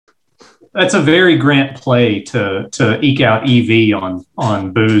that's a very Grant play to eke out EV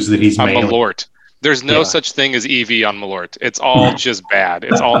on booze that he's On mailing. Malort. There's no such thing as EV on Malort. It's all just bad.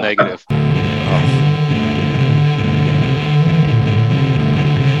 It's all negative.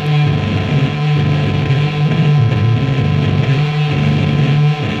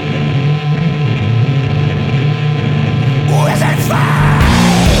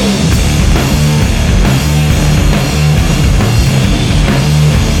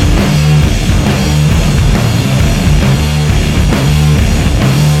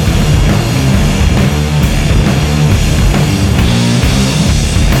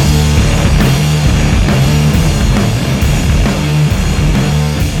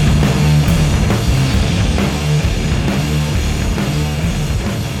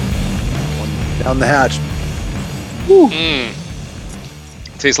 Down the hatch.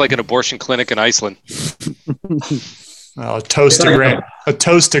 Tastes like an abortion clinic in Iceland. Well, a toast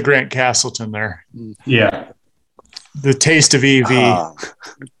to Grant Castleton there. Yeah. The taste of EV.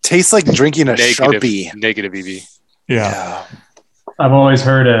 Tastes like drinking a Sharpie. Negative EV. Yeah. I've always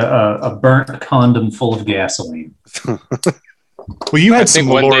heard a burnt condom full of gasoline. Well, you had I think some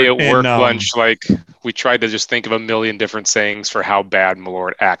one day Malort at work in, lunch, like we tried to just think of a million different sayings for how bad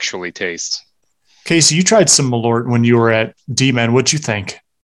Malort actually tastes. Casey, you tried some Malort when you were at D-Man. What'd you think?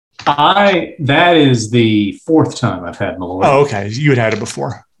 That is the fourth time I've had Malort. Oh, okay. You had it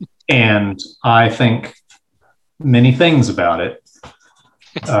before. And I think many things about it.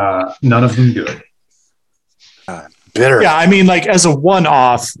 None of them good. Bitter. Yeah, I mean, like as a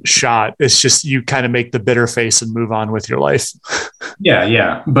one-off shot, it's just you kind of make the bitter face and move on with your life.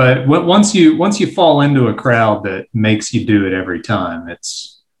 Yeah. But once you fall into a crowd that makes you do it every time,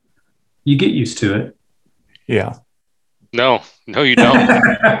 you get used to it. Yeah. No, you don't.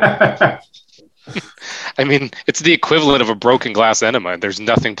 I mean, it's the equivalent of a broken glass enema. There's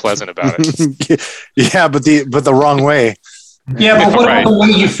nothing pleasant about it. Yeah, but the wrong way. Yeah, but what about the way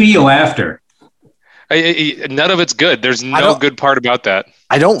you feel after? None of it's good. There's no good part about that.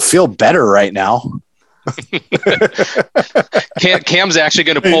 I don't feel better right now. Cam's actually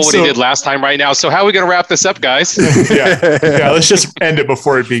going to pull what he did last time right now. So how are we going to wrap this up, guys? Yeah. Let's just end it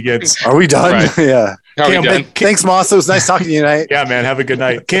before it begins. Are we done? Right. Yeah. Cam, done? Thanks, Moss. It was nice talking to you tonight. Yeah, man. Have a good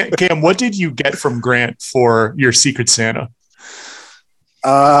night. Cam, what did you get from Grant for your Secret Santa?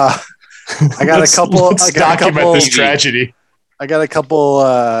 I got a couple. Let's document this tragedy. I got a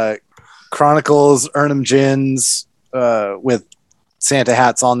couple Chronicles Ernham gins with Santa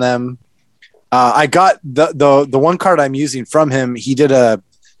hats on them. I got the one card I'm using from him. He did a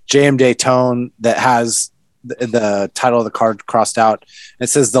JM Daytone that has the title of the card crossed out. It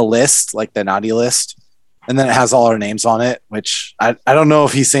says the list, like the naughty list, and then it has all our names on it. Which I don't know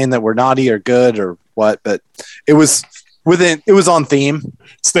if he's saying that we're naughty or good or what, but it was on theme.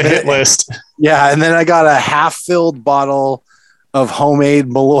 It's the hit list. Yeah, and then I got a half-filled bottle of homemade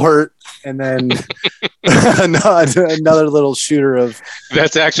Malort, and then another little shooter of.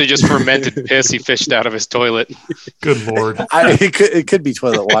 That's actually just fermented piss he fished out of his toilet. Good Lord! It could be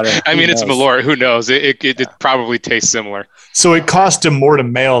toilet water. I mean, it's Malort. Who knows? It probably tastes similar. So it cost him more to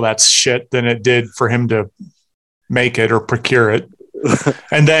mail that shit than it did for him to make it or procure it.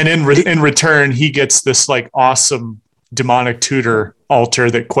 And then in return, he gets this like awesome demonic tutor altar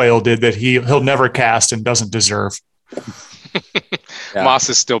that Quayle did that he'll never cast and doesn't deserve. Yeah. Moss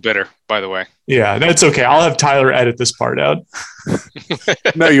is still bitter, by the way. Yeah, that's okay. I'll have Tyler edit this part out.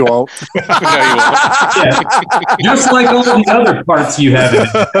 No, you won't. Yeah. Just like all the other parts you have in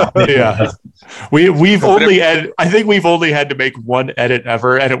it. Yeah. We've only I think we've only had to make one edit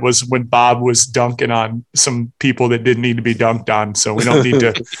ever, and it was when Bob was dunking on some people that didn't need to be dunked on. So we don't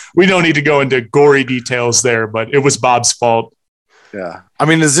need to go into gory details there, but it was Bob's fault. Yeah. I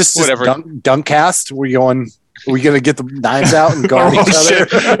mean, is this just dunk cast? Are we going to get the knives out and go at each other?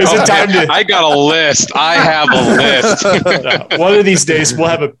 Is it time to... I got a list. I have a list. One of these days, we'll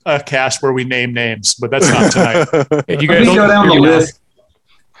have a cast where we name names, but that's not tonight. You guys go down the list.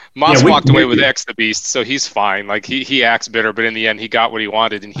 Moss walked away with X the Beast, so he's fine. Like he acts bitter, but in the end, he got what he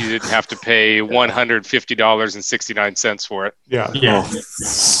wanted, and he didn't have to pay $150.69 for it. Yeah. Yeah.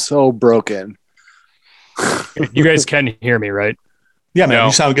 So broken. You guys can hear me, right? Yeah, man.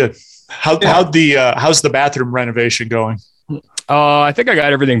 You sound good. How's the bathroom renovation going? I think I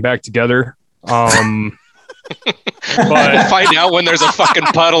got everything back together. But we'll find out when there's a fucking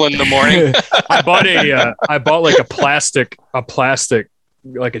puddle in the morning. I bought like a plastic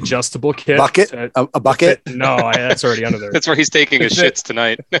like adjustable kit. Bucket? A bucket? That's already under there. That's where he's taking his shits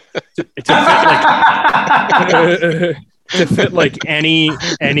tonight. To fit like any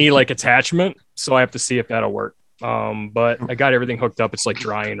like attachment. So I have to see if that'll work. But I got everything hooked up. It's like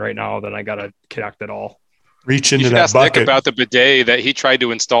drying right now. Then I got to connect it all. Reach You into should that ask Nick bucket. about the bidet that he tried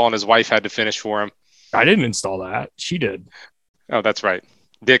to install and his wife had to finish for him. I didn't install that. She did. Oh, that's right.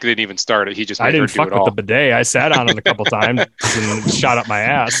 Dick didn't even start it. He just made I didn't her do fuck it with all. the bidet. I sat on it a couple times and shot up my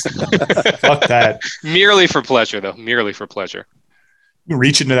ass. Fuck that. Merely for pleasure, though. Merely for pleasure. You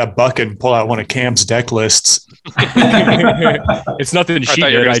reach into that bucket and pull out one of Cam's deck lists. It's nothing she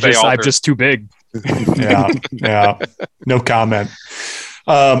thought you were did. gonna say I'm altar. just too big. Yeah. No comment.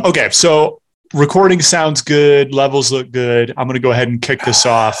 Okay, so recording sounds good. Levels look good. I'm going to go ahead and kick this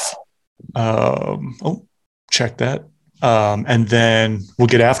off. Check that. And then we'll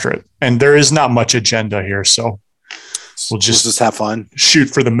get after it. And there is not much agenda here, so we'll just have fun. shoot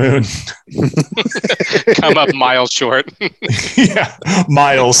for the moon. Come up miles short. Yeah,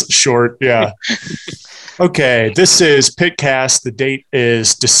 miles short. Yeah. Okay, this is Pitcast. The date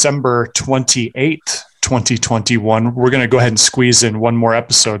is December 28th, 2021. We're going to go ahead and squeeze in one more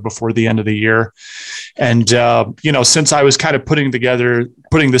episode before the end of the year. And, since I was kind of putting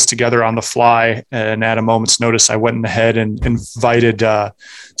this together on the fly and at a moment's notice, I went ahead and invited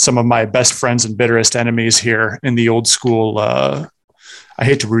some of my best friends and bitterest enemies here in the old school. I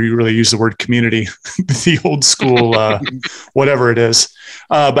hate to really use the word community, the old school, whatever it is.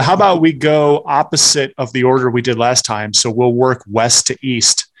 But how about we go opposite of the order we did last time? So we'll work west to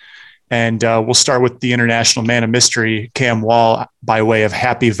east. And we'll start with the international man of mystery, Cam Wall, by way of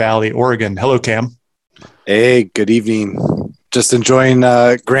Happy Valley, Oregon. Hello, Cam. Hey, good evening. Just enjoying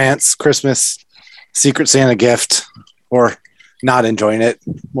Grant's Christmas Secret Santa gift, or not enjoying it,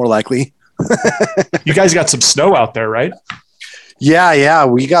 more likely. You guys got some snow out there, right? Yeah,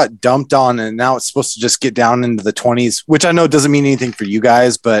 we got dumped on, and now it's supposed to just get down into the 20s, which I know doesn't mean anything for you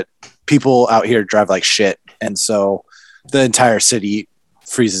guys, but people out here drive like shit, and so the entire city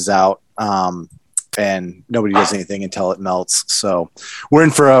freezes out, and nobody does anything until it melts. So we're in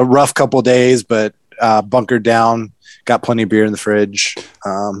for a rough couple of days, but bunkered down, got plenty of beer in the fridge.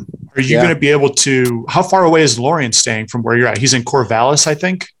 Are you going to be able to? How far away is Lorian staying from where you're at? He's in Corvallis, I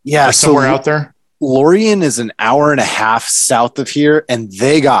think. Yeah, or somewhere out there. Lorien is an hour and a half south of here, and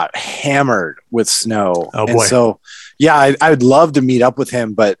they got hammered with snow. Oh, boy. And so, yeah, I would love to meet up with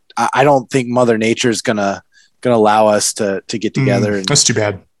him, but I don't think Mother Nature's gonna allow us to get together. And, that's too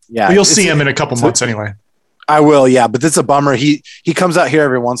bad. yeah, But you'll see him in a couple months anyway. I will, yeah, but it's a bummer. He comes out here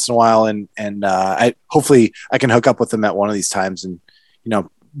every once in a while, and I hopefully I can hook up with him at one of these times, and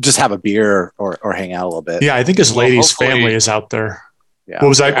just have a beer or hang out a little bit. Yeah, I think his lady's hopefully- family is out there. Yeah. What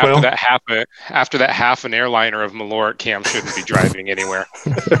was that, Quail? After that half an airliner of Malort, Cam shouldn't be driving anywhere.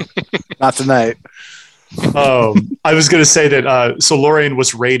 Not tonight. I was going to say that. So Lorian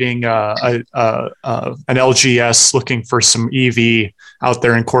was rating an LGS, looking for some EV out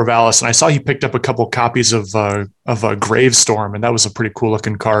there in Corvallis, and I saw he picked up a couple copies of a Gravestorm, and that was a pretty cool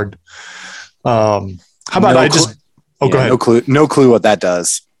looking card. How about go ahead. No clue what that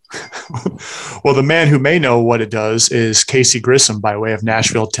does. Well, the man who may know what it does is Casey Grissom by way of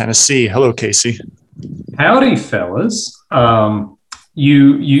Nashville, Tennessee. Hello, Casey. Howdy, fellas.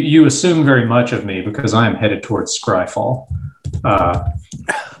 You assume very much of me because I am headed towards Scryfall. What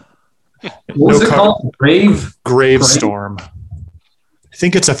was it called? Gravestorm. I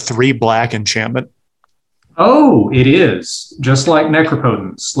think it's a 3 black enchantment. Oh, it is. Just like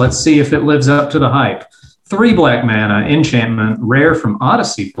Necropotence. Let's see if it lives up to the hype. 3 black mana, enchantment, rare from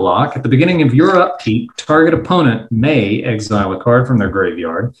Odyssey block. At the beginning of your upkeep, target opponent may exile a card from their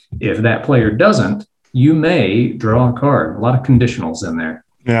graveyard. If that player doesn't, you may draw a card. A lot of conditionals in there.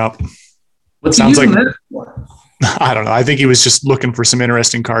 Yeah. What's Sounds he using like- that for? I don't know. I think he was just looking for some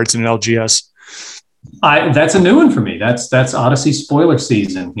interesting cards in an LGS. That's a new one for me. That's Odyssey spoiler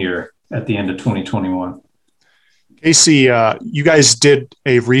season here at the end of 2021. Casey, you guys did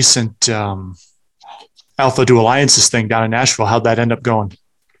a recent Alpha Dual Alliances thing down in Nashville. How'd that end up going?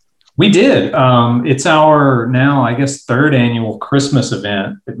 We did. It's our now, I guess, 3rd annual Christmas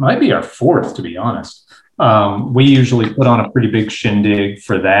event. It might be our 4th, to be honest. We usually put on a pretty big shindig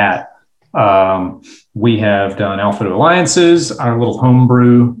for that. We have done Alpha Dual Alliances, our little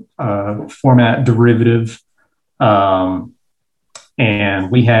homebrew format derivative. And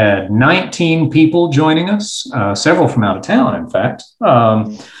we had 19 people joining us, several from out of town, in fact.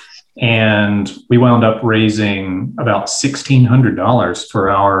 And we wound up raising about $1,600 for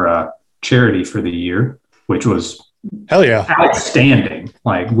our charity for the year, which was Hell yeah. outstanding.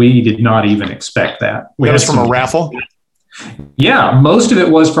 Like, we did not even expect that. That was from a raffle? Yeah, most of it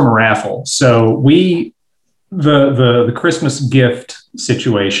was from a raffle. So the Christmas gift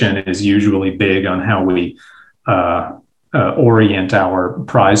situation is usually big on how we orient our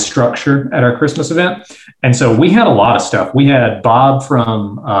prize structure at our Christmas event. And so we had a lot of stuff. We had Bob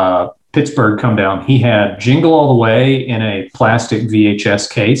from Pittsburgh come down. He had Jingle All the Way in a plastic VHS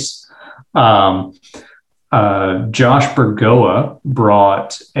case. Josh Bergoa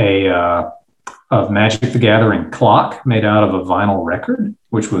brought a Magic the Gathering clock made out of a vinyl record,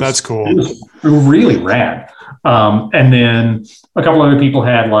 which was that's cool. Really rad. And then a couple other people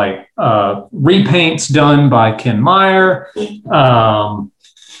had like repaints done by Ken Meyer.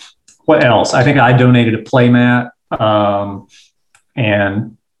 What else? I think I donated a playmat.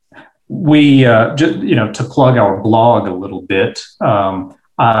 And we just, to plug our blog a little bit,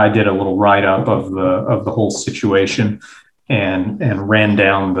 I did a little write-up of the whole situation and ran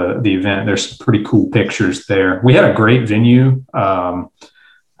down the event. There's some pretty cool pictures there. We had a great venue.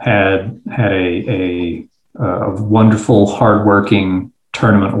 Had a wonderful, hardworking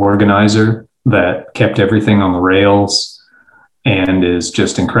tournament organizer that kept everything on the rails and is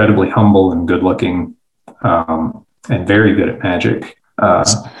just incredibly humble and good-looking, and very good at Magic.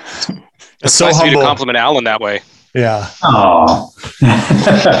 It's so nice of you to humble. compliment Alan that way. Yeah. Oh,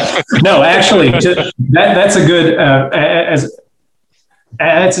 no, actually, that's a good,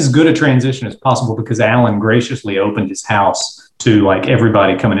 that's as good a transition as possible because Alan graciously opened his house to like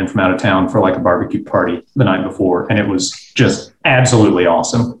everybody coming in from out of town for like a barbecue party the night before. And it was just absolutely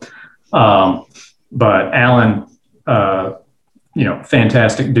awesome. But Alan,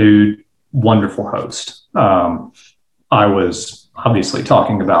 fantastic dude, wonderful host. I was obviously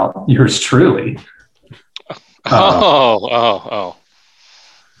talking about yours truly.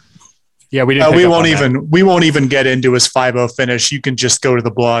 Yeah, we didn't. we won't even get into his 5-0 finish. You can just go to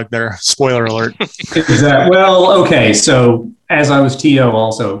the blog there. Spoiler alert. Well, okay. So as I was TO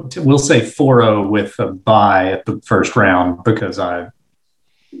also, we'll say 4-0 with a bye at the first round because I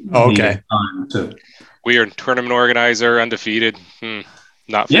needed time to. Weird tournament organizer, undefeated.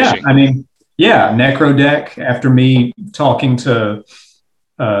 Not fishing. Yeah, I mean, Necro Deck, after me talking to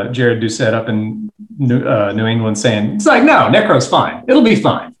Jared Doucette up in New England saying, it's like, no, Necro's fine. It'll be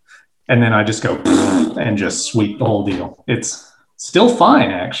fine. And then I just go and just sweep the whole deal. It's still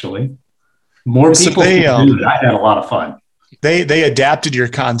fine, actually. More people can do it. I had a lot of fun. They adapted your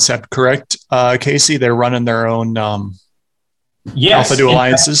concept, correct, Casey? They're running their own Alpha Duel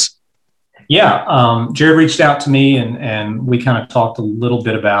Alliances. Yeah, Jared reached out to me and we kind of talked a little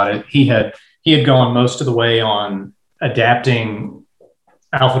bit about it. He had gone most of the way on adapting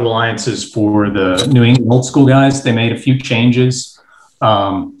Alpha Duel Alliances for the New England old school guys. They made a few changes,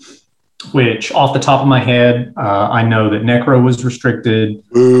 which off the top of my head, I know that Necro was restricted.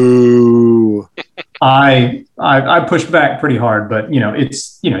 Ooh. I pushed back pretty hard, but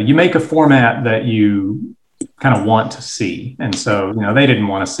it's you make a format that you kind of want to see, and so they didn't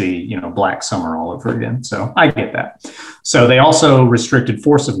want to see Black Summer all over again. So I get that. So they also restricted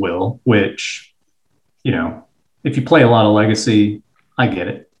Force of Will, which if you play a lot of Legacy, I get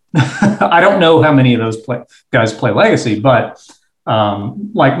it. I don't know how many of those guys play Legacy, but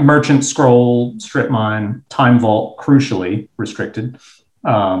like Merchant Scroll, Strip Mine, Time Vault, crucially restricted.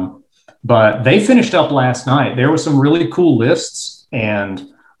 But they finished up last night. There were some really cool lists, and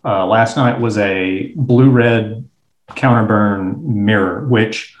last night was a blue-red counterburn mirror,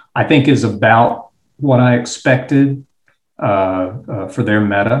 which I think is about what I expected for their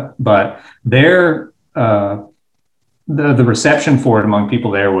meta. But the reception for it among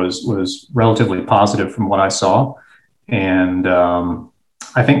people there was relatively positive from what I saw. And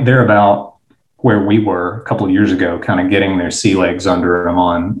I think they're about where we were a couple of years ago, kind of getting their sea legs under them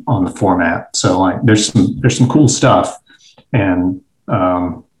on the format. So like there's some cool stuff. And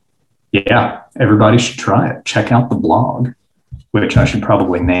everybody should try it. Check out the blog, which I should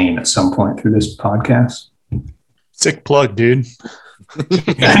probably name at some point through this podcast. Sick plug, dude.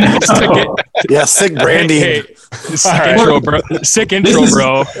 Sick branding. Hey, sick intro, bro. Sick intro,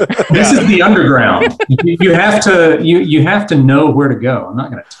 bro. This is the underground. You have to know where to go. I'm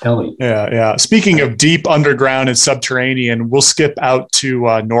not going to tell you. Yeah. Speaking of deep underground and subterranean, we'll skip out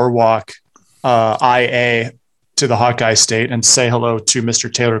to Norwalk, IA, to the Hawkeye State and say hello to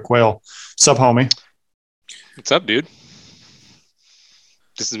Mr. Taylor Quayle. Sup, homie? What's up, dude?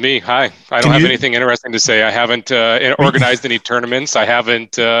 This is me. Hi. I don't have anything interesting to say. I haven't organized any tournaments. I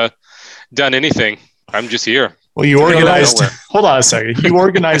haven't done anything. I'm just here. Well, you organized. Hold on a second. You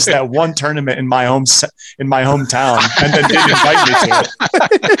organized that one tournament in my hometown, and then didn't invite me to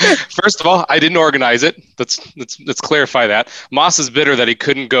it. First of all, I didn't organize it. Let's clarify that. Moss is bitter that he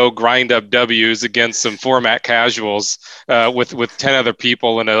couldn't go grind up W's against some format casuals with 10 other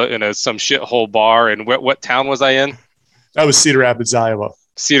people in a some shithole bar. And what town was I in? That was Cedar Rapids, Iowa.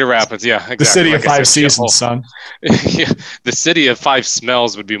 Cedar Rapids, yeah, exactly. The city of Like I five said, seasons, son. yeah, the city of five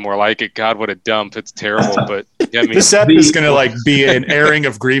smells would be more like it. God, what a dump! It's terrible, but yeah, I mean, This ep is going to like be an airing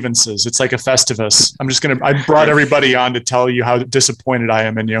of grievances. It's like a Festivus. I brought everybody on to tell you how disappointed I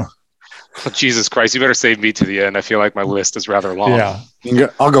am in you. Jesus Christ, you better save me to the end. I feel like my list is rather long. Yeah.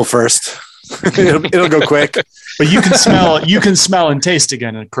 I'll go first. It'll go quick. But you can smell and taste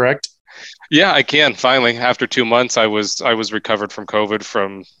again, correct? Yeah, I can finally. After 2 months, I was recovered from COVID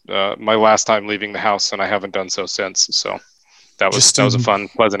from my last time leaving the house, and I haven't done so since. So that was a fun,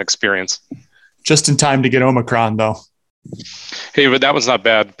 pleasant experience. Just in time to get Omicron, though. Hey, but that was not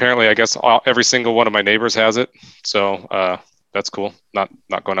bad. Apparently, I guess every single one of my neighbors has it. So that's cool. Not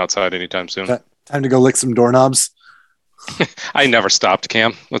going outside anytime soon. Time to go lick some doorknobs. I never stopped,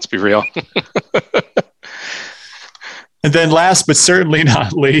 Cam. Let's be real. And then last but certainly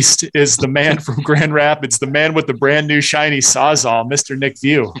not least is the man from Grand Rapids, the man with the brand new shiny Sawzall, Mr. Nick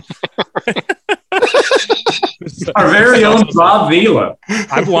View. Our very own Rob Vila.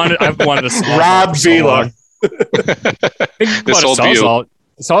 I've wanted a Sawzall Rob Vila. This old View.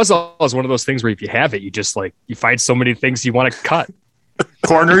 Sawzall is one of those things where if you have it, you just like you find so many things you want to cut.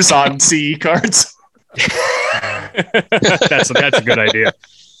 Corners on CE cards. That's a good idea.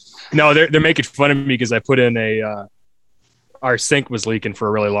 No, they're making fun of me because I put in our sink was leaking for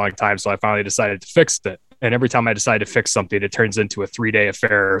a really long time, so I finally decided to fix it. And every time I decide to fix something, it turns into a 3-day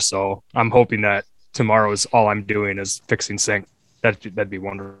affair. So I'm hoping that tomorrow is all I'm doing is fixing sink. That'd be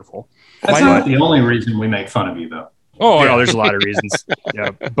wonderful. That's not the only reason we make fun of you, though. Oh, no, there's a lot of reasons. Yeah,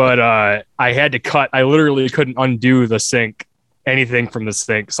 but I had to cut. I literally couldn't undo the sink, anything from the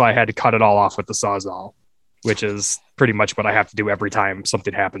sink, so I had to cut it all off with the Sawzall, which is pretty much what I have to do every time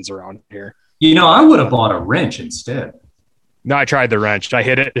something happens around here. You know, I would have bought a wrench instead. No, I tried the wrench. I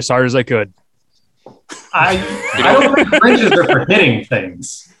hit it as hard as I could. I don't think wrenches are for hitting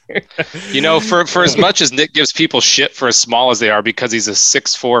things. You know, for as much as Nick gives people shit for as small as they are because he's a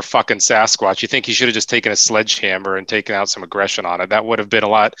 6'4" fucking Sasquatch, you think he should have just taken a sledgehammer and taken out some aggression on it. That would have been a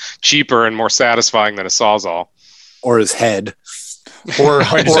lot cheaper and more satisfying than a Sawzall. Or his head. Or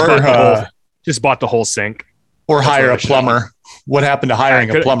just bought the whole sink. Or hire a plumber. What happened to hiring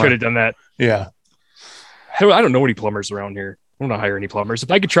a plumber? Could have done that. Yeah. I don't know any plumbers around here. I don't know how to hire any plumbers. If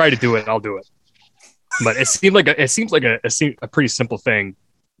I could try to do it, I'll do it. But it seems like a pretty simple thing.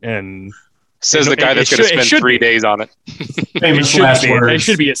 And says the guy that's going to spend 3 days on it. It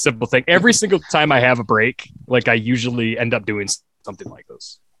should be a simple thing. Every single time I have a break, like I usually end up doing something like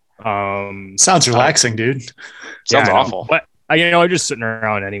this. Sounds relaxing, dude. Sounds awful. But I'm just sitting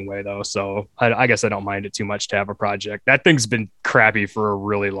around anyway, though. So I guess I don't mind it too much to have a project. That thing's been crappy for a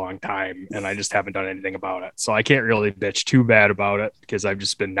really long time, and I just haven't done anything about it. So I can't really bitch too bad about it because I've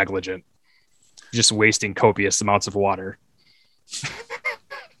just been negligent, just wasting copious amounts of water.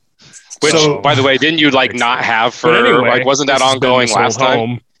 Which, by the way, didn't you not have for anyway, wasn't that ongoing last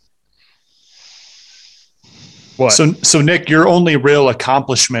time? What? So Nick, your only real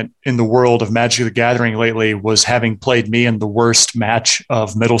accomplishment in the world of Magic the Gathering lately was having played me in the worst match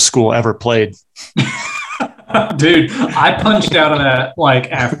of middle school ever played. Dude, I punched out of that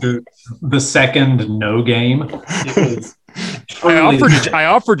after the second no game. I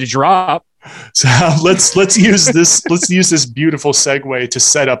offered to drop. So let's use this beautiful segue to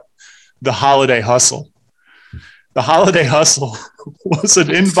set up the Holiday Hustle. The Holiday Hustle was an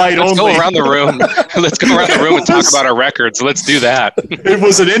invite only. Let's go around the room. Let's go around the room and talk about our records. Let's do that. It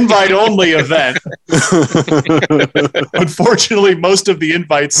was an invite only event. Unfortunately, most of the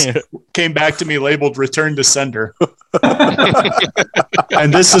invites came back to me labeled return to sender.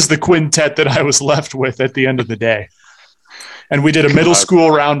 And this is the quintet that I was left with at the end of the day. And we did a middle school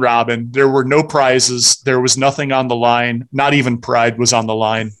round robin. There were no prizes. There was nothing on the line. Not even pride was on the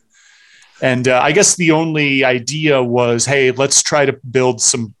line. And I guess the only idea was, hey, let's try to build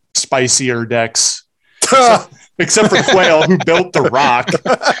some spicier decks. Except for Quail, who built the rock.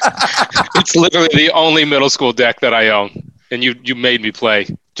 It's literally the only middle school deck that I own. And you made me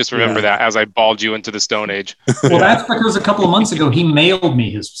play. Just remember that as I balled you into the Stone Age. Well, that's because a couple of months ago, he mailed me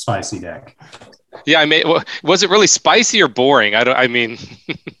his spicy deck. Yeah, was it really spicy or boring? I mean,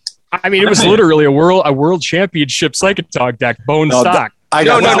 it was literally a world championship Psychotog deck, bone stock.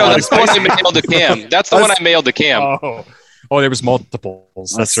 No, that's the one I mailed to Cam. That's the one I mailed to Cam. Oh, there was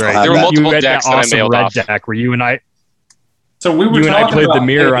multiples. That's right. There were multiple decks that I mailed red off. Deck where you and I. So we were. You and I played the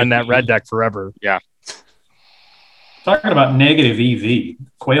mirror on that red deck forever. Yeah. Talking about negative EV,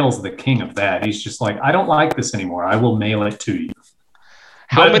 Quail's the king of that. He's just like, I don't like this anymore. I will mail it to you.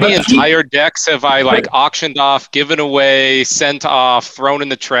 How many entire decks have I auctioned off, given away, sent off, thrown in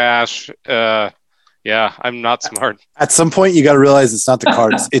the trash? Yeah, I'm not smart. At some point, you got to realize it's not the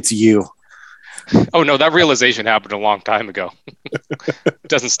cards; it's you. Oh no, that realization happened a long time ago. It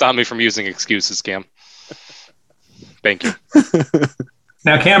doesn't stop me from using excuses, Cam. Thank you.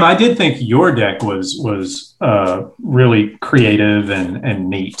 Now, Cam, I did think your deck was really creative and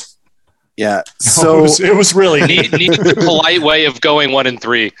neat. Yeah. So it was really neat. Neat a polite way of going 1 and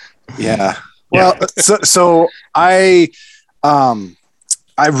 3. Yeah. Well, so I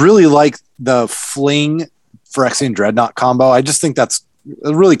really like the Fling Phyrexian Dreadnought combo. I just think that's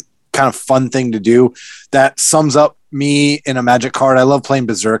a really kind of fun thing to do. That sums up me in a Magic card. I love playing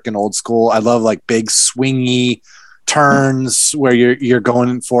Berserk in old school. I love like big swingy turns where you're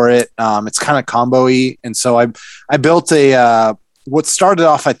going for it. It's kind of combo-y. And so I built a what started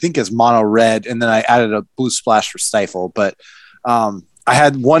off I think as mono red, and then I added a blue splash for Stifle. But I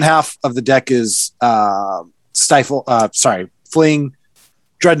had one half of the deck is Fling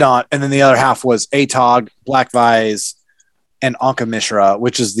Dreadnought, and then the other half was Atog, Black Vise, and Anka Mishra,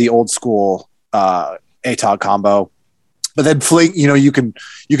 which is the old school Atog combo. But then Fling, you can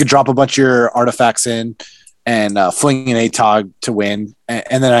drop a bunch of your artifacts in and Fling an Atog to win,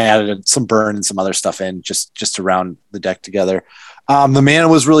 and then I added some burn and some other stuff in just to round the deck together. The mana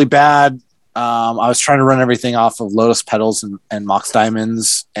was really bad. I was trying to run everything off of Lotus Petals and Mox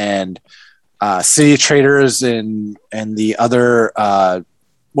Diamonds and City of Traders and the other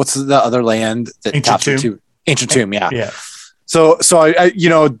what's the other land that taps into Ancient Tomb? Yeah. So I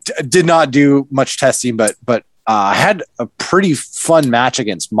did not do much testing, but I had a pretty fun match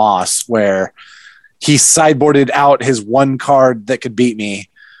against Moss where he sideboarded out his one card that could beat me.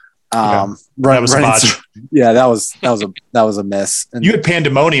 That was a botch. Yeah, that was a miss. And you had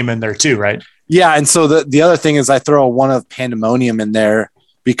Pandemonium in there too, right? Yeah, and so the other thing is I throw one of Pandemonium in there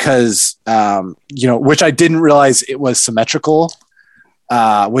because which I didn't realize it was symmetrical,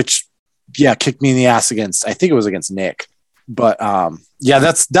 which kicked me in the ass against, I think it was against Nick. But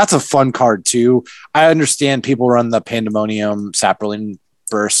that's a fun card too. I understand people run the Pandemonium Saproling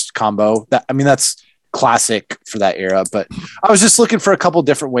Burst combo. That's classic for that era, but I was just looking for a couple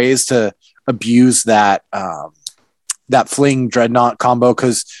different ways to abuse that Fling Dreadnought combo,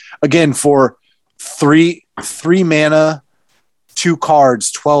 because again, for three mana, 2 cards,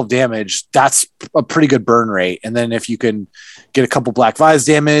 12 damage, that's a pretty good burn rate. And then if you can get a couple Black Vise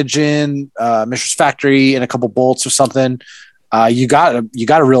damage in Mishra's Factory and a couple bolts or something, you got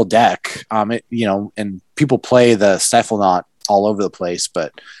a real deck. And people play the Stifle Knot all over the place,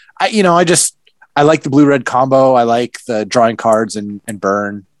 but I like the blue red combo. I like the drawing cards and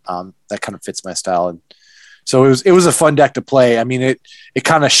burn. That kind of fits my style, and so it was a fun deck to play. I mean, it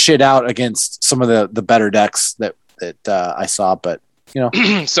kind of shit out against some of the better decks that I saw, but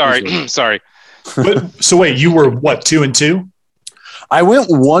sorry. But, so wait, you were what, 2 and 2? I went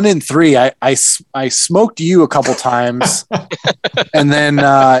 1 and 3. I smoked you a couple times, and then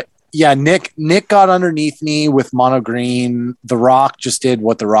Nick got underneath me with mono green. The Rock just did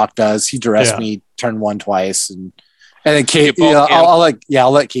what the Rock does. He duressed me turn 1 twice, and then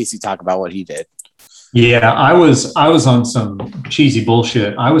I'll let Casey talk about what he did. Yeah, I was on some cheesy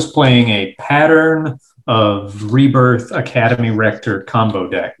bullshit. I was playing a Pattern of Rebirth Academy Rector combo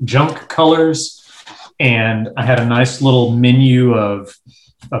deck, junk colors, and I had a nice little menu of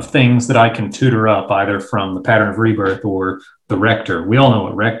things that I can tutor up either from the Pattern of Rebirth or the Rector. We all know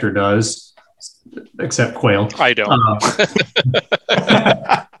what Rector does, except Quail. I don't.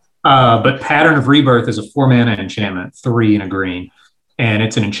 But Pattern of Rebirth is a 4-mana enchantment, 3 and a green. And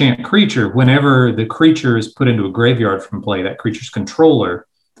it's an enchant creature. Whenever the creature is put into a graveyard from play, that creature's controller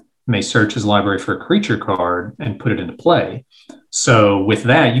may search his library for a creature card and put it into play. So with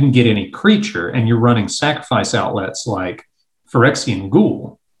that, you can get any creature, and you're running sacrifice outlets like Phyrexian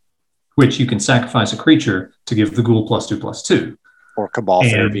Ghoul, which you can sacrifice a creature to give the Ghoul +2/+2. Or Cabal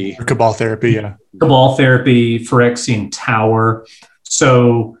Therapy. Cabal Therapy, yeah. Cabal Therapy, Phyrexian Tower.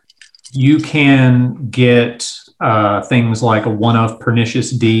 So you can get things like a 1-of Pernicious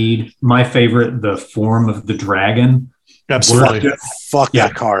Deed. My favorite, the Form of the Dragon. Absolutely. Fuck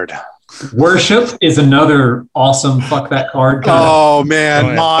that card. Worship is another awesome fuck that card. Oh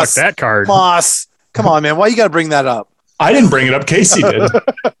man, Moss. Fuck that card. Moss. Come on, man. Why you got to bring that up? I didn't bring it up. Casey did.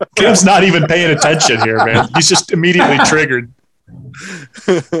 Cam's not even paying attention here, man. He's just immediately triggered.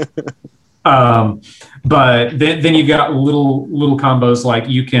 But then you've got little combos like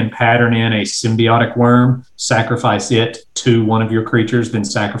you can pattern in a Symbiotic Worm, sacrifice it to one of your creatures, then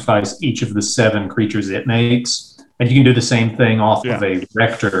sacrifice each of the 7 creatures it makes. And you can do the same thing off of a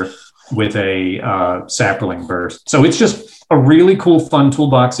Rector with a Saproling Burst. So it's just a really cool, fun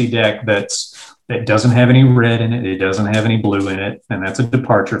toolboxy deck that's It doesn't have any red in it. It doesn't have any blue in it. And that's a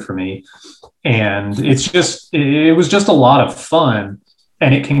departure for me. And it was just a lot of fun.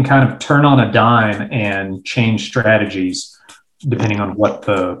 And it can kind of turn on a dime and change strategies depending on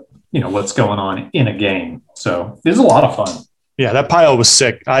what's going on in a game. So it was a lot of fun. Yeah, that pile was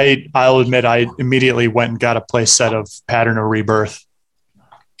sick. I'll admit I immediately went and got a play set of Pattern of Rebirth.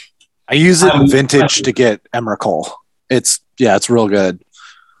 I use it in Vintage to get Emrakul. It's real good.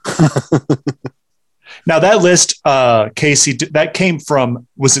 Now that list, Casey, that came from,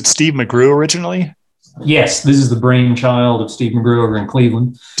 was it Steve McGrew originally? Yes, this is the brainchild of Steve McGrew over in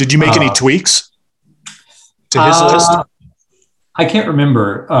Cleveland. Did you make any tweaks to his list? I can't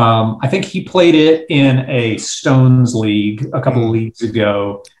remember. I think he played it in a Stones league a couple of leagues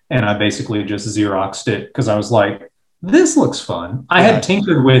ago, and I basically just Xeroxed it because I was like, this looks fun. I had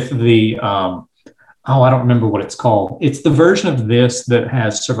tinkered with the, I don't remember what it's called. It's the version of this that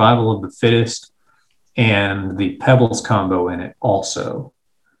has Survival of the Fittest and the Pebbles combo in it also.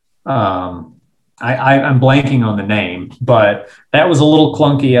 I'm blanking on the name, but that was a little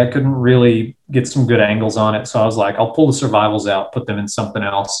clunky. I couldn't really get some good angles on it. So I was like, I'll pull the survivals out, put them in something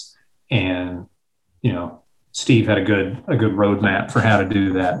else. And, Steve had a good roadmap for how to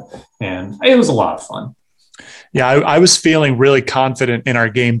do that. And it was a lot of fun. Yeah, I was feeling really confident in our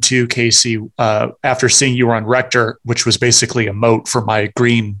game too, Casey, after seeing you were on Rector, which was basically a moat for my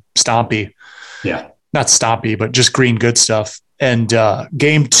green Stompy. Yeah. Not Stompy, but just green good stuff. And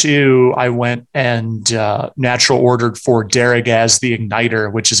game 2, I went and natural ordered for Derek as the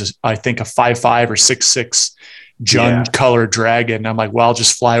Igniter, which is, I think, a 5/5 or 6/6 Jund color dragon. I'm like, well, I'll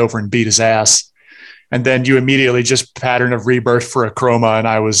just fly over and beat his ass. And then you immediately just Pattern of Rebirth for a Chroma, and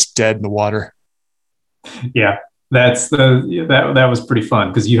I was dead in the water. Yeah, that was pretty fun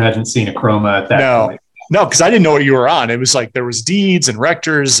because you hadn't seen a Chroma at that point. No, because I didn't know what you were on. It was like there was Deeds and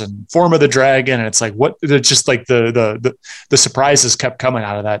Rectors and Form of the Dragon, and it's like what? It's just like the surprises kept coming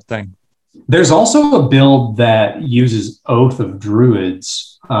out of that thing. There's also a build that uses Oath of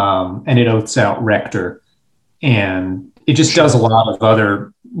Druids, and it oaths out Rector, and it just does a lot of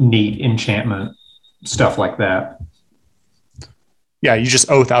other neat enchantment stuff like that. Yeah, you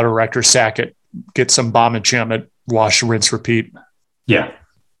just oath out a Rector, sack it, get some bomb enchantment, wash, rinse, repeat. Yeah.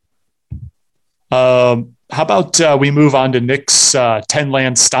 How about we move on to Nick's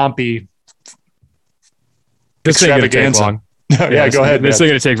 10-land Stompy This ain't going to take long. Yeah, go ahead. This ain't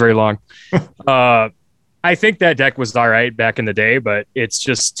going to take very long. I think that deck was all right back in the day, but it's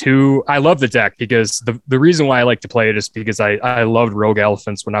just I love the deck because the reason why I like to play it is because I loved Rogue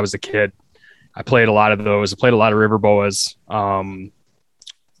Elephants when I was a kid. I played a lot of those. I played a lot of River Boas,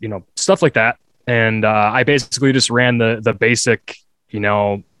 stuff like that. And I basically just ran the basic,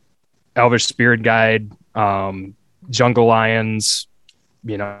 Elvish Spirit Guide, Jungle Lions,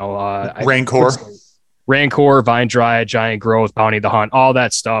 Rancor, Vine Dryad, Giant Growth, Bounty the Hunt, all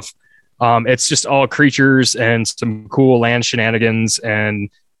that stuff. It's just all creatures and some cool land shenanigans. And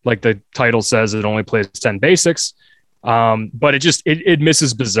like the title says, it only plays 10 basics. But it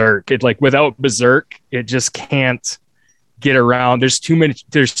misses Berserk. Without Berserk, it just can't get around. There's too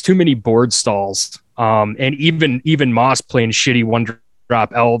many board stalls. And even Moss playing shitty one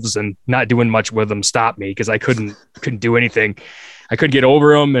drop elves and not doing much with them stopped me because I couldn't do anything. I couldn't get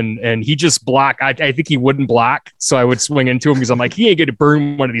over him, and he just blocked. I think he wouldn't block, so I would swing into him because I'm like, he ain't going to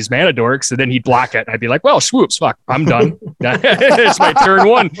burn one of these mana dorks, and then he'd block it. And I'd be like, well, swoops, fuck, I'm done. It's my turn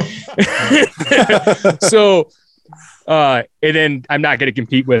 1. So, and then I'm not going to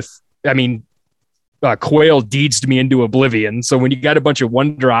compete with. Quail deeds me into oblivion. So when you got a bunch of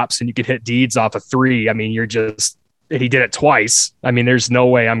 1-drops and you can hit deeds off of 3, you're just. And he did it twice. There's no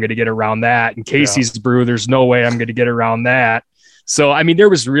way I'm going to get around that. And Casey's Brew, there's no way I'm going to get around that. So, there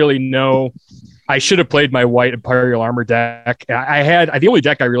was really I should have played my white Imperial Armor deck. The only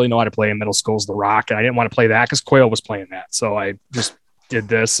deck I really know how to play in middle school is the Rock. And I didn't want to play that because Quail was playing that. So I just did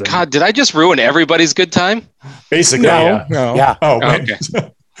this. God, did I just ruin everybody's good time? Basically. No. Yeah. Oh, okay.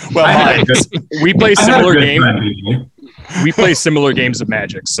 Well, we play similar games. We play similar games of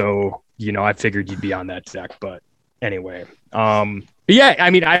Magic. So, I figured you'd be on that deck, but anyway, but yeah,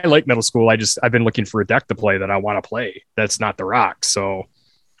 I like middle school. I've been looking for a deck to play that I want to play. That's not the Rock. So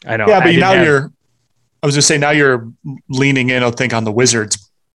I know. Yeah, but I was just saying now you're leaning in, I think, on the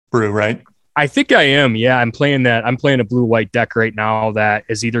Wizards Brew, right? I think I am. Yeah, I'm playing that. I'm playing a blue-white deck right now that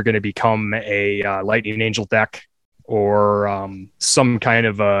is either going to become a Lightning Angel deck or some kind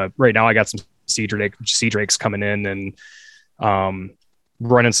of right now I got some Sea Drakes coming in and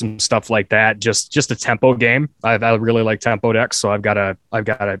running some stuff like that. Just a tempo game. I really like tempo decks, so I've got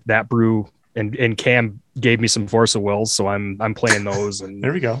that brew, and Cam gave me some Force of Wills, so I'm playing those. And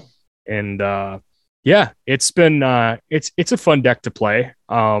there we go. And yeah, it's been it's a fun deck to play.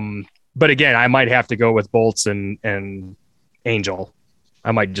 But again, I might have to go with Bolts and Angel.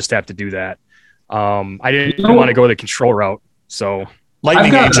 I might just have to do that. I didn't want to go the control route, so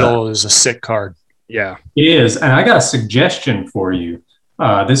Lightning Angel is a sick card. Yeah, it is. And I got a suggestion for you.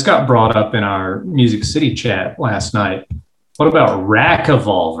 This got brought up in our Music City chat last night. What about Rack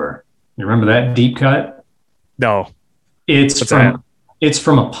Evolver? You remember that deep cut? no, It's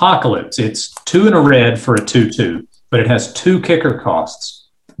from Apocalypse. It's 2 and a red for a 2/2, but it has 2 kicker costs,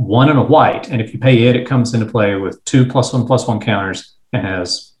 1 and a white. And if you pay it comes into play with 2 +1/+1 counters and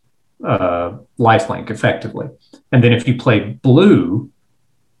has lifelink effectively. And then if you play blue,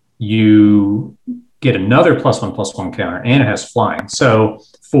 you get another +1/+1 counter, and it has flying. So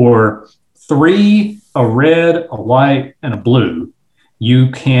for 3, a red, a white, and a blue,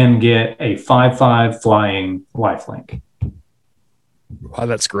 you can get a 5/5 flying lifelink. wow,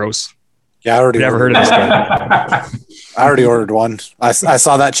 that's gross. Yeah, I already Never heard of this guy. I already ordered one. I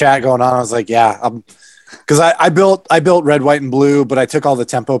saw that chat going on. I was like, yeah, because I built red, white, and blue, but I took all the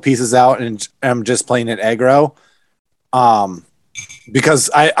tempo pieces out and I'm just playing it aggro.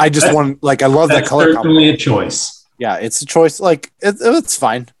 Because I just want, like, I love that color. Certainly a choice. Yeah, it's a choice. Like it's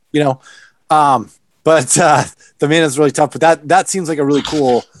fine, you know. But the mana is really tough. But that seems like a really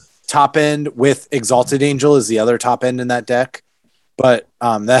cool top end with Exalted Angel is the other top end in that deck. But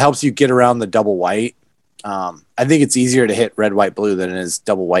that helps you get around the double white. I think it's easier to hit red, white, blue than it is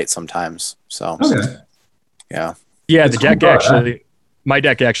double white sometimes. So Okay. yeah. Yeah, It's the deck cool, actually, my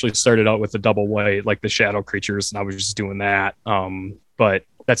deck actually started out with the double white, like the shadow creatures, and I was just doing that. But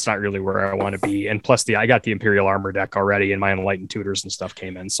that's not really where I want to be. And plus, I got the Imperial Armor deck already, and my Enlightened Tutors and stuff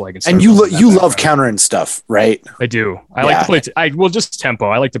came in, so I can. And you love countering stuff, right? I do. I like to play. Just tempo.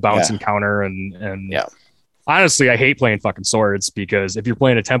 I like to bounce and counter, and yeah. Honestly, I hate playing fucking swords because if you're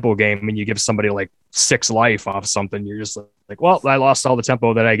playing a tempo game and you give somebody like 6 life off something, you're just like, well, I lost all the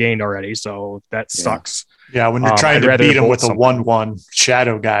tempo that I gained already, so that sucks. Yeah, when you're trying to beat him with a 1/1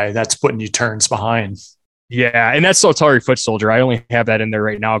 shadow guy, that's putting you turns behind. Yeah, and that's Solitary Foot Soldier. I only have that in there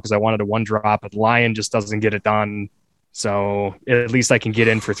right now because I wanted a 1-drop, but Lion just doesn't get it done. So at least I can get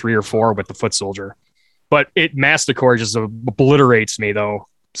in for 3 or 4 with the Foot Soldier. But Masticore just obliterates me though.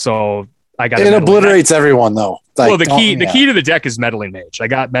 So I got it obliterates everyone though. Like, well, the key to the deck is Meddling Mage. I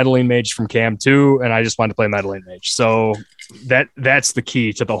got Meddling Mage from Cam 2, and I just wanted to play Meddling Mage. So that's the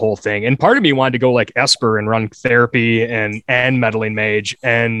key to the whole thing. And part of me wanted to go like Esper and run Therapy and Meddling Mage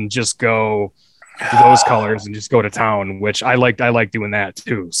and just go those colors and just go to town, which I like doing that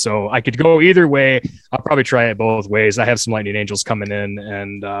too. So I could go either way. I'll probably try it both ways. I have some Lightning Angels coming in,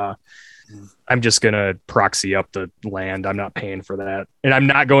 and I'm just gonna proxy up the land. I'm not paying for that, and I'm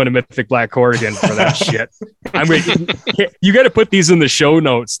not going to Mythic Black Core again for that shit. You got to put these in the show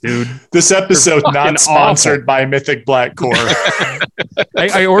notes, dude. This episode not sponsored by Mythic Black Core.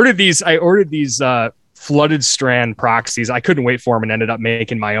 I ordered these. Flooded Strand proxies. I couldn't wait for them and ended up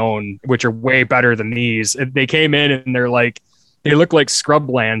making my own, which are way better than these. They came in and they look like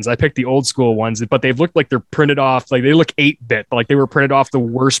Scrublands. I picked the old school ones, but they've looked like they're printed off. Like they look 8-bit, like they were printed off the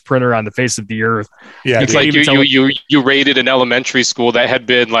worst printer on the face of the earth. Yeah, it's like you rated an elementary school that had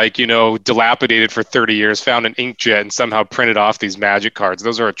been dilapidated for 30 years, found an inkjet, and somehow printed off these Magic cards.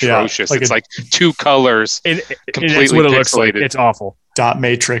 Those are atrocious. Yeah, it's like 2 colors, completely that's what it pixelated. looks like. It's awful. Dot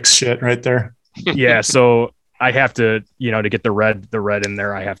matrix shit right there. Yeah, so I have to, to get the red in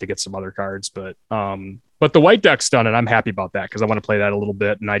there, I have to get some other cards, but the white deck's done, and I'm happy about that because I want to play that a little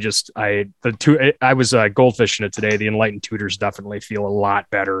bit. And I was goldfishing it today. The Enlightened Tutors definitely feel a lot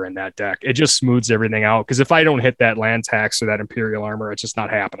better in that deck. It just smooths everything out because if I don't hit that land tax or that Imperial Armor, it's just not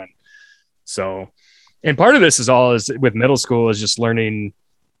happening. So, and part of this is with middle school is just learning.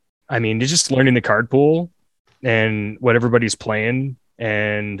 I mean, just learning the card pool and what everybody's playing.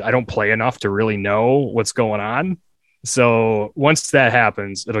 And I don't play enough to really know what's going on. So once that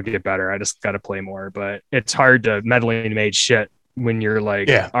happens, it'll get better. I just got to play more, but it's hard to Meddling Mage shit when you're like,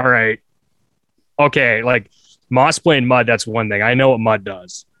 all right, okay, like Moss playing Mud, that's one thing. I know what Mud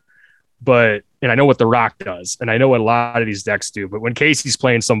does, and I know what the Rock does, and I know what a lot of these decks do. But when Casey's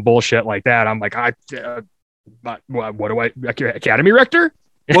playing some bullshit like that, I'm like, what do I, Academy Rector?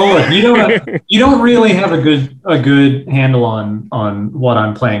 Well, you don't really have a good handle on what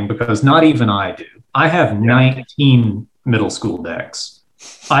I'm playing because not even I do. I have 19 middle school decks.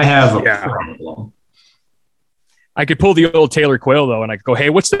 I have a problem. I could pull the old Taylor Quayle though, and I could go, "Hey,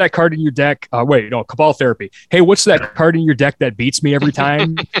 what's that card in your deck?" Cabal Therapy. Hey, what's that card in your deck that beats me every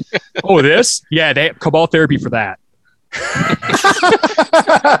time? Oh, this? Yeah, they have Cabal Therapy for that.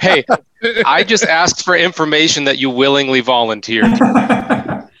 Hey, I just asked for information that you willingly volunteered.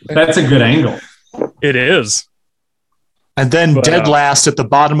 That's a good angle. It is. And then dead last at the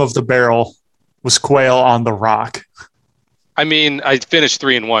bottom of the barrel was Quail on the rock. I mean, I finished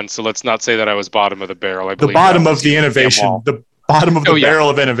 3-1, so let's not say that I was bottom of the barrel. I The believe bottom that of was the innovation. The bottom of the barrel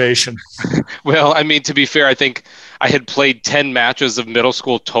of innovation. Well, I mean, to be fair, I think I had played 10 matches of middle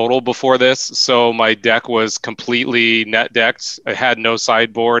school total before this, so my deck was completely net decked. I had no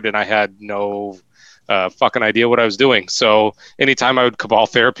sideboard, and I had no fucking idea what I was doing. So anytime I would Cabal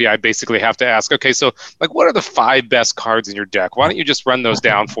Therapy, I basically have to ask, okay, so like, what are the 5 best cards in your deck? Why don't you just run those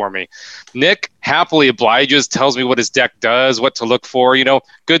down for me? Nick happily obliges, tells me what his deck does, what to look for, you know,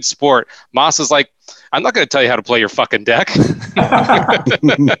 good sport. Moss is like, I'm not going to tell you how to play your fucking deck.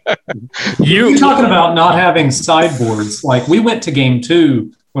 You're talking about not having sideboards. Like, we went to game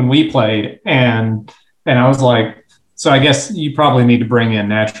 2 when we played, and I was like, so I guess you probably need to bring in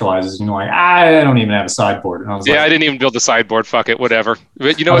naturalizers. And you're like, I don't even have a sideboard. And I was I didn't even build the sideboard. Fuck it, whatever.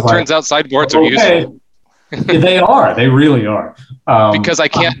 But you know, it turns out sideboards are useful. They are. They really are. Because I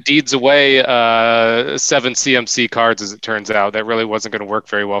can't deeds away 7 CMC cards, as it turns out. That really wasn't going to work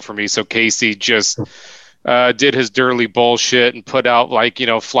very well for me. So Casey just did his dirty bullshit and put out, like, you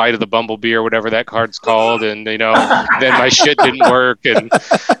know, Flight of the Bumblebee or whatever that card's called. And, you know, then my shit didn't work. And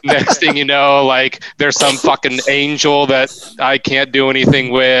next thing you know, like, there's some fucking angel that I can't do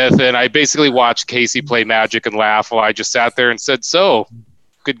anything with. And I basically watched Casey play Magic and laugh while I just sat there and said, so,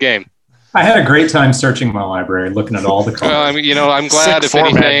 good game. I had a great time searching my library, looking at all the cards. I mean, you know, I'm glad Sick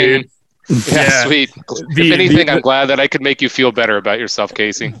format, anything. dude. Yeah, sweet. If anything, I'm glad that I could make you feel better about yourself,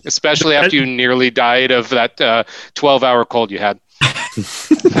 Casey, especially after you nearly died of that 12-hour cold you had.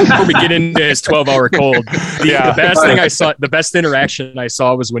 Before we get into his 12-hour cold, the best interaction I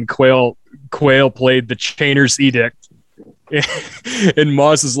saw was when Quail played the Chainer's Edict. And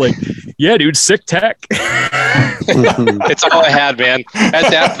Moss is like, yeah, dude, sick tech. It's all I had, man. At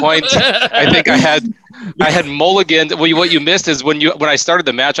that point, I think I had mulligan. Well, what you missed is when I started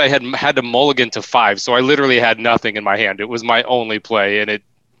the match, I had to mulligan to 5, so I literally had nothing in my hand. It was my only play, and it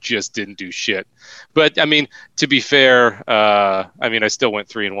just didn't do shit. But I mean, to be fair, I still went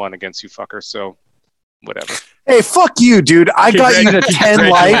 3-1 against you, fucker. So whatever. Hey, fuck you, dude. I got you to 10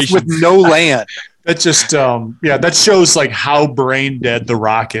 life with no land. That just that shows like how brain dead the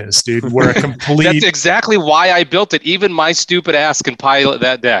rock is, dude. We're a complete That's exactly why I built it. Even my stupid ass can pilot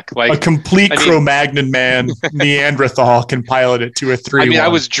that deck. Like a complete Cro-Magnon man, Neanderthal can pilot it to a 3-1. I mean, I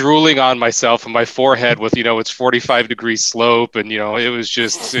was drooling on myself and my forehead with, you know, its 45-degree slope, and, you know, it was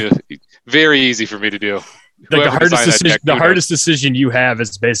just very easy for me to do. Like the hardest decision you have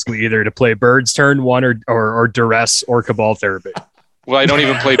is basically either to play Birds turn 1 or Duress or Cabal Therapy. Well, I don't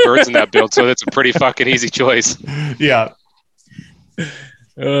even play Birds in that build, so that's a pretty fucking easy choice. Yeah.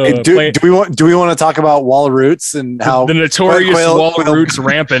 Hey, do we want to talk about Wall Roots and how the notorious Wall Roots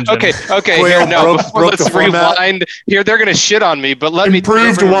ramp engine? Okay. Here, no. Let's rewind. Here, they're gonna shit on me, but let me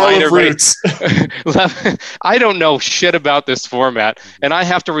improved Wall of Roots. I don't know shit about this format, and I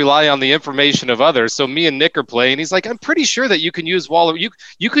have to rely on the information of others. So me and Nick are playing. He's like, I'm pretty sure that you can use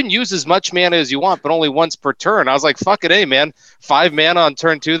you can use as much mana as you want, but only once per turn. I was like, fuck it, hey man, 5 mana on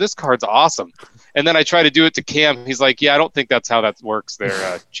turn 2. This card's awesome. And then I try to do it to Cam. He's like, yeah, I don't think that's how that works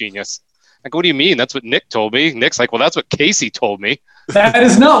there, genius. Like, what do you mean? That's what Nick told me. Nick's like, well, that's what Casey told me. That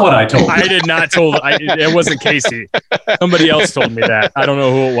is not what I told you. I did not it wasn't Casey. Somebody else told me that. I don't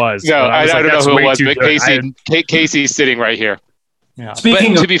know who it was. No, I don't know who it was, but Casey's sitting right here. Yeah. But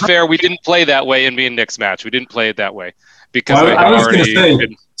to be fair, we didn't play that way in me and Nick's match. We didn't play it that way. Because I was going to say,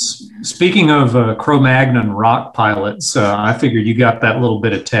 speaking of Cro-Magnon rock pilots, I figured you got that little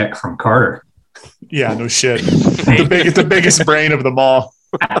bit of tech from Carter. Yeah, no shit. the biggest brain of them all.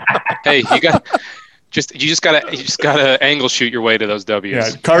 Hey, you just gotta angle shoot your way to those W's. Yeah,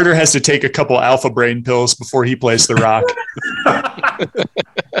 Carter has to take a couple alpha brain pills before he plays the rock.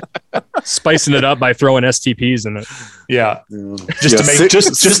 Spicing it up by throwing STPs in it. Yeah.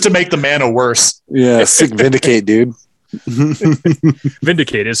 Just to make the mana worse. Yeah, sick Vindicate, dude.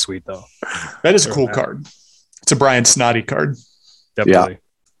 Vindicate is sweet though. That is a cool card. It's a Brian Snoddy card. Definitely. Yeah.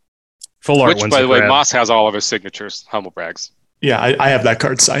 Full art. Which, by the way, Moss has all of his signatures. Humble brags. Yeah, I have that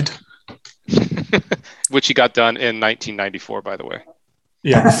card signed. Which he got done in 1994, by the way.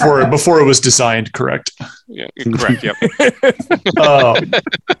 Yeah, before it was designed, correct. Yeah, correct. Yep. I'll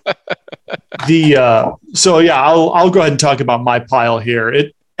go ahead and talk about my pile here.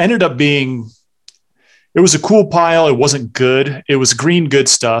 It ended up being. It was a cool pile. It wasn't good. It was green good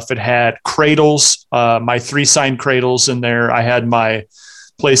stuff. It had cradles, my 3 signed cradles in there. I had my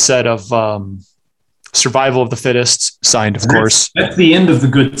play set of Survival of the Fittest signed, of course. That's the end of the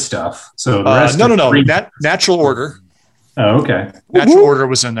good stuff. So the rest no. Natural Order. Oh, okay. Natural Order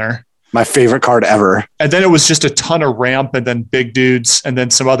was in there. My favorite card ever. And then it was just a ton of ramp and then big dudes and then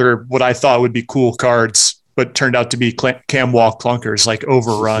some other what I thought would be cool cards, but turned out to be Cam Wall clunkers like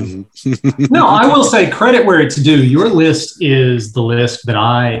Overrun. No, I will say credit where it's due. Your list is the list that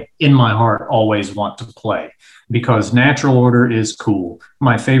I, in my heart, always want to play because Natural Order is cool.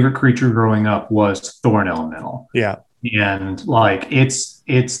 My favorite creature growing up was Thorn Elemental. Yeah. And like it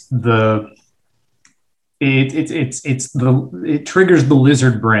triggers the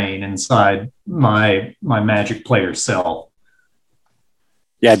lizard brain inside my Magic player self.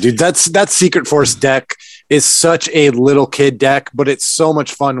 Yeah, dude, that Secret Force deck is such a little kid deck, but it's so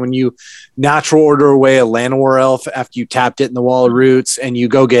much fun when you Natural Order away a Llanowar Elf after you tapped it in the Wall of Roots and you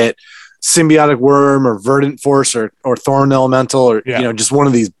go get Symbiotic Worm or Verdant Force or Thorn Elemental or just one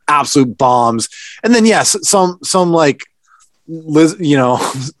of these absolute bombs. And then yes, some like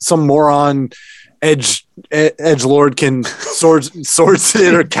some moron edge lord can swords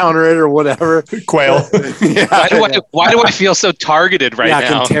it or counter it or whatever. Quail. Yeah. Why do I feel so targeted right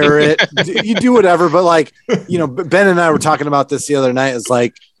now? Can tear it. You do whatever, but like Ben and I were talking about this the other night. Is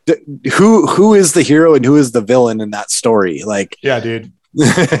like who is the hero and who is the villain in that story? Like, yeah, dude.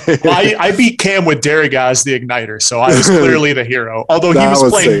 Well, I beat Cam with Daragaz the Igniter, so I was clearly the hero. Although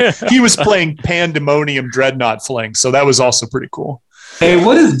he was playing Pandemonium Dreadnought Fling, so that was also pretty cool. Hey,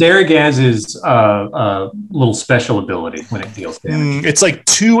 what is Daragaz's little special ability when it deals damage? It's like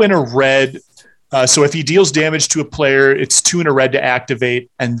 2 in a red. So if he deals damage to a player, it's 2 in a red to activate,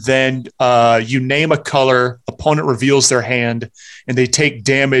 and then you name a color. Opponent reveals their hand, and they take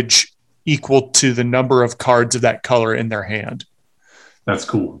damage equal to the number of cards of that color in their hand. That's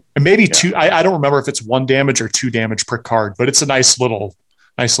cool. And maybe 2. I don't remember if it's 1 damage or 2 damage per card, but it's a nice little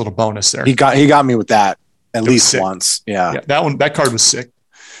bonus there. He got me with that at least sick. once. Yeah. That card was sick.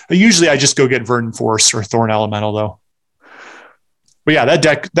 Usually I just go get Verdant Force or Thorn Elemental though. But yeah, that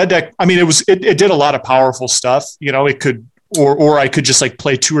deck. I mean, it did a lot of powerful stuff. It could, or I could just like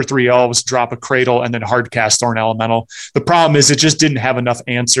play 2 or 3 elves, drop a Cradle, and then hard cast Thorn Elemental. The problem is it just didn't have enough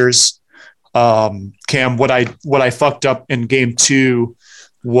answers. Cam, what I fucked up in game 2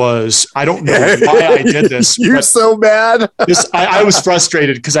 was I don't know why I did this. You're so mad. I was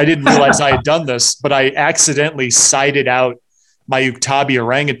frustrated because I didn't realize I had done this, but I accidentally sided out my Uktabi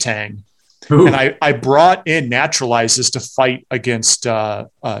Orangutan. Ooh. And I brought in Naturalizes to fight against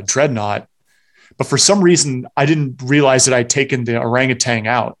Dreadnought. But for some reason, I didn't realize that I'd taken the Orangutan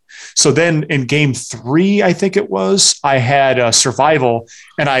out. So then in game 3, I think it was, I had Survival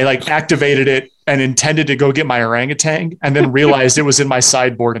and I like activated it and intended to go get my Orangutan and then realized it was in my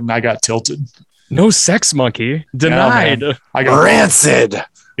sideboard and I got tilted. No sex monkey. Denied. Yeah, I got rancid.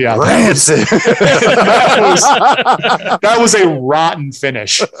 Yeah. Rancid. That was a rotten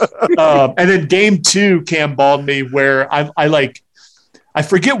finish. And then game 2, Cam balled me where I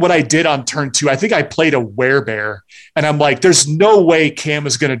forget what I did on turn 2. I think I played a Werebear, and I'm like, there's no way Cam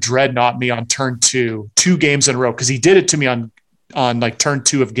is going to Dreadnought me on turn 2 games in a row because he did it to me on like turn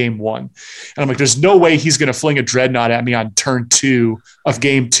 2 of game 1. And I'm like, there's no way he's going to fling a Dreadnought at me on turn 2 of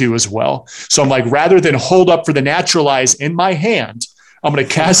game 2 as well. So I'm like, rather than hold up for the Naturalize in my hand, I'm going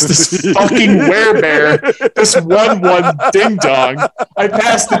to cast this fucking Werebear, this 1/1 ding dong. I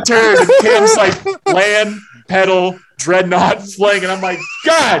pass the turn, and Cam's like, land, pedal, Dreadnought, fling, and I'm like,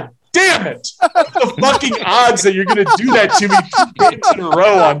 God damn it! The fucking odds that you're gonna do that to me 2 games in a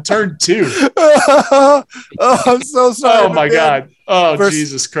row on turn 2. I'm so sorry. Oh my God! Oh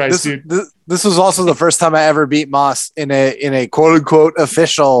Jesus Christ, dude! This was also the first time I ever beat Moss in a quote unquote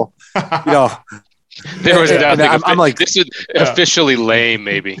official, There was nothing. I'm like, this is officially lame,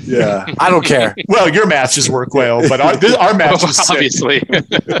 maybe. Yeah, I don't care. Well, your matches were Quail, but our match was obviously.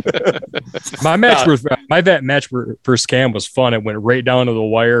 My match versus Cam was fun. It went right down to the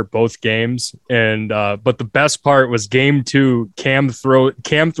wire, both games. And but the best part was game 2. Cam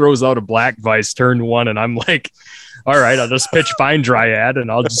throws out a Black Vice turn 1, and I'm like, all right, I'll just pitch Fine Dryad,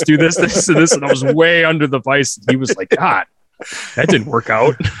 and I'll just do this, and this, and I was way under the Vice. He was like, God. That didn't work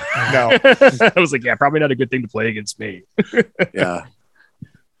out. No. I was like, yeah, probably not a good thing to play against me. Yeah.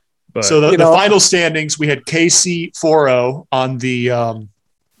 But so the final standings, we had KC 4-0 on the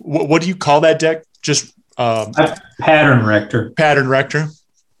what do you call that deck? Just Pattern Rector. Pattern Rector.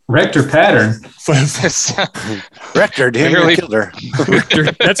 Rector Pattern. Rector damn near killed her.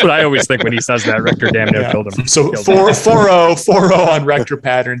 That's what I always think when he says that. Rector damn near killed him. So 4-0 on Rector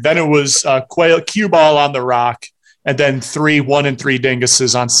Pattern. Then it was Quail Cue Ball on the Rock. And then 3 1 and 3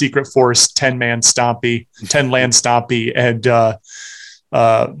 dinguses on Secret Force, 10-man Stompy, 10-land Stompy, and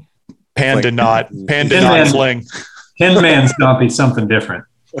Panda Knot Fling. 10-man Stompy, something different.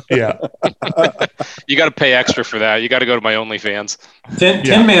 Yeah. You got to pay extra for that. You got to go to my OnlyFans.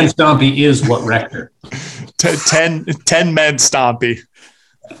 10-man Stompy is what wrecked her. 10 men Stompy.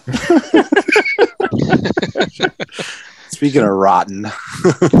 Speaking of rotten,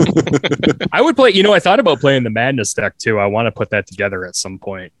 I would play. I thought about playing the Madness deck too. I want to put that together at some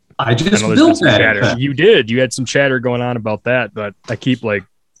point. I just know there's been built some chatter. that. You did. You had some chatter going on about that, but I keep like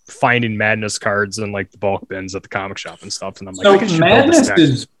finding Madness cards in like the bulk bins at the comic shop and stuff, and I'm like, So I should build this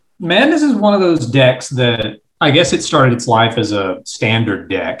deck. Madness is one of those decks that I guess it started its life as a standard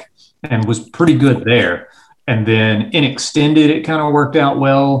deck and was pretty good there. And then in Extended, it kind of worked out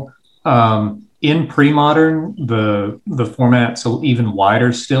well. In pre-modern, the format's even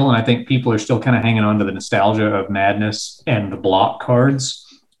wider still, and I think people are still kind of hanging on to the nostalgia of Madness and the block cards.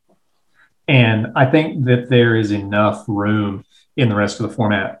 And I think that there is enough room in the rest of the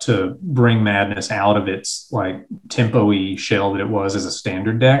format to bring Madness out of its like tempo-y shell that it was as a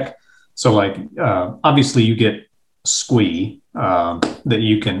standard deck. So like obviously you get Squee that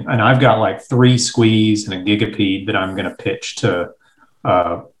you can, and I've got like 3 Squees and a Gigapede that I'm going to pitch to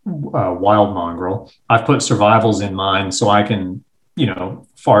Wild Mongrel. I've put survivals in mine so I can,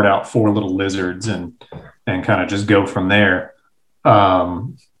 fart out 4 little lizards and kind of just go from there.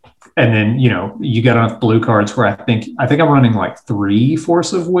 And then, you got enough blue cards where I think I'm running like 3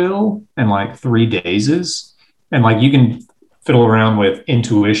 Force of Will and like 3 Dazes. And like you can fiddle around with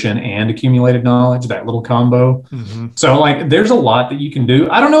Intuition and Accumulated Knowledge, that little combo. Mm-hmm. So like there's a lot that you can do.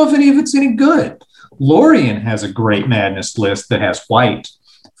 I don't know if any of it's any good. Lorien has a great Madness list that has white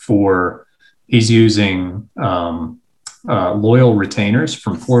he's using loyal retainers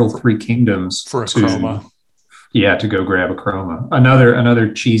from Portal 3 Kingdoms for Akroma. Yeah, to go grab Akroma.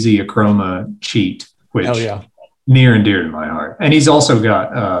 Another cheesy Akroma cheat, which near and dear to my heart. And he's also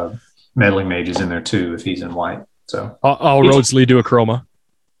got meddling mages in there too if he's in white. So all roads lead to Akroma.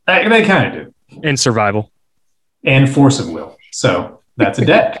 They kind of do. And survival. And Force of Will. So that's a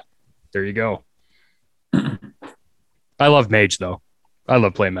deck. There you go. I love Mage though. I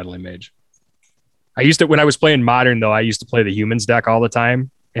love playing Meddling Mage. When I was playing Modern though, I used to play the Humans deck all the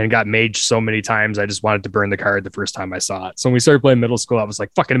time and got Mage so many times. I just wanted to burn the card the first time I saw it. So when we started playing middle school, I was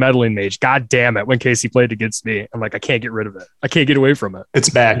like, fucking Meddling Mage. God damn it. When Casey played against me, I'm like, I can't get rid of it. I can't get away from it. It's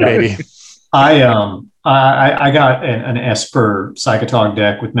back, baby. I got an Esper Psychotog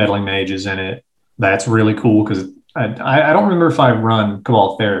deck with Meddling Mages in it. That's really cool because I don't remember if I run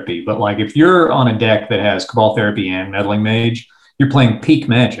Cabal Therapy, but like if you're on a deck that has Cabal Therapy and Meddling Mage, you're playing peak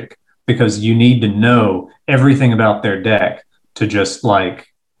Magic because you need to know everything about their deck to just like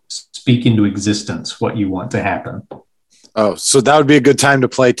speak into existence what you want to happen. Oh, so that would be a good time to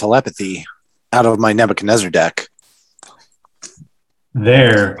play Telepathy out of my Nebuchadnezzar deck.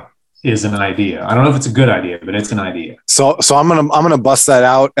 There is an idea. I don't know if it's a good idea, but it's an idea. So I'm gonna bust that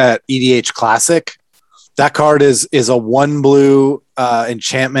out at EDH Classic. That card is a 1 blue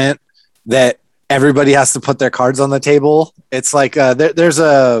enchantment that everybody has to put their cards on the table. It's like there's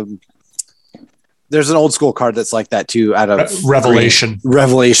an old school card that's like that too. Out of Revelation,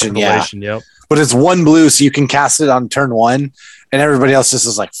 yeah. Yep. But it's 1 blue, so you can cast it on turn 1, and everybody else just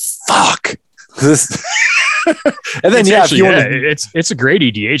is like, "Fuck." And then it's a great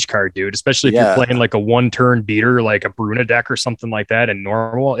EDH card, dude. Especially if you're playing like a 1-turn beater, like a Bruna deck or something like that, and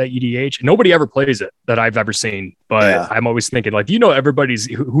normal at EDH. Nobody ever plays it that I've ever seen, but I'm always thinking like, everybody's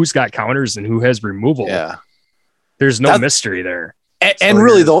who's got counters and who has removal. Yeah, there's no mystery there. And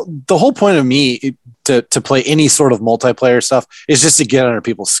really, the whole point of me to play any sort of multiplayer stuff is just to get under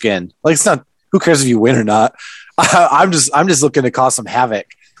people's skin. Like it's not who cares if you win or not. I'm just looking to cause some havoc.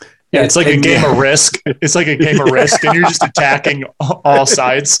 Yeah, it's like a game of Risk. It's like a game of Risk, and you're just attacking all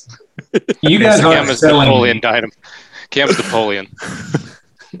sides. You guys aren't selling Napoleon dynam. Cam's Napoleon.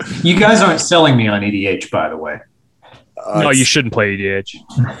 You guys aren't selling me on EDH, by the way. No, you shouldn't play EDH.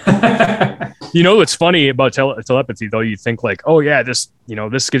 What's funny about telepathy, though? You think like, oh yeah, this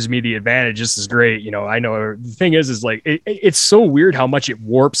gives me the advantage. This is great. I know. The thing is like it's so weird how much it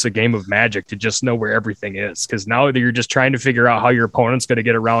warps a game of Magic to just know where everything is. Because now you're just trying to figure out how your opponent's going to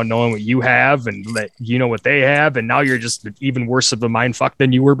get around knowing what you have and that you know what they have, and now you're just even worse of a mindfuck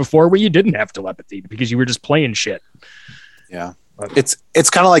than you were before, where you didn't have telepathy because you were just playing shit. Yeah, it's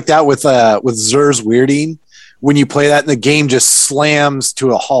kind of like that with Zur's Weirding. When you play that and the game just slams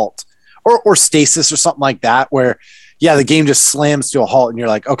to a halt, or stasis or something like that, where the game just slams to a halt and you're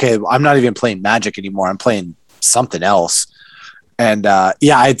like, okay, I'm not even playing Magic anymore. I'm playing something else. And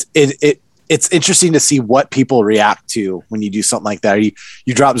it's interesting to see what people react to when you do something like that.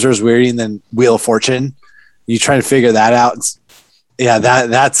 You drop Zur's Weirding and then Wheel of Fortune. You try to figure that out. Yeah,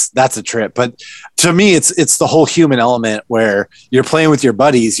 that's a trip. But to me, it's the whole human element where you're playing with your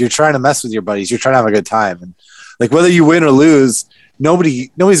buddies, you're trying to mess with your buddies, you're trying to have a good time, and like whether you win or lose, nobody's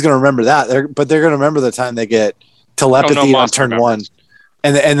gonna remember that. But they're gonna remember the time they get telepathy on turn one,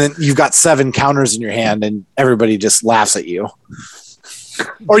 and then you've got 7 counters in your hand, and everybody just laughs at you,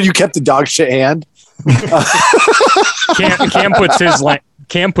 or you kept the dog shit hand. Cam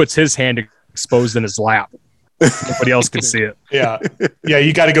puts his hand exposed in his lap. Nobody else can see it. Yeah.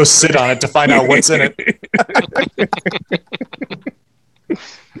 You got to go sit on it to find out what's in it.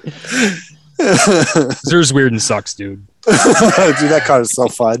 Zer's weird and sucks, dude. Dude, that card is so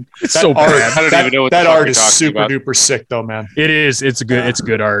fun. It's so bad. I don't even know what that the fuck art you're is talking super about. duper sick, though, man. It is. It's good. It's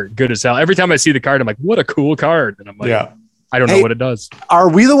good art. Good as hell. Every time I see the card, I'm like, what a cool card. And I'm like, Yeah. I don't know what it does. Are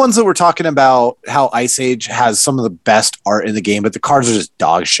we the ones that were talking about how Ice Age has some of the best art in the game, but the cards are just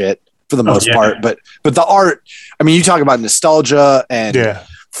dog shit for the most part? But the art, I mean, you talk about nostalgia and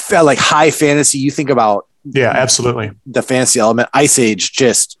like high fantasy. You think about absolutely the fantasy element. Ice Age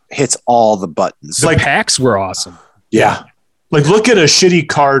just hits all the buttons. The packs were awesome. Yeah. Like look at a shitty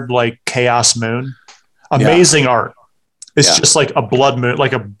card like Chaos Moon. Amazing art. It's just like a blood moon,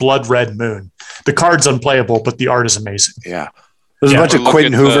 like a blood red moon. The card's unplayable, but the art is amazing. Yeah. There's a bunch of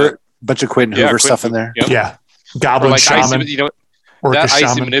Quentin Hoover stuff in there. Yep. Yeah. Goblin Shaman. That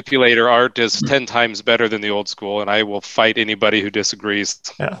Icy Manipulator art is 10 times better than the old school, and I will fight anybody who disagrees.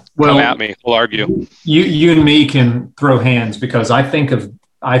 Yeah. Well, come at me. We'll argue. You and me can throw hands because I think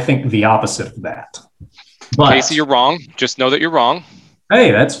the opposite of that. But, Casey, you're wrong. Just know that you're wrong.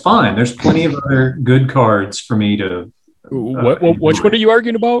 Hey, that's fine. There's plenty of other good cards for me to. Which one are you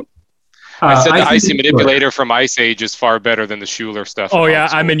arguing about? I said the Icy Manipulator from Ice Age is far better than the Schuler stuff. Oh yeah,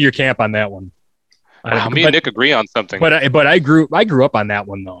 I'm in your camp on that one. Me and Nick agree on something. But I grew up on that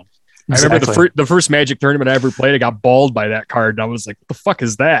one though. Exactly. I remember the first Magic tournament I ever played. I got balled by that card, and I was like, "What the fuck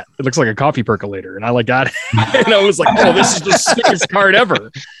is that? It looks like a coffee percolator." And I got it, and I was like, "Oh, this is the sickest card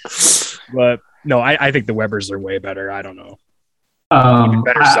ever." But no, I think the Webbers are way better. I don't know. Even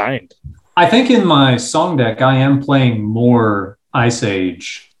better signed. I think in my song deck, I am playing more Ice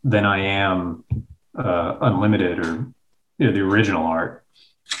Age than I am Unlimited or the original art.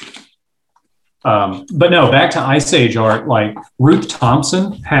 But no, back to Ice Age art. Like Ruth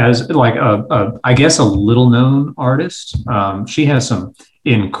Thompson has like I guess a little known artist. She has some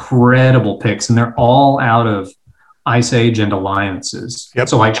incredible picks, and they're all out of Ice Age and Alliances. Yep.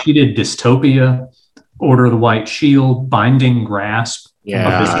 So like she did Dystopia, Order of the White Shield, Binding Grasp.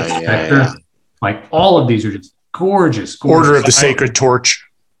 Yeah. Like all of these are just gorgeous. Order of the Sacred Torch.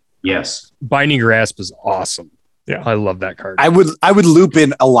 Yes. Binding Grasp is awesome. Yeah. I love that card. I would loop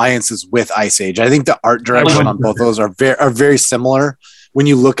in Alliances with Ice Age. I think the art direction on both those are very similar. When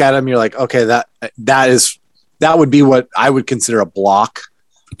you look at them, you're like, okay, that would be what I would consider a block.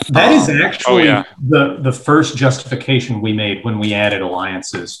 That is actually the first justification we made when we added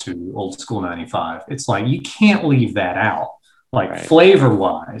Alliances to Old School 95. It's like, you can't leave that out. Like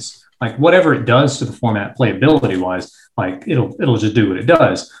flavor-wise, like whatever it does to the format, playability-wise, like it'll just do what it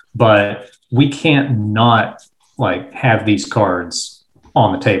does. But we can't not like have these cards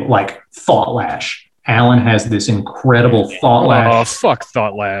on the table. Like Thought Lash. Alan has this incredible Thought Lash. Oh, fuck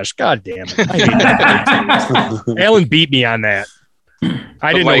Thought Lash. God damn it. I hate that. Alan beat me on that.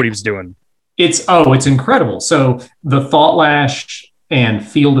 I didn't know what he was doing. It's incredible. So the Thought Lash and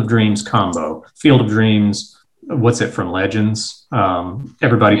Field of Dreams combo. Field of Dreams, what's it from Legends?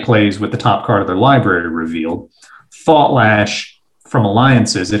 Everybody plays with the top card of their library revealed. Thought Lash from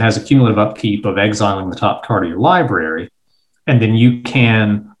Alliances, it has a cumulative upkeep of exiling the top card of your library, and then you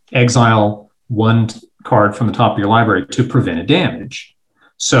can exile one card from the top of your library to prevent a damage.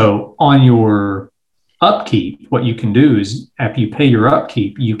 So on your upkeep, what you can do is after you pay your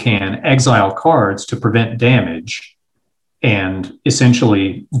upkeep, you can exile cards to prevent damage and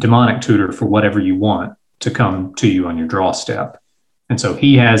essentially demonic tutor for whatever you want to come to you on your draw step. And so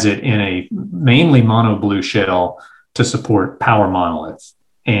he has it in a mainly mono blue shell to support Power Monolith.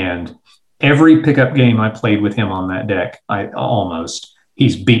 And every pickup game I played with him on that deck,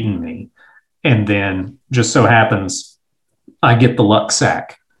 he's beaten me. And then just so happens I get the luck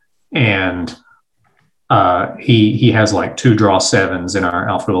sack, and he has like 2 draw 7s in our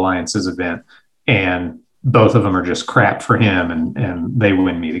Alpha Alliances event, and both of them are just crap for him, and they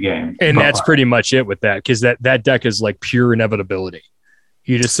win me the game. And that's pretty much it with that, because that deck is like pure inevitability.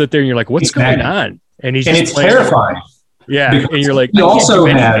 You just sit there and you're like, what's going on? And it's terrifying. Yeah, and you're like, he also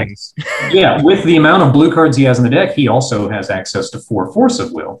has, with the amount of blue cards he has in the deck, he also has access to 4 Force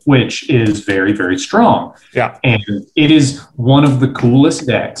of Will, which is very, very strong. Yeah, and it is one of the coolest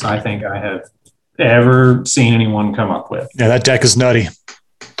decks I think I have ever seen anyone come up with. Yeah, that deck is nutty.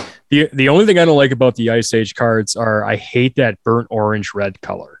 The only thing I don't like about the Ice Age cards are I hate that burnt orange red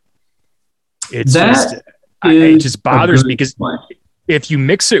color. It just bothers me because if you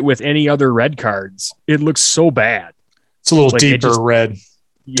mix it with any other red cards, it looks so bad. It's a little deeper red,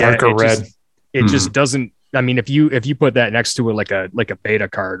 darker red. It just doesn't. I mean, if you put that next to it like a beta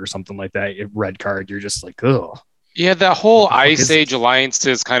card or something like that, a red card, you're just like, ugh. Yeah, that whole Ice Age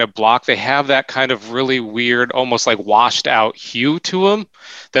Alliances kind of block, they have that kind of really weird, almost like washed out hue to them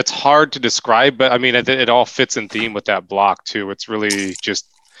that's hard to describe, but I mean, it all fits in theme with that block too. It's really just,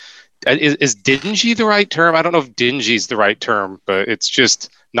 is dingy the right term? I don't know if dingy is the right term, but it's just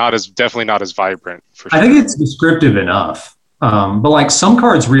definitely not as vibrant. For sure. I think it's descriptive enough. But like some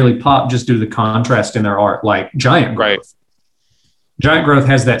cards really pop just due to the contrast in their art, like Giant Growth. Right. Giant Growth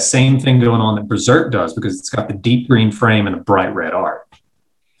has that same thing going on that Berserk does because it's got the deep green frame and the bright red art.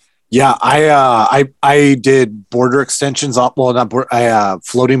 Yeah, I did border extensions on, well, not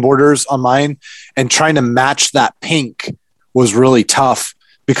floating borders on mine, and trying to match that pink was really tough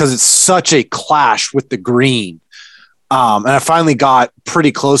because it's such a clash with the green. And I finally got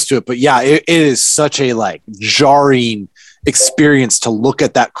pretty close to it, but yeah, it is such a like jarring experience to look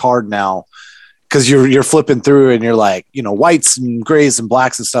at that card now. Because you're flipping through and you're like, whites and grays and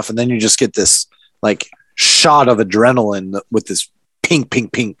blacks and stuff, and then you just get this like shot of adrenaline with this pink,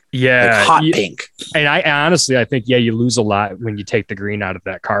 like hot pink. And I honestly, I think you lose a lot when you take the green out of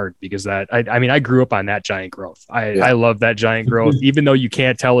that card because I grew up on that Giant Growth. I love that Giant Growth, even though you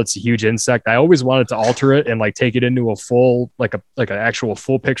can't tell it's a huge insect. I always wanted to alter it and like take it into a full like an actual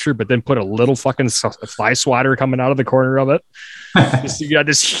full picture, but then put a little fucking fly swatter coming out of the corner of it. So you got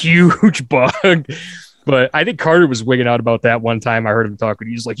this huge bug. But I think Carter was wigging out about that one time. I heard him talk, and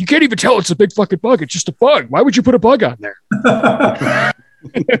he's like, "You can't even tell it's a big fucking bug. It's just a bug. Why would you put a bug on there?"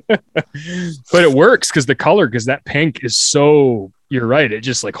 But it works because that pink is so. You're right. It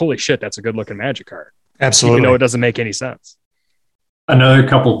just like, holy shit, that's a good looking Magic card. Absolutely. Even though it doesn't make any sense. Another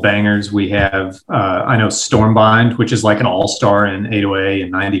couple bangers we have. I know Stormbind, which is like an all-star in 808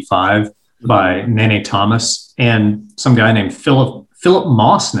 and 95 by Nene Thomas, and some guy named Philip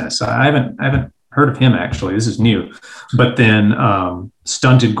Mossness. I haven't heard of him actually. This is new. But then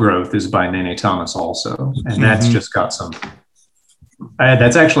Stunted Growth is by Nene Thomas also, and that's just got some.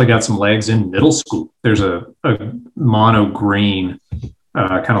 That's actually got some legs in middle school. There's a mono green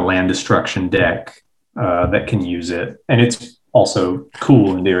kind of land destruction deck that can use it, and it's also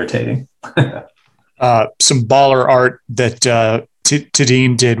cool and irritating. Some baller art that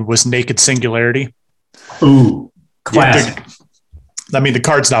Tadine did was Naked Singularity. Ooh, classic. I mean, the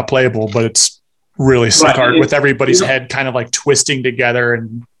card's not playable, but it's really sick art with everybody's head kind of like twisting together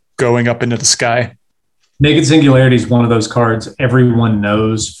and going up into the sky. Naked Singularity is one of those cards everyone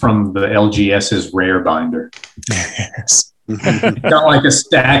knows from the LGS's rare binder. Yes. Got like a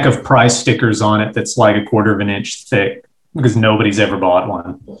stack of price stickers on it that's like a quarter of an inch thick because nobody's ever bought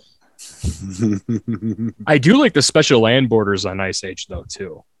one. I do like the special land borders on Ice Age though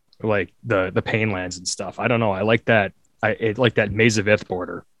too, like the pain lands and stuff. I don't know. I like that. I like that Maze of Ith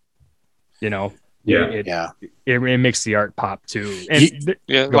border. It makes the art pop too.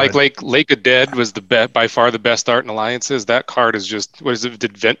 And like Lake of Dead was by far the best art in Alliances. That card is just, what is it?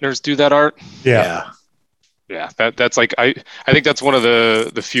 Did Ventners do that art? Yeah. That's like I think that's one of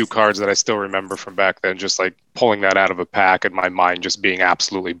the few cards that I still remember from back then. Just like pulling that out of a pack and my mind just being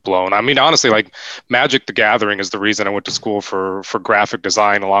absolutely blown. I mean, honestly, like Magic the Gathering is the reason I went to school for graphic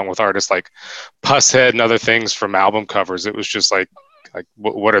design, along with artists like Pusshead and other things from album covers. It was just like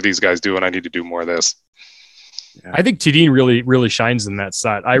what are these guys doing? I need to do more of this. Yeah. I think Tadine really, really shines in that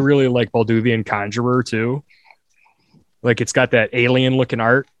set. I really like Balduvian Conjurer too. Like it's got that alien looking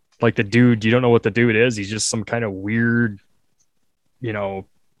art. Like the dude, you don't know what the dude is. He's just some kind of weird,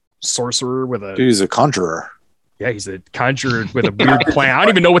 sorcerer with a. Dude, he's a conjurer. Yeah, he's a conjurer with a weird plant. I don't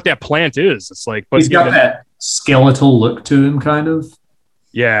even know what that plant is. It's like, but he's got that skeletal look to him, kind of.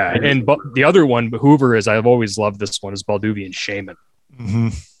 Yeah, and the other one, Hoover, I've always loved this one, is Balduvian Shaman. Mm-hmm.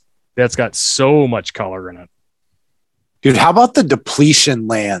 That's got so much color in it. Dude, how about the depletion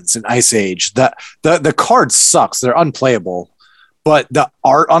lands in Ice Age? The card sucks. They're unplayable. But the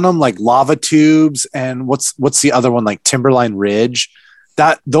art on them, like Lava Tubes and what's the other one, like Timberline Ridge,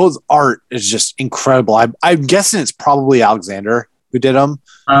 those art is just incredible. I'm guessing it's probably Alexander who did them.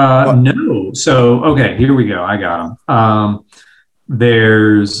 No. So, okay, here we go. I got them.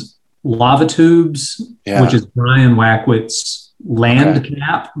 There's Lava Tubes, which is Brian Wackwitt's Land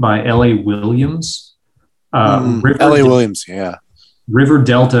Cap by L.A. Williams. L.A. Williams, yeah. River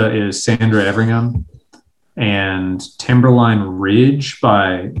Delta is Sandra Everingham. And Timberline Ridge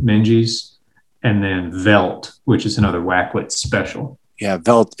by Menzies. and then Velt, which is another Wackwit special. Yeah,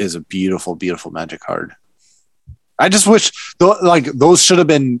 Velt is a beautiful, beautiful Magic card. I just wish those should have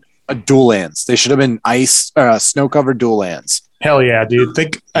been dual lands. They should have been ice, snow covered dual lands. Hell yeah, dude!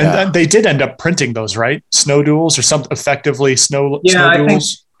 And they did end up printing those, right? Snow duels or something, effectively snow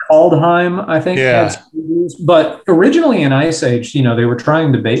duels. Kaldheim, I think, Yeah. had snow duels. But originally in Ice Age, they were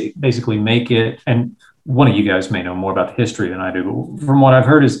trying to basically make it, and one of you guys may know more about the history than I do, but from what I've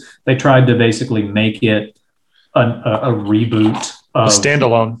heard is they tried to basically make it a reboot of A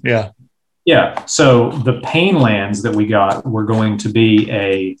standalone, yeah. Yeah. So the Pain lands that we got were going to be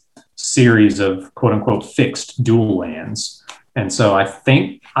a series of quote unquote fixed dual lands. And so I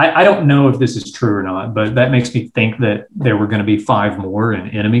think, I don't know if this is true or not, but that makes me think that there were going to be 5 more in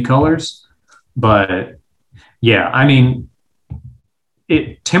enemy colors. But yeah, I mean,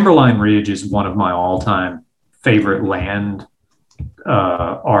 Timberline Ridge is one of my all-time favorite land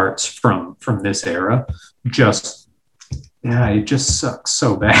arts from this era. It just sucks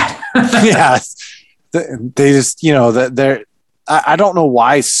so bad. Yeah, they just they're. I don't know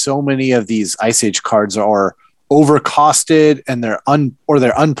why so many of these Ice Age cards are overcosted and they're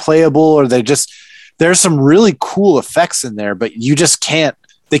unplayable, or there's some really cool effects in there, but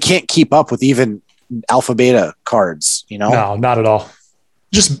they can't keep up with even alpha beta cards. No, not at all.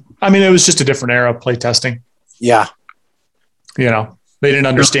 It was just a different era of play testing. Yeah, they didn't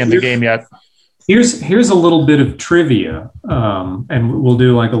understand the game yet. Here's a little bit of trivia, and we'll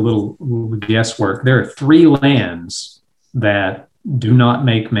do like a little guesswork. There are 3 lands that do not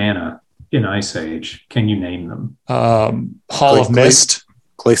make mana in Ice Age. Can you name them? Hall of Mist,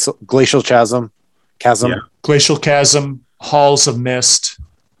 Glacial Chasm, Yeah. Glacial Chasm, Halls of Mist,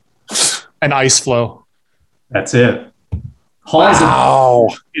 and Ice Flow. That's it. Halls Wow.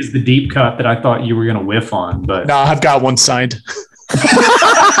 is the deep cut that I thought you were going to whiff on, but No, I've got one signed.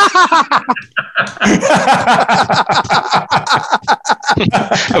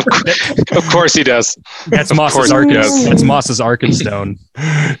 Of course he does. That's Of Moss's course he Arcan. does. That's Moss's Arcanstone.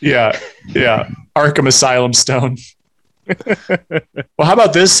 Yeah. Arkham Asylum Stone. Well, how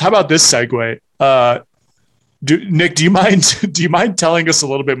about this segue? Nick, do you mind telling us a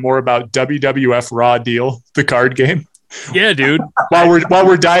little bit more about WWF Raw Deal, the card game? Yeah, dude. While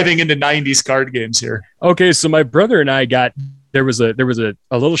we're diving into 90s card games here. Okay, so my brother and I there was a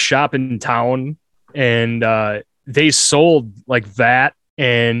little shop in town, and they sold like that,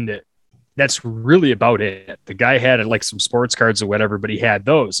 and that's really about it. The guy had like some sports cards or whatever, but he had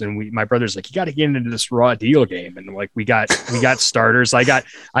those, and my brother's like, you got to get into this Raw Deal game, and like we got starters. I got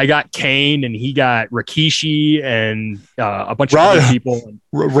Kane, and he got Rikishi, and a bunch of other people.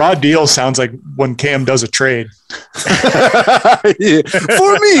 Raw Deal sounds like when Cam does a trade. For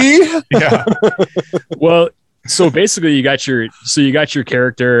me. Yeah. Well, so basically you got your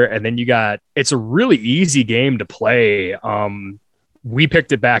character, and then it's a really easy game to play. We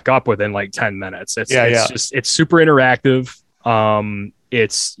picked it back up within like 10 minutes. It's super interactive.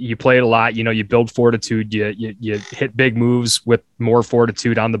 You play it a lot, you build fortitude, you hit big moves with more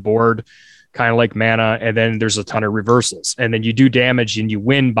fortitude on the board, kind of like mana. And then there's a ton of reversals, and then you do damage and you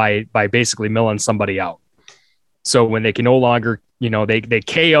win by basically milling somebody out. So when they can no longer, they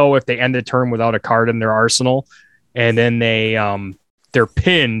KO if they end the turn without a card in their arsenal, and then they're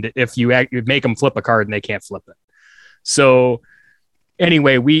pinned if you make them flip a card and they can't flip it. So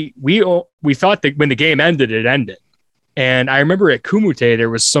anyway, we thought that when the game ended, it ended. And I remember at Kumite, there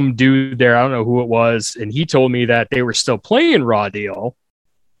was some dude there, I don't know who it was, and he told me that they were still playing Raw Deal.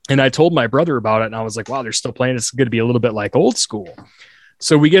 And I told my brother about it, and I was like, wow, they're still playing. It's going to be a little bit like old school.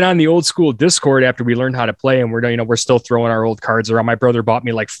 So we get on the old school Discord after we learned how to play, and we're still throwing our old cards around. My brother bought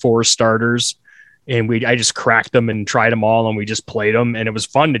me like 4 starters, and I just cracked them and tried them all, and we just played them, and it was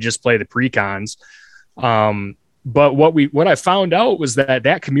fun to just play the precons. But what I found out was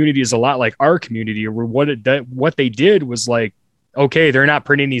that community is a lot like our community, where what they did was like, okay, they're not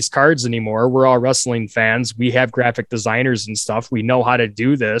printing these cards anymore. We're all wrestling fans. We have graphic designers and stuff. We know how to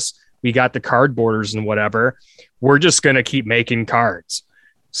do this. We got the card borders and whatever. We're just going to keep making cards.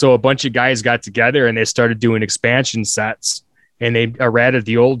 So a bunch of guys got together and they started doing expansion sets, and they errated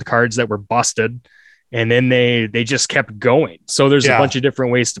the old cards that were busted. And then they just kept going. So there's a bunch of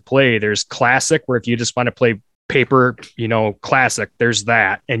different ways to play. There's classic, where if you just want to play paper, classic, there's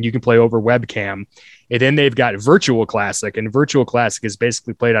that. And you can play over webcam. And then they've got virtual classic, and virtual classic is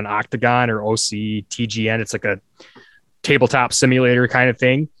basically played on Octagon or OC TGN. It's like a tabletop simulator kind of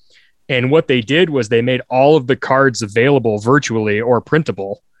thing. And what they did was they made all of the cards available virtually or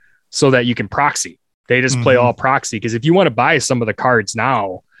printable so that you can proxy. They just play all proxy, because if you want to buy some of the cards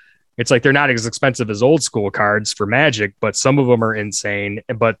now, it's like they're not as expensive as old school cards for Magic, but some of them are insane.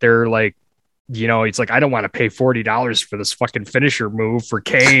 But they're like it's like, I don't want to pay $40 for this fucking finisher move for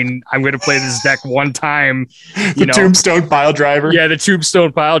Kane. I'm going to play this deck one time. Tombstone Pile Driver. Yeah, the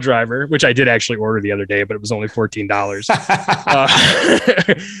Tombstone Pile Driver, which I did actually order the other day, but it was only $14.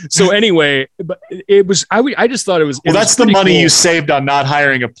 So anyway, but it was, I just thought it was. Well, that's the money you saved on not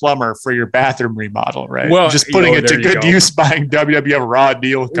hiring a plumber for your bathroom remodel, right? Well, just putting it to good use buying WWF Raw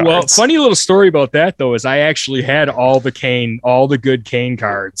Deal cards. Well, funny little story about that though is I actually had all the good Kane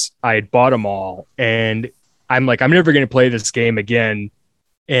cards. I had bought them all, and I'm like, I'm never going to play this game again.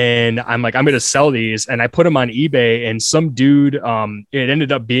 And I'm like, I'm going to sell these. And I put them on eBay, and some dude, it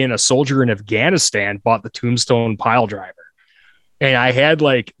ended up being a soldier in Afghanistan, bought the Tombstone Pile Driver. And I had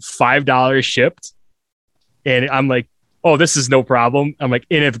like $5 shipped. And I'm like, oh, this is no problem. I'm like,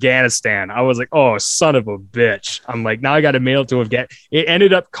 in Afghanistan. I was like, oh, son of a bitch. I'm like, now I got to mail it to Afghanistan. It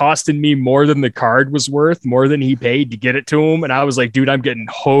ended up costing me more than the card was worth, more than he paid to get it to him. And I was like, dude, I'm getting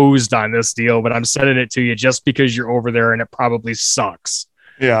hosed on this deal, but I'm sending it to you just because you're over there and it probably sucks.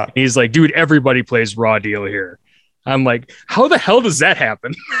 Yeah. And he's like, dude, everybody plays Raw Deal here. I'm like, how the hell does that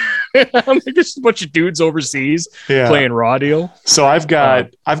happen? I'm like, there's a bunch of dudes overseas playing Raw Deal. So I've got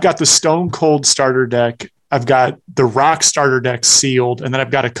the Stone Cold starter deck. I've got the Rock starter deck sealed, and then I've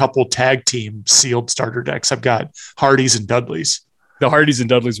got a couple tag team sealed starter decks. I've got Hardys and Dudleys. The Hardys and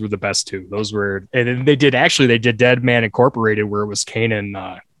Dudleys were the best too. Those were, and then they did Dead Man Incorporated, where it was Kane and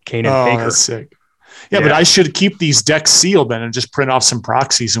Baker. That's sick. Yeah, but I should keep these decks sealed then and just print off some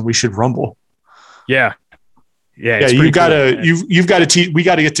proxies, and we should rumble. Yeah. You gotta, you've got to. We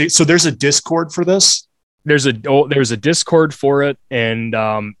got to get to. So there's a Discord for this. There's a Discord for it, and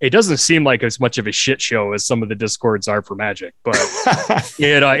it doesn't seem like as much of a shit show as some of the Discords are for Magic, but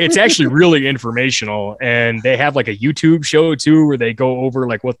it's actually really informational. And they have like a YouTube show too, where they go over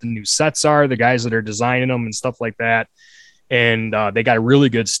like what the new sets are, the guys that are designing them and stuff like that. And they got really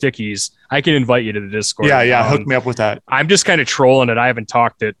good stickies. I can invite you to the Discord. Yeah, hook me up with that. I'm just kind of trolling it. I haven't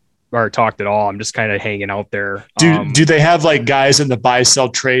talked at all. I'm just kind of hanging out there. Do they have like guys in the buy sell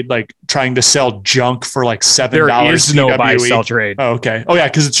trade like trying to sell junk for like $7? There is no buy sell trade. Oh, okay. Oh yeah,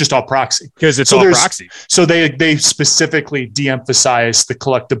 because it's just all proxy. Because it's all proxy. So they specifically de-emphasize the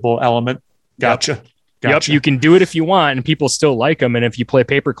collectible element. Gotcha. Yep, you can do it if you want, and people still like them. And if you play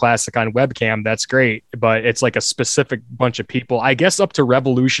Paper Classic on webcam, that's great. But it's like a specific bunch of people. I guess up to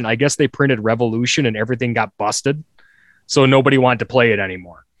Revolution. I guess they printed Revolution and everything got busted, so nobody wanted to play it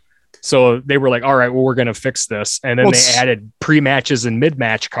anymore. So they were like, all right, well, we're going to fix this. And then they added pre-matches and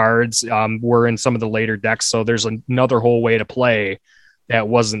mid-match cards were in some of the later decks. So there's another whole way to play that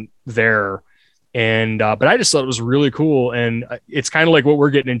wasn't there. And but I just thought it was really cool. And it's kind of like what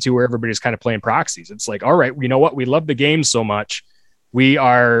we're getting into, where everybody's kind of playing proxies. It's like, all right, you know what? We love the game so much. We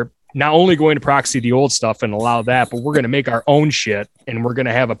are not only going to proxy the old stuff and allow that, but we're going to make our own shit. And we're going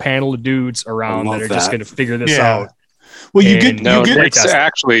to have a panel of dudes around that are just going to figure this out. Well, it's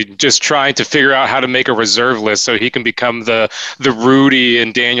actually just trying to figure out how to make a reserve list so he can become the Rudy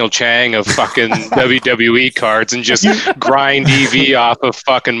and Daniel Chang of fucking WWE cards and just grind EV off of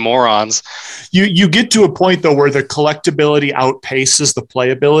fucking morons. You get to a point though where the collectability outpaces the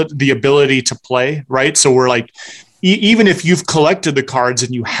playability, the ability to play, right? So we're like, even if you've collected the cards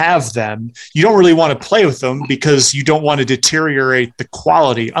and you have them, you don't really want to play with them because you don't want to deteriorate the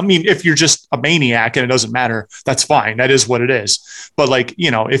quality. I mean, if you're just a maniac and it doesn't matter, that's fine. That is what it is. But like,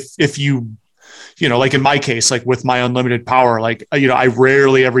 if you, like in my case, like with my unlimited power, like, I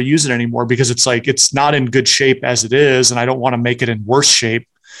rarely ever use it anymore because it's like, it's not in good shape as it is. And I don't want to make it in worse shape.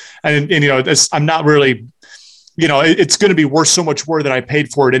 And I'm not really, it's going to be worth so much more than I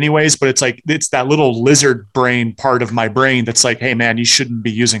paid for it anyways, but it's like, it's that little lizard brain part of my brain that's like, hey man, you shouldn't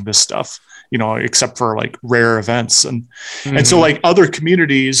be using this stuff, except for like rare events. And so like other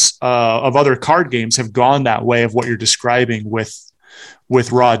communities of other card games have gone that way of what you're describing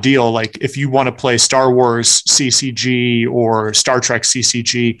with Raw Deal. Like if you want to play Star Wars CCG or Star Trek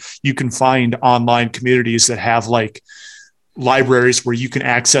CCG, you can find online communities that have like libraries where you can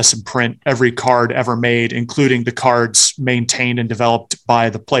access and print every card ever made, including the cards maintained and developed by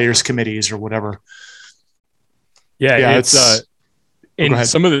the players committees or whatever. It's and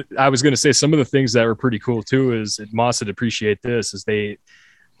I was going to say some of the things that were pretty cool too is Moss would appreciate this is they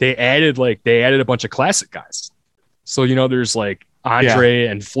added a bunch of classic guys. So, there's like Andre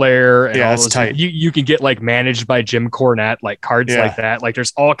and Flair and all those. Tight. You can get like managed by Jim Cornette, like cards like that. Like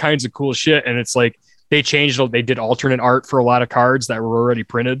there's all kinds of cool shit. And it's like, they did alternate art for a lot of cards that were already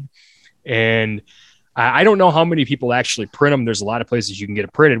printed. And I don't know how many people actually print them. There's a lot of places you can get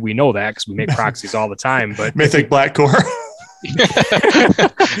it printed. We know that because we make proxies all the time, but Mythic Black Core.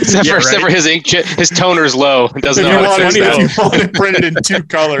 except for his inkjet, his toner's low. It doesn't If know you how to want fix that. if you want it printed in 2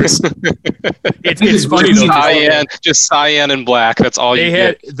 colors. It's funny though. Just cyan and black. That's all you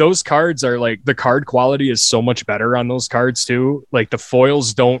get. Those cards are like, the card quality is so much better on those cards too. Like the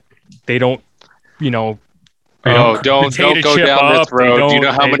foils don't, you know. Don't go down this road. Do you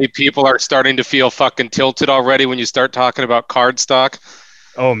know how they- many people are starting to feel fucking tilted already when you start talking about card stock?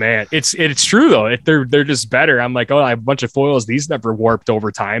 Oh man, it's true though. They're just better. I'm like, oh, I have a bunch of foils. These never warped over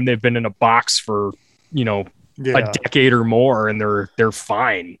time. They've been in a box for a decade or more, and they're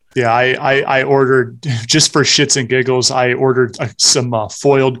fine. Yeah, I ordered, just for shits and giggles, I ordered some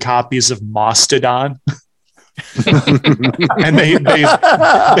foiled copies of Mastodon. And they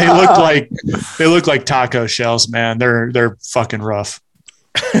look like taco shells, man. They're fucking rough.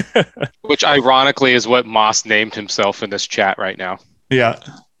 Which ironically is what Moss named himself in this chat right now. Yeah.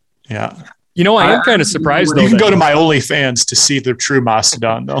 I am kind of surprised though. You can go to my OnlyFans to see the true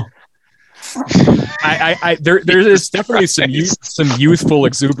Mastodon though. There is definitely some youthful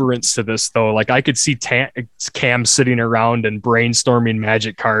exuberance to this though. Like I could see Cam sitting around and brainstorming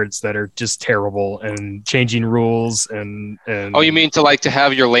Magic cards that are just terrible and changing rules and Oh, you mean to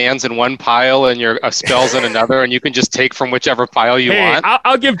have your lands in one pile and your spells in another, and you can just take from whichever pile you want?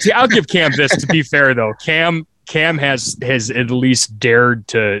 I'll give Cam this. To be fair though, Cam has at least dared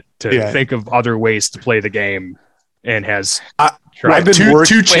to think of other ways to play the game, and has. I've been two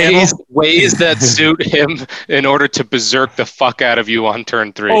ways that suit him in order to berserk the fuck out of you on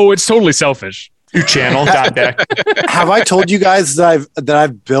turn 3. Oh, it's totally selfish. 2 channel deck. Have I told you guys that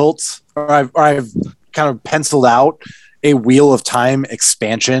I've built or I've kind of penciled out a Wheel of Time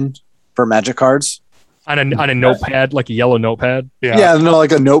expansion for Magic cards on a notepad, like a yellow notepad? Yeah, no,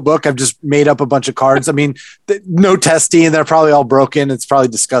 like a notebook. I've just made up a bunch of cards. I mean, no testing. They're probably all broken. It's probably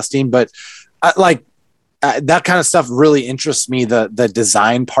disgusting, but that kind of stuff really interests me. The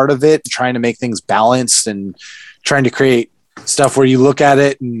design part of it, trying to make things balanced and trying to create stuff where you look at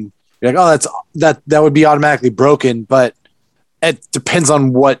it and you're like, oh, that would be automatically broken, but it depends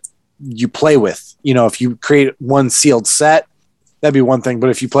on what you play with. If you create one sealed set, that'd be one thing. But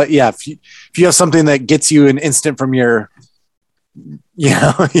if you play, if you have something that gets you an instant from your,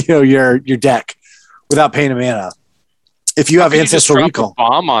 your deck without paying a mana. If you have ancestral recall,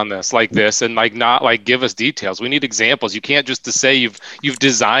 bomb on this and not give us details. We need examples. You can't just to say you've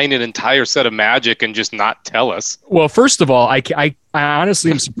designed an entire set of Magic and just not tell us. Well, first of all, I honestly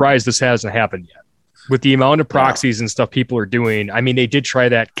am surprised this hasn't happened yet. With the amount of proxies and stuff people are doing, I mean, they did try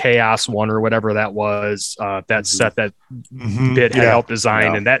that Chaos one or whatever that was, that set that Bit had helped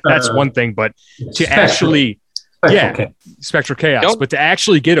design, and that's one thing. But to actually, Spectral Chaos, but to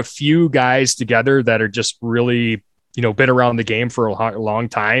actually get a few guys together that are just really been around the game for a long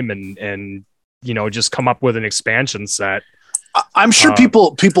time and just come up with an expansion set. I'm sure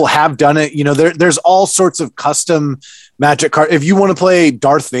people have done it. There's all sorts of custom Magic card. If you want to play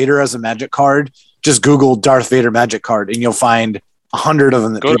Darth Vader as a Magic card, just Google Darth Vader Magic card and you'll find 100 of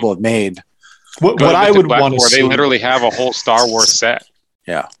them that people have made. What I would want to see, they literally have a whole Star Wars set.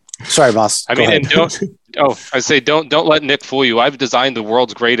 Yeah. Sorry, boss. I mean, and don't let Nick fool you. I've designed the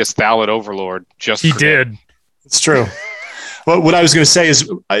world's greatest Thallid Overlord. He did. It's true. Well, what I was going to say is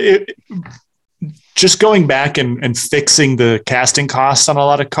just going back and fixing the casting costs on a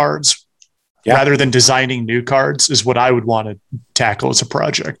lot of cards rather than designing new cards is what I would want to tackle as a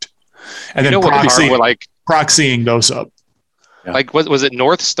project. And then proxying those up. Yeah. Like, was it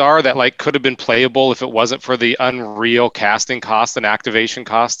North Star that could have been playable if it wasn't for the unreal casting cost and activation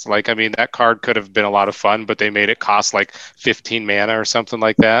costs? That card could have been a lot of fun, but they made it cost 15 mana or something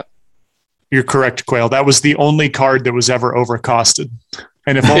like that. You're correct, Quail. That was the only card that was ever overcosted.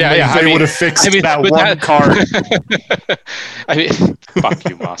 And if only they would have fixed that one card. Fuck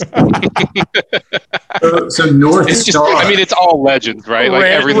you, Moss. So North Star. It's all legends, right?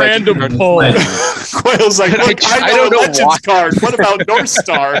 Every random pull. Quail's like, look, I know a Legends card. What about North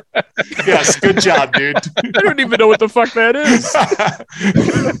Star? Yes, good job, dude. I don't even know what the fuck that is. I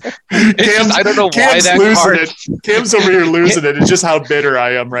don't know why that losing it. Cam's over here losing it. It's just how bitter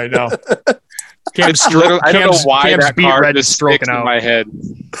I am right now. I don't know why that card is sticking in my head.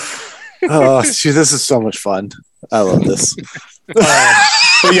 Oh, this is so much fun. I love this.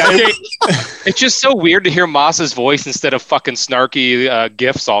 It's just so weird to hear Moss's voice instead of fucking snarky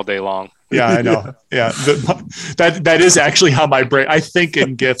GIFs all day long. Yeah, I know. Yeah, that is actually how my brain. I think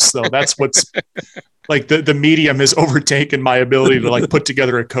in GIFs though. That's what's the medium has overtaken my ability to put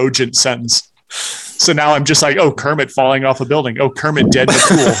together a cogent sentence. So now I'm just like, oh, Kermit falling off a building. Oh, Kermit dead in a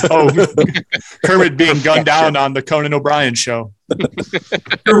pool. Oh, Kermit being gunned down on the Conan O'Brien show.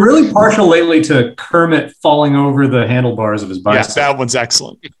 You're really partial lately to Kermit falling over the handlebars of his bicycle. Yeah, that one's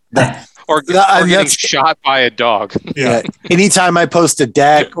excellent. Or getting shot by a dog. Yeah. Anytime I post a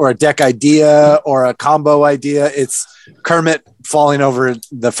deck or a deck idea or a combo idea, it's Kermit falling over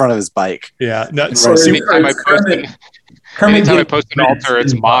the front of his bike. Yeah. No, anytime I post an altar,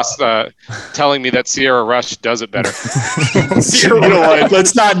 it's Moss telling me that Sierra Rush does it better. You know what?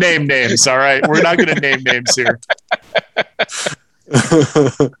 Let's not name names, all right? We're not going to name names here.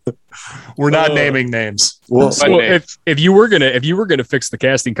 We're not naming names. Well, if you were gonna fix the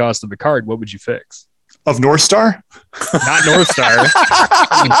casting cost of the card, what would you fix? Of North Star? Not North Star.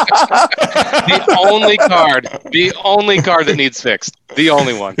 The only card that needs fixed. The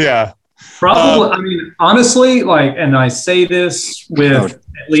only one. Yeah. Probably. I mean, honestly, and I say this with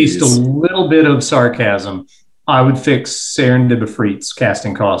at least a little bit of sarcasm, I would fix Serendipit's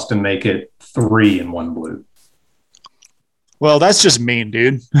casting cost and make it 3 in 1 blue. Well, that's just mean,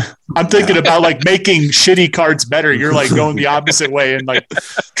 dude. I'm thinking about making shitty cards better. You're going the opposite way and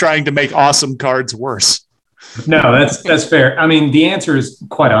trying to make awesome cards worse. No, that's fair. I mean, the answer is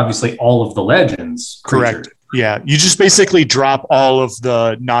quite obviously all of the legends. Correct. Yeah. You just basically drop all of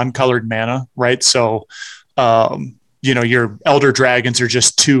the non-colored mana, right? So, your Elder Dragons are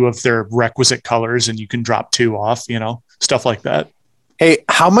just 2 of their requisite colors and you can drop 2 off, stuff like that. Hey,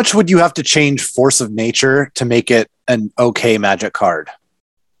 how much would you have to change Force of Nature to make it an okay Magic card?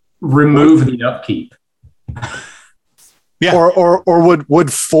 Remove the upkeep. Yeah. Or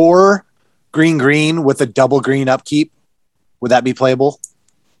would 4 green with a double green upkeep, would that be playable?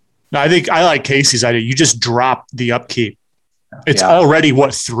 No, I think I like Casey's idea. You just drop the upkeep. It's already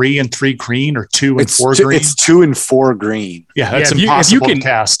 3 and 3 green or 2 and 4 green. It's 2 and 4 green. Yeah, that's impossible to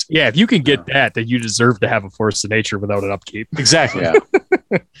cast. Yeah, if you can get that, then you deserve to have a Force of Nature without an upkeep. Exactly. Yeah.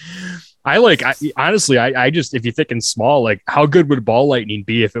 Honestly, if you're thinking small, how good would Ball Lightning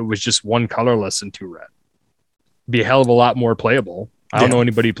be if it was just 1 colorless and 2 red? Be a hell of a lot more playable. I don't know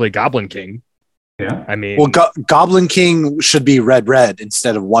anybody who play Goblin King. Yeah. I mean, Goblin King should be red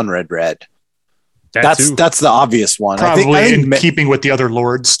instead of 1 red. That's the obvious one. Probably I think in keeping with the other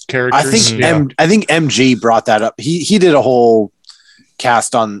Lords characters. I think MG brought that up. He did a whole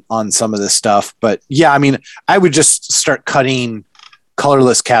cast on some of this stuff, but yeah, I mean, I would just start cutting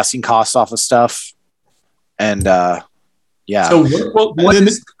colorless casting costs off of stuff, and yeah. So what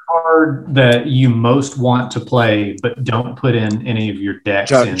is the card that you most want to play but don't put in any of your decks?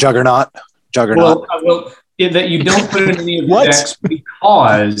 Juggernaut. Well, that you don't put in any of your decks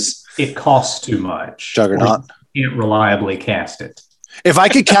because it costs too much. Juggernaut. You can't reliably cast it. If I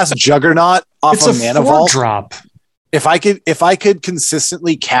could cast Juggernaut off of Mana Vault drop. If I could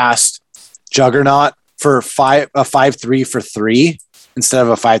consistently cast Juggernaut for a 5/3 for 3 instead of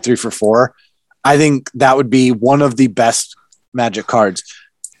a 5/3 for 4, I think that would be one of the best Magic cards.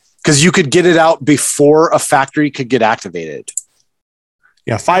 Because you could get it out before a factory could get activated.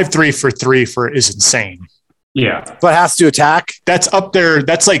 Yeah, 5/3 for 3 is insane. Yeah. But has to attack. That's up there.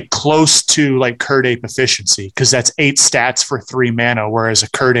 That's close to Kird Ape efficiency because that's 8 stats for 3 mana, whereas a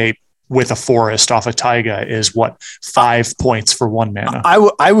Kird Ape with a forest off a Taiga is 5 points for 1 mana.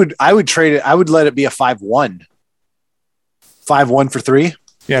 I would trade it. I would let it be a 5/1. 5/1 for 3.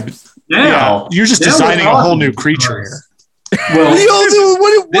 Yeah, but you're just designing a whole new creature here. Well, what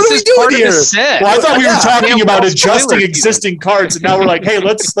are we doing here? Well, I thought we were talking about adjusting existing cards, and now we're like, hey,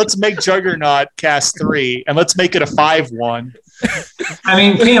 let's make Juggernaut cast 3, and let's make it a 5/1. I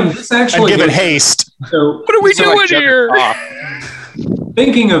mean, Cam, this actually and give it haste. So, what are we doing here?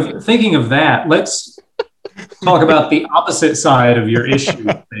 Thinking of that, let's talk about the opposite side of your issue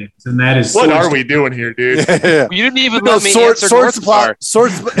of things, and that is what are we doing here, dude? You didn't even let me answer Swords of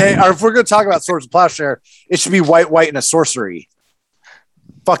if we're going to talk about Swords of Plowshare, it should be white and a sorcery.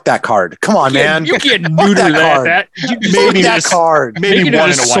 Fuck that card. Come on, man. You can't neuter that. Maybe that card. Maybe one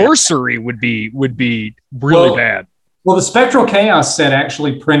in a sorcery would be really bad. Well, the Spectral Chaos set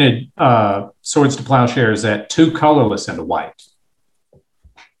actually printed Swords to Plowshares at 2 colorless and a white.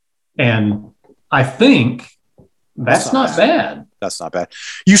 And I think that's not bad. That's not bad.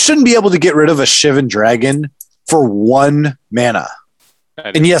 You shouldn't be able to get rid of a Shivan Dragon for 1 mana.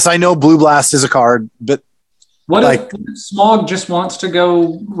 And yes, I know Blue Blast is a card, but what if Smog just wants to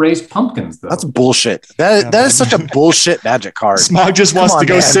go raise pumpkins, though? That's bullshit. That is such a bullshit Magic card. Smog just wants to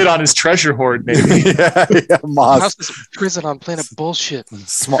go sit on his treasure hoard, maybe. Moss. How's this prison on planet bullshit? I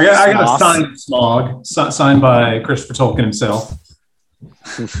got a signed Smog, signed by Christopher Tolkien himself.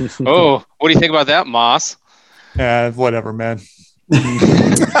 Oh, what do you think about that, Moss? Whatever, man.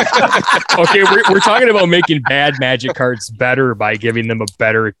 Okay, we're talking about making bad Magic cards better by giving them a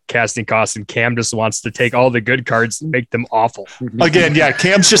better casting cost, and Cam just wants to take all the good cards and make them awful. Again, yeah,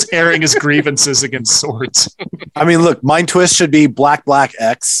 Cam's just airing his grievances against Swords. I mean, look, Mind Twist should be black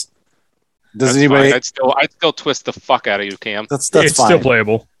X. Does That's anybody? fine. I'd still twist the fuck out of you, Cam. That's It's fine. still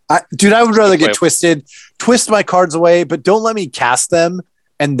playable. Dude, I would rather get playable. twisted, twist my cards away, but don't let me cast them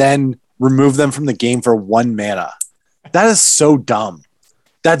and then remove them from the game for 1 mana. That is so dumb.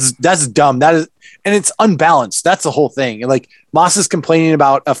 That's dumb. That is, and it's unbalanced. That's the whole thing. And like Moss is complaining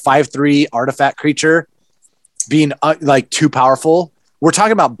about a 5/3 artifact creature being like too powerful. We're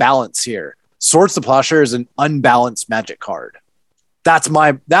talking about balance here. Swords to Plowshare is an unbalanced Magic card. That's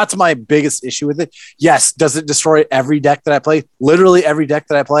my biggest issue with it. Yes, does it destroy every deck that I play? Literally every deck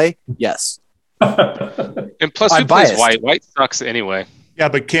that I play? Yes. And plus, I'm who plays biased. white? White sucks anyway. Yeah,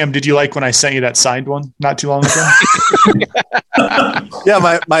 but Cam, did you like when I sent you that signed one not too long ago? Yeah,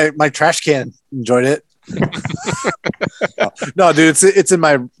 my trash can enjoyed it. No, dude, it's in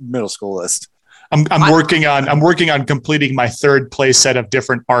my middle school list. I'm working on completing my 3rd play set of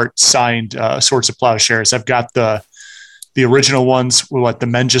different art signed Swords of Plowshares. I've got the original ones, the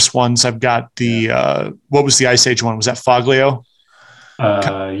Menges ones. I've got the what was the Ice Age one? Was that Foglio?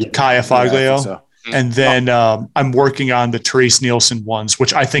 Kaya Foglio. Yeah, I think so. And then I'm working on the Therese Nielsen ones,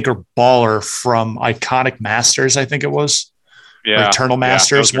 which I think are baller from Iconic Masters. I think it was Yeah. Eternal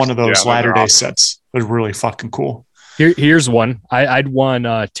Masters. One of those yeah, latter day awesome. sets was really fucking cool. Here's one. I'd want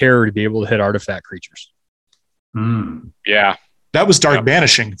Terror to be able to hit artifact creatures. Yeah. That was Dark Yep.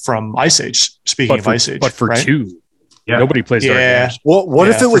 Banishing from Ice Age. Speaking of Ice Age, but for right? 2, Yeah. nobody plays Dark Yeah. Banish. What Yeah,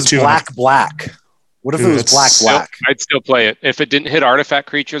 if it for was 200. black? What if Dude, it was it's- black? I'd still play it. If it didn't hit artifact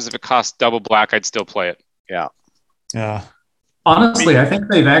creatures, if it cost double black, I'd still play it. Yeah. Honestly, I think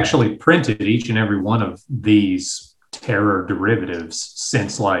they've actually printed each and every one of these terror derivatives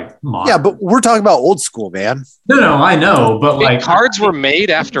since like modern. Yeah, but we're talking about old school, man. No, I know, but Wait, like cards were made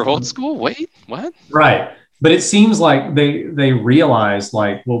after old school? Wait, what? right. But it seems like they realized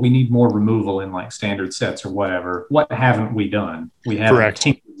like, well, we need more removal in like standard sets or whatever. What haven't we done? We haven't Correct.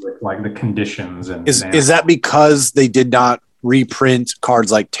 tinkered with like the conditions and Is that because they did not reprint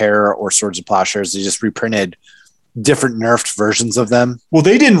cards like Terror or Swords of Plowshares? They just reprinted different nerfed versions of them. Well,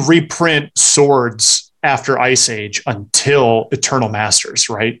 they didn't reprint Swords after Ice Age until Eternal Masters,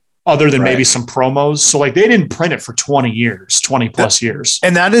 right? Other than maybe Right. some promos. So like they didn't print it for 20 plus years.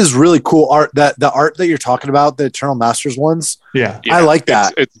 And that is really cool art. That the art that you're talking about, the Eternal Masters ones. Yeah. I like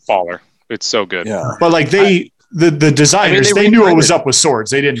that. It's baller. It's so good. Yeah. But like the designers, they they knew it reprinted was it. up with Swords.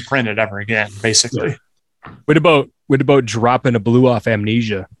 They didn't print it ever again, basically. What about dropping a blue off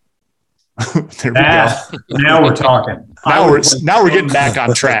Amnesia? There we go. Now we're talking. Now we're getting back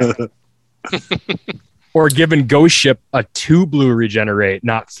on track. Or giving Ghost Ship a 2 blue regenerate,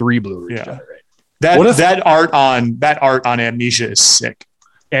 not 3 blue Yeah. regenerate. That art on Amnesia is sick.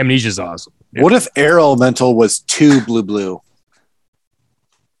 Amnesia's awesome. What if Air Elemental was 2 blue?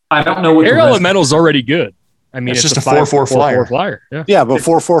 I don't know what Air the rest- Elemental's already good. I mean, It's it's, just a 5/4 4/4 flyer. Yeah, Yeah, but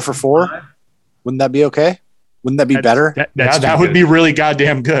 4/4 for 4. Wouldn't that be okay? Wouldn't that be better? That would be really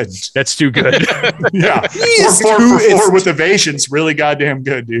goddamn good. That's too good. Yeah. Yes, 4/4 who for is- 4 with evasion's really goddamn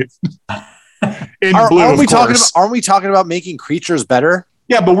good, dude. In Aren't blue, we of talking course. about? Aren't we talking about making creatures better?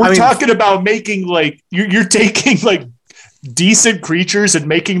 Yeah, but we're I mean- talking about making like you're taking like decent creatures and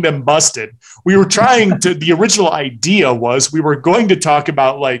making them busted. We were trying to. The original idea was we were going to talk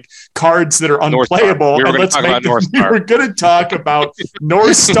about like cards that are North Star. unplayable, We were and gonna let's talk make about them, North we Star. were going to talk about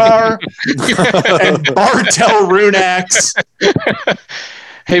North Star and Bartel Runax.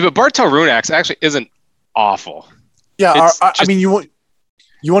 Hey, but Bartel Runax actually isn't awful. Yeah, It's I just- mean, you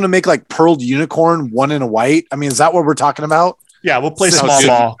want to make like Pearled Unicorn 1 in a white? I mean, is that what we're talking about? Yeah, we'll play So small dude,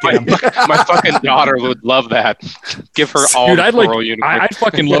 ball. Cam. My fucking daughter would love that. Give her all Dude, the I'd like. Pearl Unicorn. I'd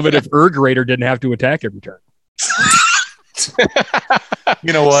fucking love it if Urgrator didn't have to attack every turn.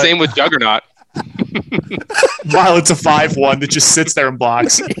 You know what? Same with Juggernaut. While it's a 5/1 that just sits there and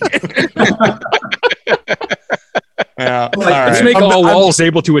blocks. Yeah. All Let's right. make all walls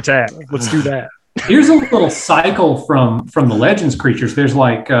able to attack. Let's do that. Here's a little cycle from the Legends creatures. There's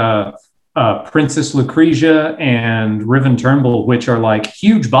like Princess Lucretia and Riven Turnbull, which are like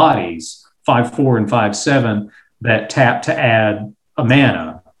huge bodies, 5/4 and 5/7, that tap to add a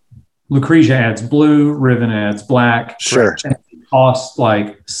mana. Lucretia adds blue, Riven adds black. Sure. And it costs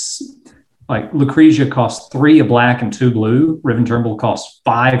like Lucretia costs 3 a black and 2 blue. Riven Turnbull costs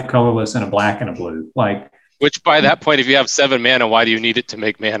 5 colorless and a black and a blue. Like, Which by that point, if you have 7 mana, why do you need it to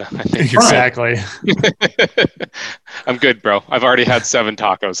make mana? I think Exactly. I'm good, bro. I've already had 7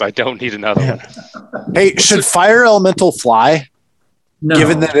 tacos. I don't need another one. Hey, should Fire Elemental fly? No.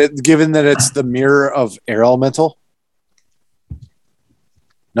 Given that it's the mirror of air elemental.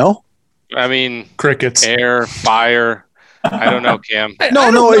 No. I mean, Crickets. air, fire. I don't know, Cam.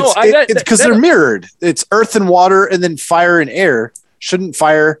 No, it's because they're mirrored. It's earth and water, and then fire and air. Shouldn't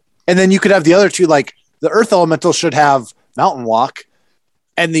fire, and then you could have the other two. Like the earth elemental should have mountain walk,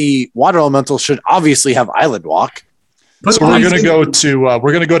 and the water elemental should obviously have island walk. So we're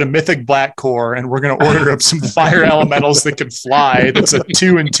gonna go to Mythic Black Core, and we're gonna order up some fire elementals that can fly. That's a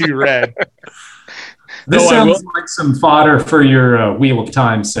 2 and 2 red. This sounds like some fodder for your Wheel of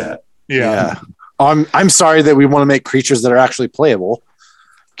Time set. Yeah. I'm sorry that we want to make creatures that are actually playable.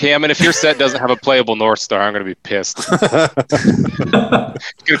 Cam, and if your set doesn't have a playable North Star, I'm going to be pissed. I'm going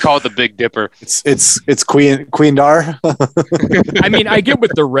to call it the Big Dipper. It's Queen Dar. I mean, I get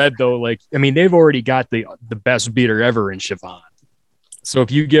with the red though. Like, I mean, they've already got the best beater ever in Siobhan. So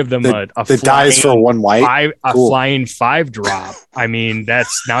if you give them a dies for 1 white, flying 5-drop, I mean,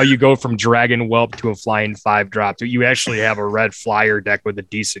 that's now you go from Dragon Whelp to a flying 5-drop. You actually have a red flyer deck with a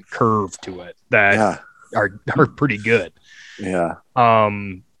decent curve to it that are pretty good. Yeah.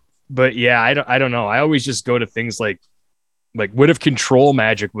 But yeah, I don't know. I always just go to things like what if Control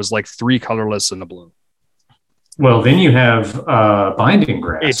Magic was like 3 colorless in the blue? Well, then you have Binding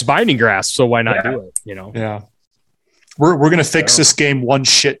Grass. It's Binding Grass, so why not do it? You know? Yeah. We're gonna fix this game one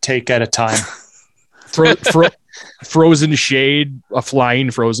shit take at a time. Frozen Shade, a flying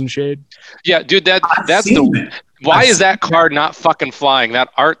Frozen Shade. Yeah, dude, that's why is that card not fucking flying? That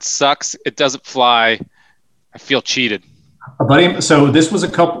art sucks. It doesn't fly. I feel cheated. So this was a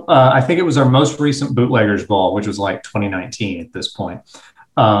couple. I think it was our most recent Bootleggers Ball, which was like 2019 at this point.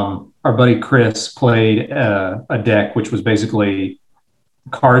 Our buddy Chris played a deck which was basically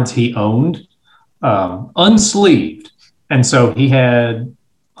cards he owned, unsleeved. And so he had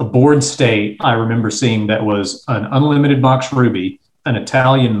a board state, I remember seeing, that was an unlimited Mox Ruby, an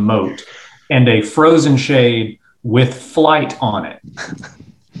Italian Moat, and a Frozen Shade with flight on it.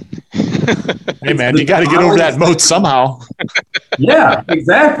 Hey, man, you got to get over that moat somehow. Yeah,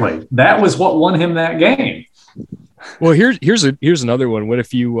 exactly. That was what won him that game. Well, here's another one. What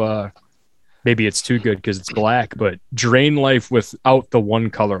if you maybe it's too good because it's black, but Drain Life without the 1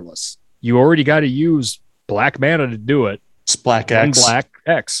 colorless? You already got to use black mana to do it. It's black X. Black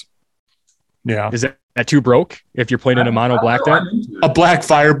X. Yeah. Is that too broke if you're playing in a mono black deck? A black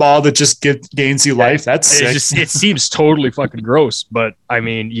fireball that just gains you life. That's sick. It seems totally fucking gross, but I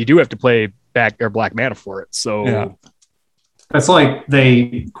mean, you do have to play black mana for it. So yeah. That's like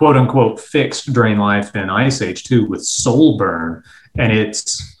they quote unquote fixed Drain Life in Ice Age 2 with Soul Burn, and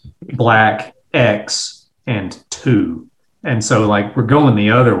it's black X and 2. And so like we're going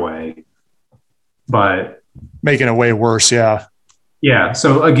the other way. But making it way worse, yeah. Yeah.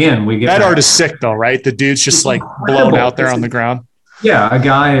 So again, we get that art is sick though, right? The dude's just like blown out there on the ground. Yeah, a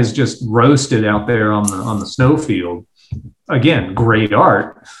guy is just roasted out there on the snowfield. Again, great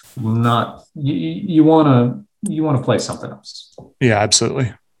art. Not you want to play something else. Yeah,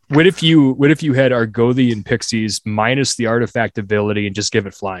 absolutely. What if you had Argothian Pixies minus the artifact ability and just give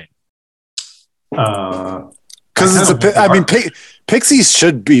it flying? Because Pixies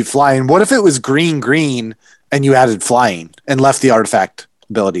should be flying. What if it was green and you added flying and left the artifact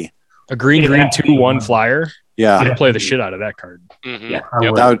ability? A green 2/1 flyer. Yeah, I'd play the shit out of that card. Mm-hmm.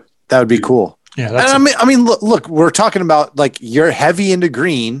 Yeah, that would be cool. Yeah, I mean, look, we're talking about like you're heavy into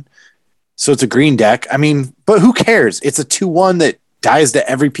green, so it's a green deck. I mean, but who cares? It's a 2/1 that dies to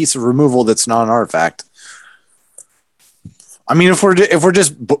every piece of removal that's not an artifact. I mean, if we're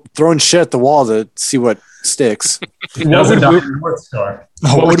just throwing shit at the wall to see what sticks. We're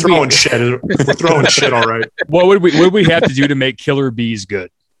throwing shit. We're throwing shit. All right. What would we have to do to make Killer Bees good?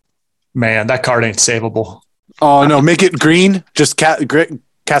 Man, that card ain't savable. Oh no, make it green. Just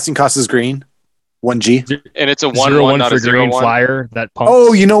casting cost is green. 1G. And it's a 1/1, not for a green 0/1 flyer that pumps.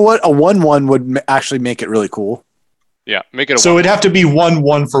 Oh, you know what? A 1/1 would actually make it really cool. Yeah, make it a so 1. it'd have to be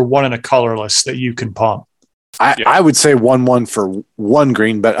 1/1 for 1 and a colorless that you can pump. I would say 1/1 for 1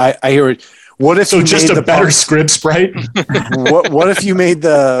 green, but I hear it. What if so just a better script sprite? what if you made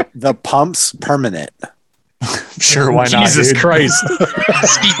the pumps permanent? Sure, why not? Jesus dude? Christ.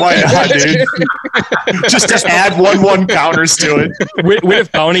 Why not, dude? Just to add 1/1 counters to it. What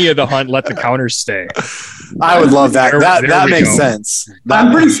if Bounty of the Hunt let the counters stay? I would love that. There That we makes go. sense.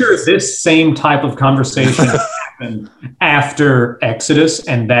 I'm pretty sure this same type of conversation happened after Exodus,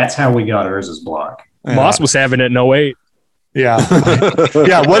 and that's how we got Urza's block. Yeah. Moss was having it in 08. Yeah.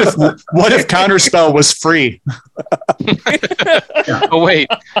 Yeah. What if Counterspell was free? Oh wait,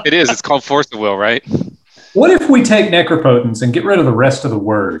 it is. It's called Force of Will, right? What if we take Necropotence and get rid of the rest of the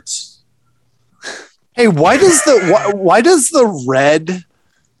words? Hey, why does the red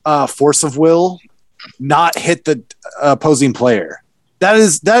force of will not hit the opposing player? That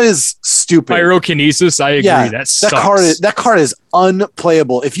is stupid. Pyrokinesis, I agree. Yeah, that sucks. that card is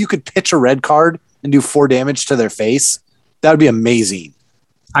unplayable. If you could pitch a red card and do 4 damage to their face, that would be amazing.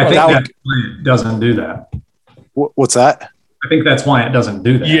 I think that's why it doesn't do that. What's that? I think that's why it doesn't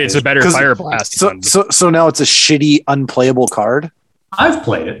do that. Yeah, it's a better fire blast. So now it's a shitty, unplayable card. I've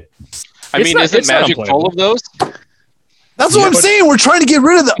played it. I mean, isn't Magic full of those? That's what I'm saying. We're trying to get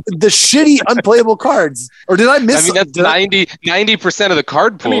rid of the shitty, unplayable cards. Or did I miss? I mean, that's 90% of the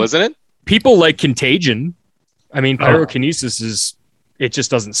card pool, isn't it? People like Contagion. I mean, Pyrokinesis it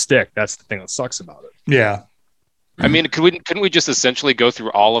just doesn't stick. That's the thing that sucks about it. Yeah. I mean, couldn't we just essentially go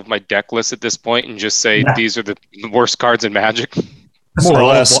through all of my deck lists at this point and just say these are the worst cards in Magic? More or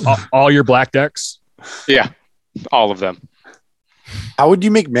less. All your black decks? Yeah, all of them. How would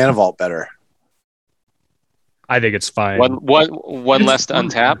you make Mana Vault better? I think it's fine. One less to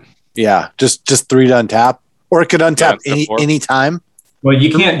untap. Yeah, just 3 to untap, or it could untap any time. Well,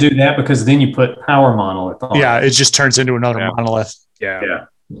 you can't do that because then you put Power Monolith on. Yeah, it just turns into another monolith. Yeah.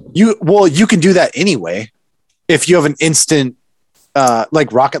 You can do that anyway. If you have an instant,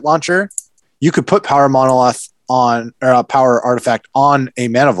 like Rocket Launcher, you could put Power Monolith on or a Power Artifact on a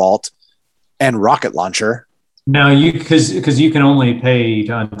Mana Vault and Rocket Launcher. No, because you can only pay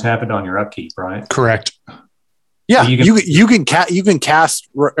to untap it on your upkeep, right? Correct. Yeah, so you can cast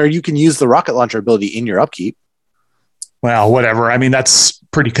or you can use the Rocket Launcher ability in your upkeep. Well, whatever. I mean, that's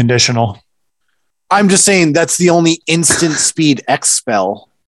pretty conditional. I'm just saying that's the only instant speed X spell.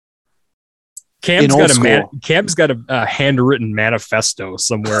 Cam's got a handwritten manifesto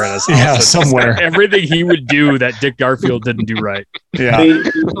somewhere in his house. Yeah, somewhere. Everything he would do that Dick Garfield didn't do right. Yeah.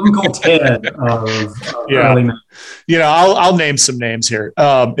 The Uncle Ted of early. You know, I'll name some names here.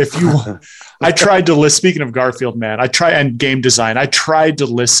 I tried to listen. Speaking of Garfield, man, and game design. I tried to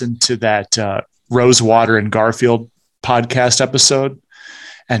listen to that Rosewater and Garfield podcast episode,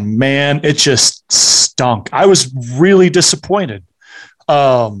 and man, it just stunk. I was really disappointed.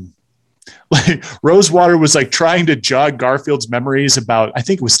 Like Rosewater was like trying to jog Garfield's memories about, I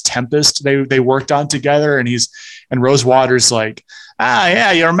think it was Tempest they worked on together, and Rosewater's like,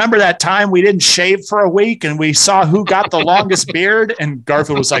 yeah, you remember that time we didn't shave for a week and we saw who got the longest beard? And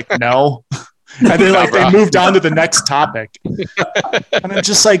Garfield was like, no. And then they moved on to the next topic. And I'm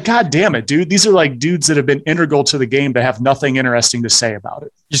just like, God damn it, dude. These are like dudes that have been integral to the game that have nothing interesting to say about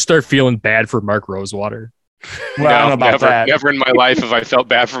it. You start feeling bad for Mark Rosewater. Well, I don't know about that. Never in my life have I felt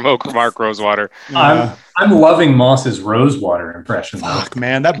bad for Mark Rosewater. I'm loving Moss's Rosewater impression. Fuck,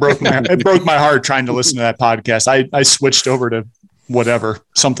 man, that broke my heart trying to listen to that podcast. I switched over to whatever,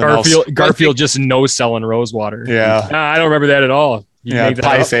 something else. Garfield just no selling Rosewater. Yeah. I don't remember that at all.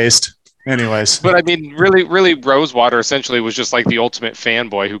 Pie-faced. Anyways. But I mean, really, Rosewater essentially was just like the ultimate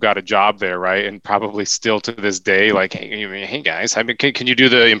fanboy who got a job there, right? And probably still to this day, like, hey guys, I mean, can you do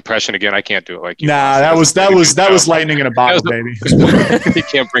the impression again? I can't do it like you. Nah, that was lightning in a bottle, baby. You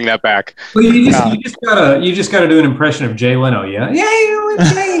can't bring that back. Well, you just gotta do an impression of Jay Leno, yeah.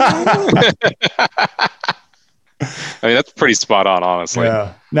 I mean, that's pretty spot on, honestly.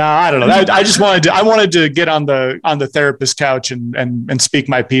 Yeah. No, I don't know. I just wanted to get on the therapist couch and speak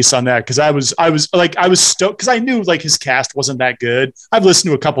my piece on that, because I was stoked because I knew like his cast wasn't that good. I've listened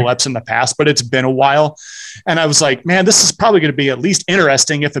to a couple eps in the past, but it's been a while, and I was like, man, this is probably going to be at least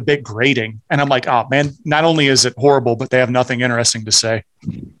interesting, if a bit grating. And I'm like, oh man, not only is it horrible, but they have nothing interesting to say.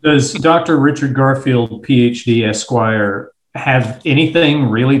 Does Dr. Richard Garfield, PhD, Esquire, have anything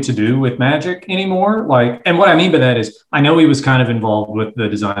really to do with Magic anymore? Like, and what I mean by that is, I know he was kind of involved with the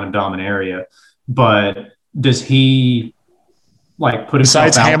design of Dominaria, but does he like put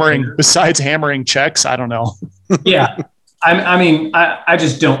besides hammering checks? I don't know. Yeah. I mean, I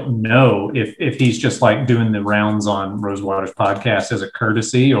just don't know if he's just like doing the rounds on Rosewater's podcast as a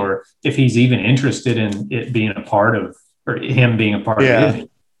courtesy, or if he's even interested in it being a part of, or him being a part of it.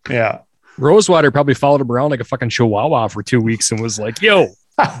 Yeah. Rosewater probably followed him around like a fucking chihuahua for 2 weeks and was like, yo,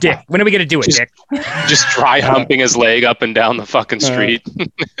 Dick, when are we going to do it, Dick? Just dry humping his leg up and down the fucking street.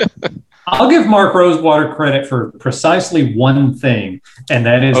 I'll give Mark Rosewater credit for precisely one thing, and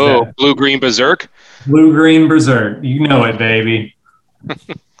that is Blue-Green Berserk? Blue-Green Berserk. You know it, baby.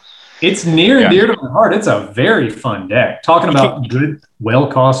 It's near and dear to my heart. It's a very fun deck. Talking about good,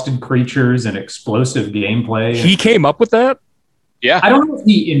 well-costed creatures and explosive gameplay. He came up with that? Yeah, I don't know if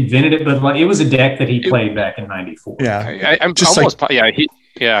he invented it, but like it was a deck that he played back in '94. Yeah, I'm just almost.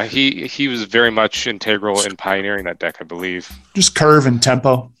 He was very much integral in pioneering that deck, I believe. Just curve and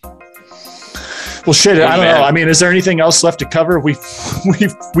tempo. Well, shit. I don't know. I mean, is there anything else left to cover? We've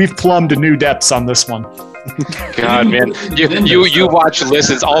plumbed to new depths on this one. God, man, you watch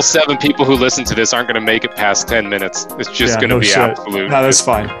listens. All 7 people who listen to this aren't going to make it past 10 minutes. It's just going to be absolute. No, that's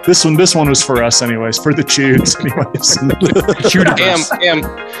fine. This one was for us, anyways. For the Chudes, anyways.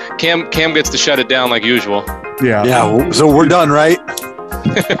 Cam gets to shut it down like usual. Yeah. Yeah. So we're done, right?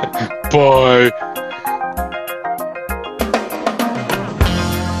 Bye.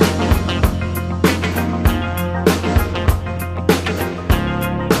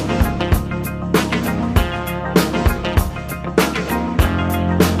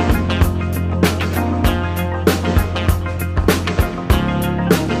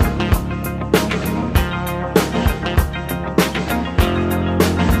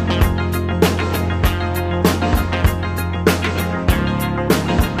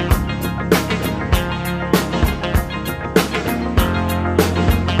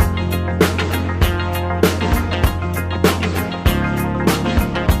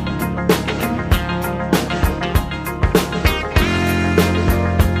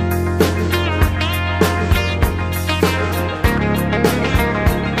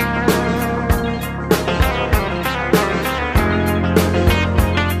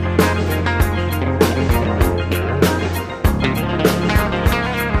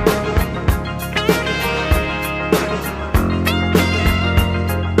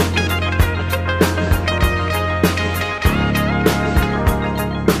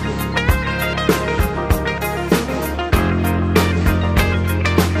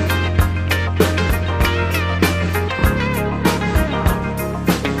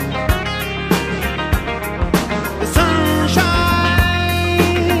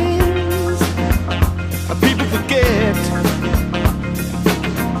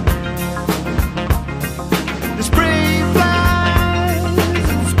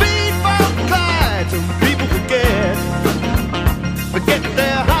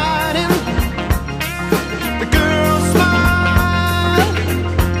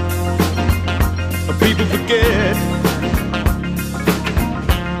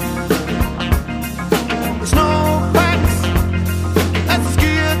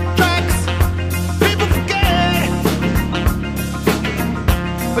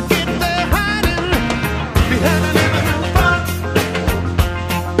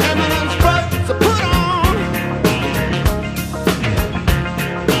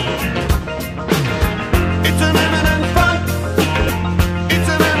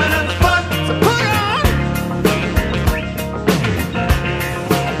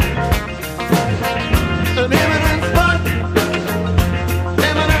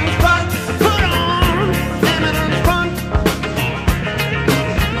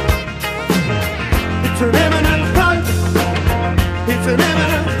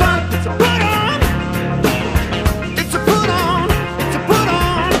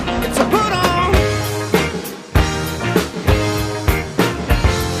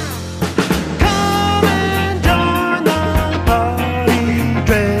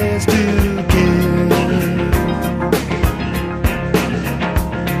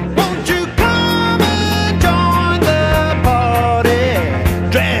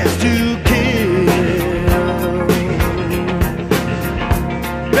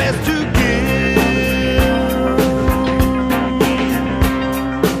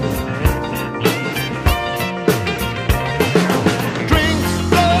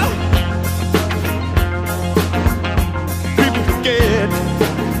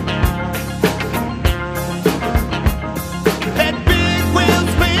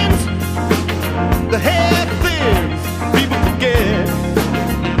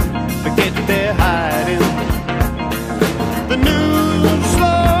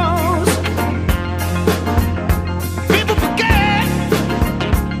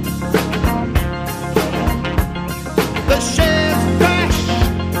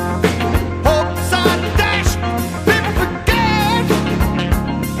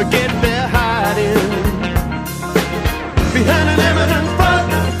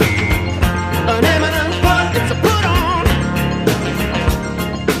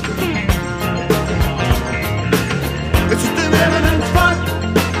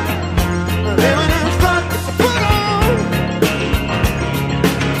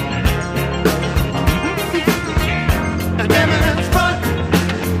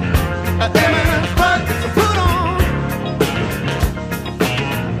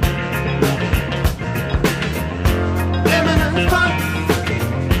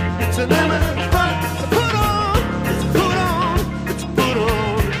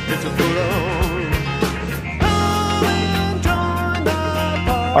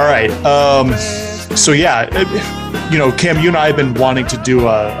 All right. So yeah, Cam, you and I have been wanting to do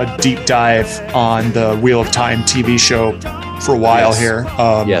a deep dive on the Wheel of Time TV show for a while here.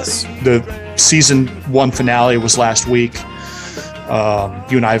 Yes. The season 1 finale was last week.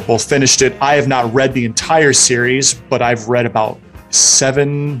 You and I have both finished it. I have not read the entire series, but I've read about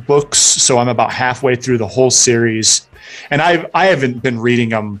 7 books, so I'm about halfway through the whole series. And I haven't been reading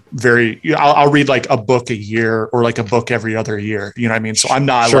them I'll read like a book a year or like a book every other year. You know what I mean? So I'm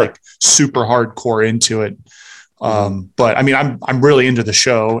not like super hardcore into it. But I mean, I'm really into the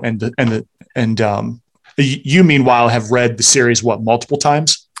show and you meanwhile have read the series, multiple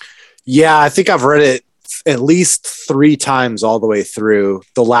times? Yeah, I think I've read it at least 3 times all the way through.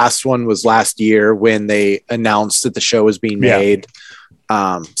 The last one was last year when they announced that the show was being made.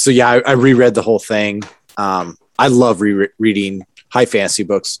 So yeah, I reread the whole thing. I love reading high fantasy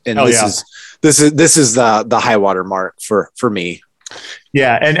books, and this is the high water mark for me.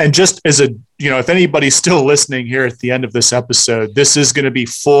 Yeah, and just as if anybody's still listening here at the end of this episode, this is going to be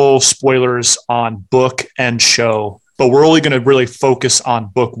full spoilers on book and show, but we're only going to really focus on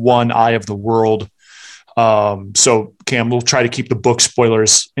book 1, Eye of the World. So Cam, we'll try to keep the book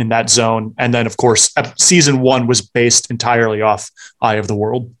spoilers in that zone, and then of course season 1 was based entirely off Eye of the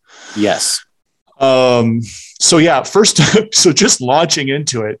World. Yes. So yeah, so just launching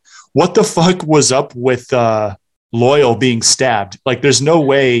into it, what the fuck was up with Loyal being stabbed? Like, there's no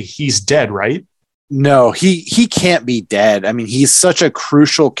way he's dead, right? No, he can't be dead. I mean, he's such a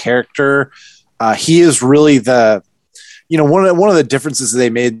crucial character. He is really one of the differences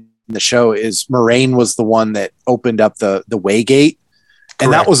they made in the show is Moraine was the one that opened up the Waygate.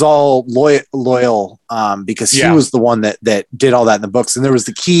 And that was all Loyal because he was the one that did all that in the books. And there was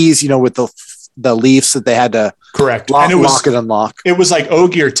the keys, with the leaves that they had to lock and unlock. It was like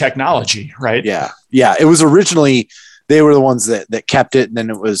Ogier technology, right? Yeah. It was originally, they were the ones that kept it. And then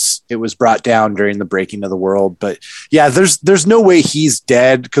it was brought down during the breaking of the world. But yeah, there's no way he's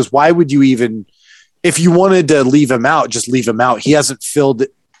dead, because why would you even, if you wanted to leave him out, just leave him out. He hasn't filled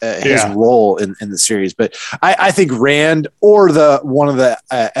his role in the series. But I think Rand or one of the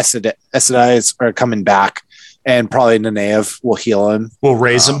Aes Sedais are coming back, and probably Nynaeve will heal him. We'll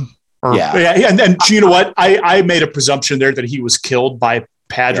raise him. And you know what? I made a presumption there that he was killed by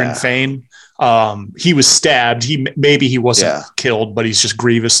Padron Fane. He was stabbed. Maybe he wasn't killed, but he's just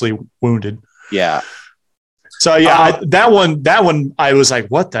grievously wounded. Yeah. So that one I was like,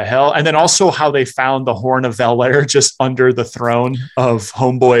 what the hell? And then also how they found the Horn of Valere just under the throne of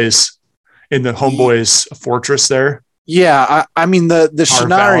Homeboy's in the Homeboy's fortress there. Yeah, I mean the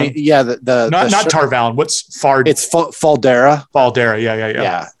Shinari. Yeah, not Tar Valon. What's Fard? It's Faldera. Faldera.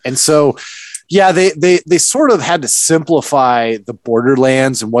 Yeah. And so, they sort of had to simplify the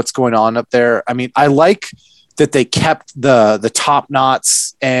Borderlands and what's going on up there. I mean, I like that they kept the top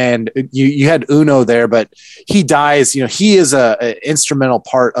knots, and you had Uno there, but he dies. He is a instrumental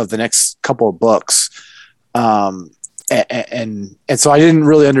part of the next couple of books. And so I didn't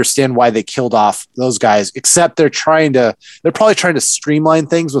really understand why they killed off those guys, except they're probably trying to streamline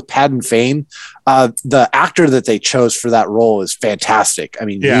things with Padron Fane. The actor that they chose for that role is fantastic. I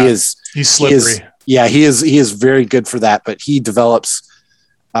mean, he's slippery. He is very good for that, but he develops,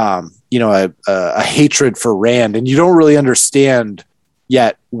 a hatred for Rand, and you don't really understand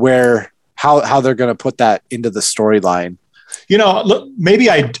yet how they're going to put that into the storyline. Maybe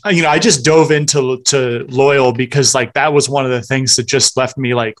I just dove into Loyal because like that was one of the things that just left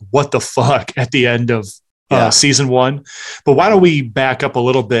me like, what the fuck at the end of season 1. But why don't we back up a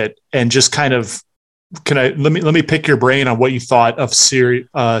little bit and just kind of let me pick your brain on what you thought of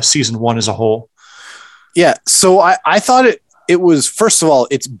season 1 as a whole. Yeah. So I thought it was, first of all,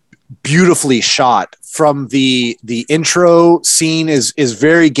 it's beautifully shot. From the intro scene is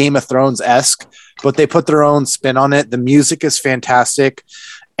very Game of Thrones-esque, but they put their own spin on it. The music is fantastic.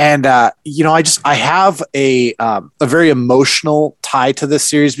 And, I have a very emotional tie to this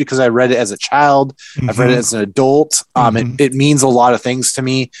series because I read it as a child. Mm-hmm. I've read it as an adult. It means a lot of things to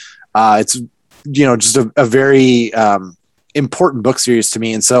me. It's, just a very important book series to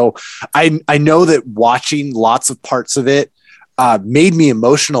me. And so I know that watching lots of parts of it made me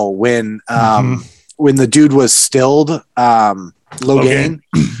emotional when the dude was stilled, Logain.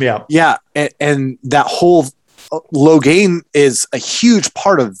 Yeah. And that whole Logain is a huge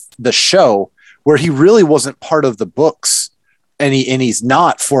part of the show, where he really wasn't part of the books, and he's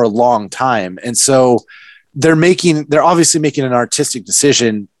not for a long time. And so they're obviously making an artistic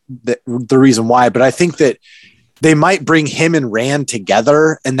decision, that the reason why, but I think that they might bring him and Rand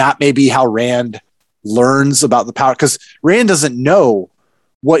together, and that may be how Rand learns about the power, because Rand doesn't know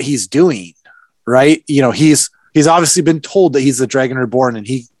what he's doing, right? He's obviously been told that he's the Dragon Reborn, and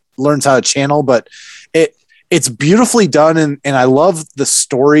he learns how to channel, but it's beautifully done. And I love the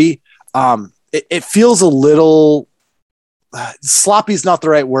story. It feels a little sloppy is not the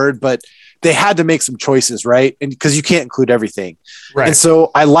right word, but they had to make some choices, right? And because you can't include everything. Right. And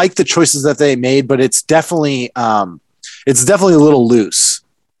so I like the choices that they made, but it's definitely a little loose.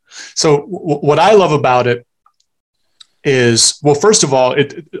 So what I love about it is, well, first of all,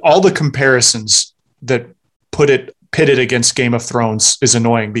 all the comparisons that pit it against Game of Thrones is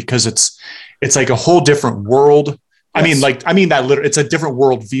annoying because it's like a whole different world. Yes. It's a different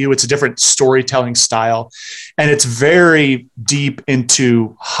world view. It's a different storytelling style, and it's very deep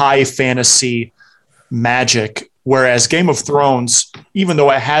into high fantasy magic. Whereas Game of Thrones, even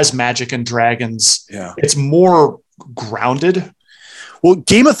though it has magic and dragons, it's more grounded. Well,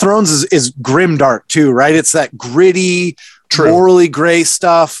 Game of Thrones is grimdark too, right? It's that gritty, morally gray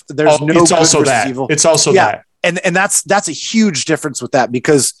stuff. There's it's also that. Evil. It's also that. And that's a huge difference with that,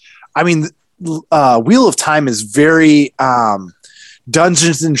 because I mean, Wheel of Time is very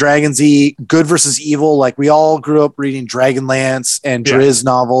Dungeons and Dragons-y, good versus evil. Like, we all grew up reading Dragonlance and Driz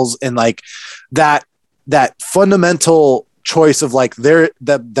novels, and like that fundamental choice of like the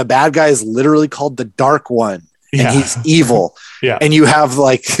bad guy is literally called the Dark One, and he's evil. And you have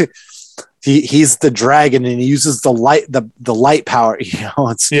like he's the dragon, and he uses the light power.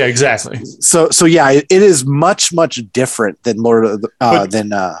 It's exactly. So it is much different than Lord of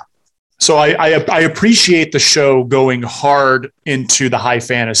So I appreciate the show going hard into the high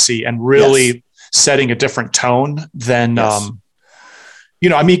fantasy and really setting a different tone than,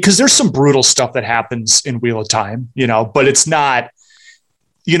 because there's some brutal stuff that happens in Wheel of Time, but it's not,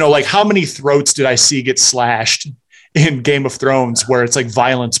 like how many throats did I see get slashed in Game of Thrones where it's like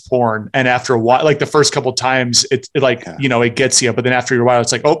violence porn. And after a while, like the first couple of times it gets you, but then after a while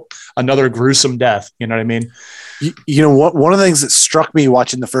it's like, oh, another gruesome death. You know what I mean? One of the things that struck me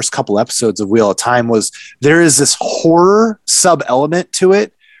watching the first couple episodes of Wheel of Time was there is this horror sub element to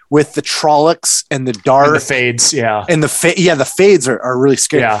it with the Trollocs and the dark and the fades. Yeah. And the fades are really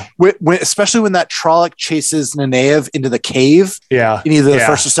scary. Yeah. Especially when that Trolloc chases Nynaeve into the cave. Yeah. In either the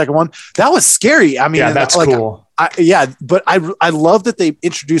first or second one, that was scary. I mean, that's cool. But I love that they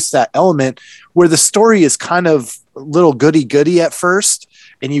introduced that element where the story is kind of a little goody at first.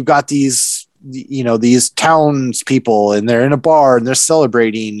 And you've got these townspeople, and they're in a bar and they're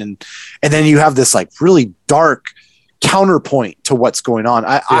celebrating, and then you have this like really dark counterpoint to what's going on.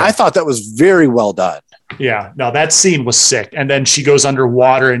 I thought that was very well done. Yeah, no, that scene was sick. And then she goes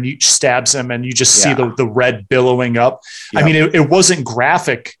underwater and stabs him, and you just see the red billowing up. Yep. I mean, it wasn't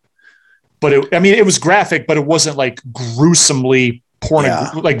graphic, but it was graphic, but it wasn't like gruesomely porn,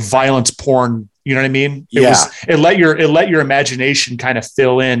 like violence porn. You know what I mean? It let your imagination kind of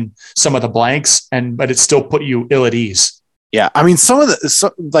fill in some of the blanks, but it still put you ill at ease. Yeah. I mean,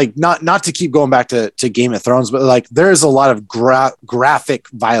 not to keep going back to Game of Thrones, but like there's a lot of graphic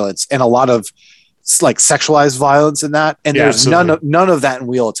violence and a lot of like sexualized violence in that. And there's none of that in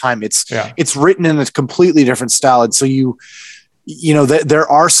Wheel of Time. It's written in a completely different style. And so there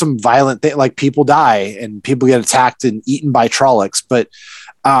are some violent things, like people die and people get attacked and eaten by Trollocs, but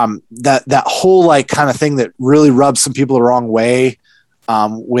that whole like kind of thing that really rubs some people the wrong way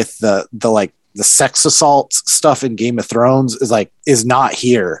with the sex assault stuff in Game of Thrones is not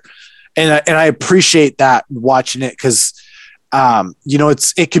here, and I appreciate that watching it, because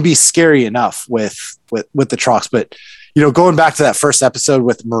it can be scary enough with the Trollocs, but going back to that first episode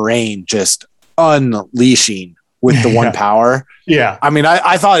with Moiraine just unleashing with the one power. Yeah, I mean,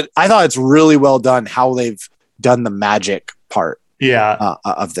 I thought it's really well done how they've done the magic part.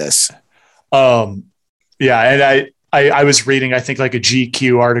 Of this. And I was reading, I think like a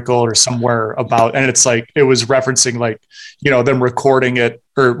GQ article or somewhere about, and it's like, it was referencing like, them recording it,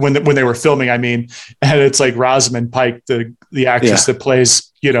 or when they were filming, I mean, and it's like Rosamund Pike, the actress that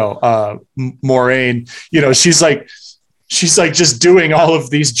plays, Moiraine, she's like just doing all of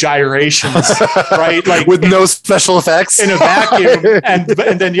these gyrations, right? Like with no special effects in a vacuum. and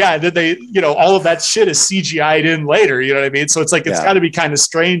then they, all of that shit is CGI'd in later. You know what I mean? So it's like, it's got to be kind of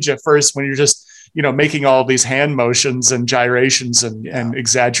strange at first when you're just, making all of these hand motions and gyrations and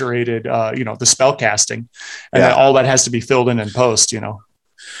exaggerated, the spell casting, and then all that has to be filled in post,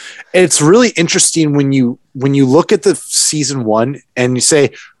 It's really interesting when you look at the season one and you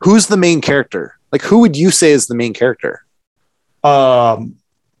say, who's the main character? Like, who would you say is the main character? So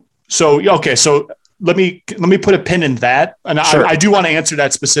let me put a pin in that. And sure. I do want to answer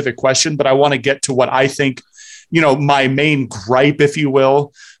that specific question, but I want to get to what I think, my main gripe, if you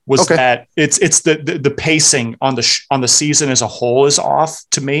will, was Okay. that it's the pacing on the season as a whole is off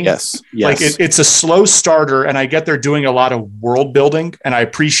to me. Yes. Like it's a slow starter, and I get they're doing a lot of world building, and I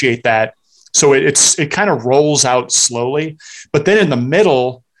appreciate that. So it kind of rolls out slowly, but then in the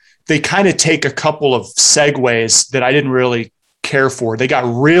middle, they kind of take a couple of segues that I didn't really care for. They got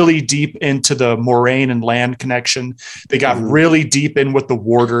really deep into the Moraine and land connection. They got really deep in with the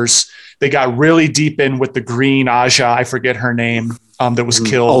warders. They got really deep in with the green Aja. I forget her name. That was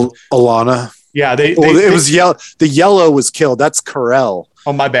killed. Alana. Yeah, it was yellow. The yellow was killed. That's Corell.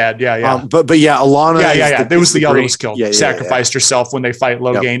 Oh, my bad. Yeah. But yeah, Alana. Yeah. There was the yellow was killed. Yeah, sacrificed herself when they fight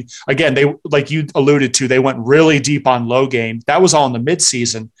Logain. Again, they, like you alluded to, they went really deep on Logain. That was all in the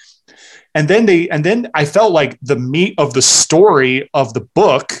midseason. And then I felt like the meat of the story of the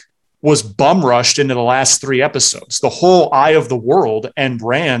book was bum rushed into the last 3 episodes. The whole Eye of the World and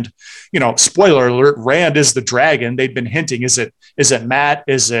Rand, spoiler alert, Rand is the dragon. They've been hinting. Is it Matt?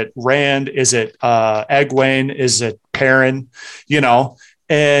 Is it Rand? Is it Egwene? Is it Perrin?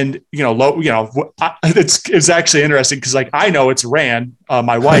 And it's actually interesting because like I know it's Rand,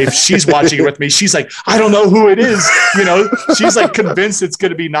 my wife. She's watching it with me. She's like, I don't know who it is. She's like convinced it's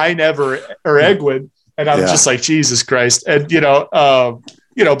going to be Nynaeve or Egwene, and I'm just like, Jesus Christ. And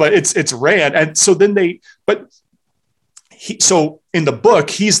but it's Rand, and so then so in the book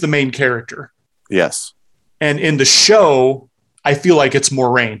he's the main character. Yes, and in the show I feel like it's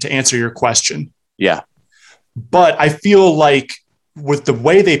Moraine, to answer your question. Yeah, but I feel like with the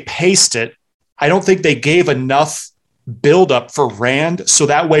way they paced it, I don't think they gave enough buildup for Rand. So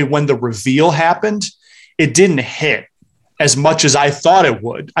that way, when the reveal happened, it didn't hit as much as I thought it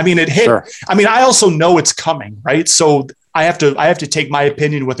would. I mean, it hit. Sure. I mean, I also know it's coming, right? So I have to take my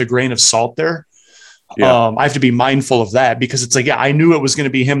opinion with a grain of salt there. Yeah. I have to be mindful of that because it's like, yeah, I knew it was going to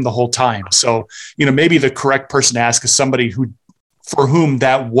be him the whole time. So, maybe the correct person to ask is somebody for whom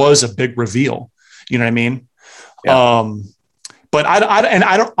that was a big reveal. You know what I mean? Yeah. But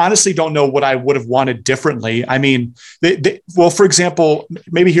I honestly don't know what I would have wanted differently. I mean, for example,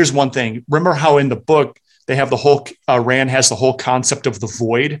 maybe here's one thing. Remember how in the book they have the whole Rand has the whole concept of the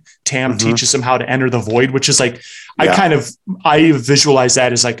void. Tam teaches him how to enter the void, which is like I visualize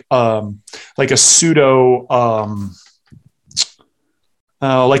that as like a pseudo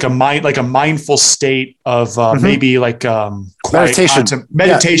like a mindful state of maybe like meditation.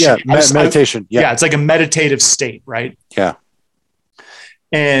 Meditation. Meditation. Yeah, it's like a meditative state, right? Yeah.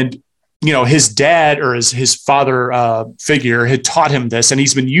 And, his dad or his father figure had taught him this, and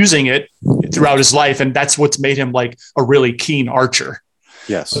he's been using it throughout his life. And that's what's made him like a really keen archer.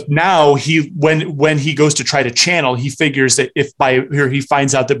 Yes. But now when he goes to try to channel, he figures that he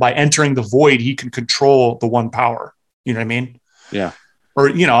finds out that by entering the void, he can control the one power. You know what I mean? Yeah. Or,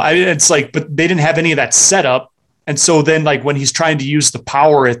 it's like, but they didn't have any of that set up. And so then like when he's trying to use the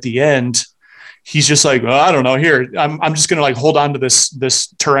power at the end, he's just like, well, I don't know. Here, I'm just gonna like hold on to this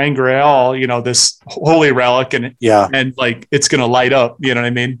Terangreal, this holy relic, and like it's gonna light up. You know what I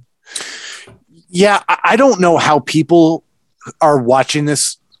mean? Yeah, I don't know how people are watching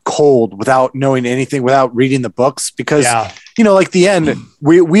this cold without knowing anything, without reading the books, because like the end,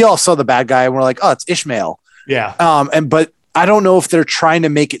 we all saw the bad guy and we're like, oh, it's Ishmael. Yeah. But I don't know if they're trying to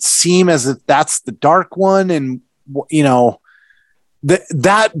make it seem as if that's the dark one, and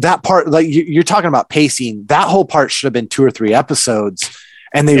that part, like you're talking about pacing, that whole part should have been 2 or 3 episodes,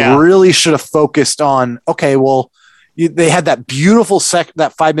 and they really should have focused on, okay, well, they had that beautiful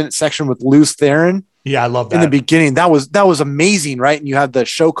that 5-minute section with Luce Theron. Yeah, I love that. In the beginning. That was amazing, right? And you had the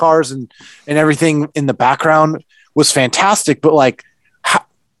show cars and everything in the background was fantastic. But like,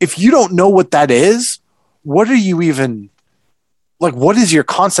 if you don't know what that is, what are you even like? What is your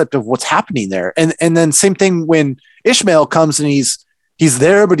concept of what's happening there? And then same thing when Ishmael comes and he's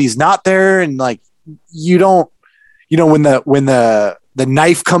there, but he's not there. And like, you don't, when the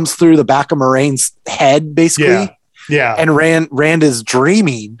knife comes through the back of Moraine's head, basically. Yeah. And Rand is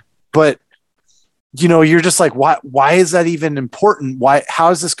dreaming, but you're just like, why is that even important? How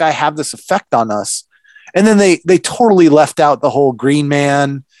does this guy have this effect on us? And then they totally left out the whole Green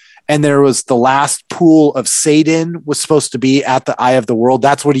Man. And there was the last pool of Satan was supposed to be at the Eye of the World.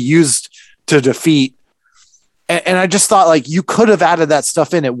 That's what he used to defeat. And I just thought like you could have added that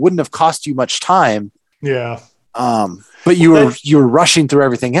stuff in. It wouldn't have cost you much time. Yeah. But you were rushing through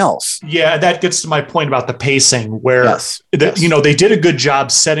everything else. Yeah, that gets to my point about the pacing, where they did a good job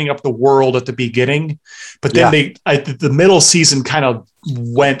setting up the world at the beginning, but then the middle season kind of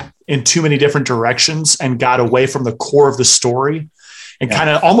went in too many different directions and got away from the core of the story. and kind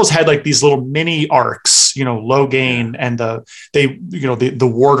of almost had like these little mini arcs, Logain and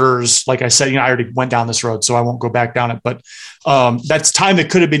the warders. Like I said, I already went down this road, so I won't go back down it. But that's time that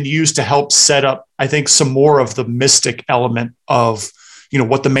could have been used to help set up, I think, some more of the mystic element of,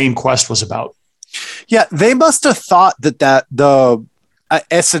 what the main quest was about. Yeah, they must have thought that the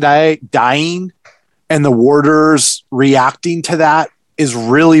Aes Sedai dying and the warders reacting to that is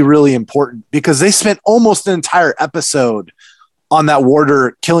really, really important, because they spent almost an entire episode on that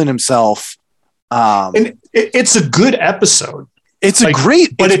warder killing himself. And it's a good episode. It's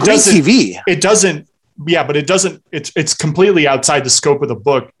great TV. It doesn't. Yeah, but it doesn't. It's completely outside the scope of the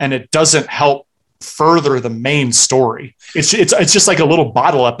book, and it doesn't help further the main story. It's just like a little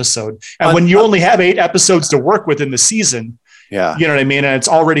bottle episode. And when you only have 8 episodes to work with in the season, you know what I mean? And it's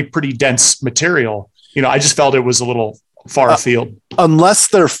already pretty dense material. I just felt it was a little far afield. Unless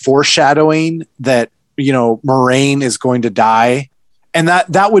they're foreshadowing that, Moiraine is going to die. And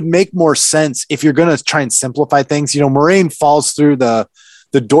that would make more sense if you're going to try and simplify things. Moiraine falls through the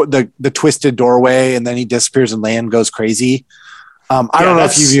door, the twisted doorway, and then he disappears and Lan goes crazy. I don't know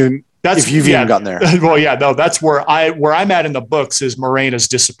if you've even gotten there. Well, yeah, no, that's where I'm at in the books is Moiraine has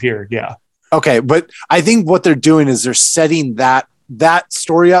disappeared. Yeah. Okay. But I think what they're doing is they're setting that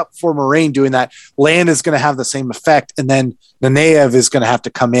story up for Moiraine doing that. Lan is going to have the same effect. And then Nynaeve is going to have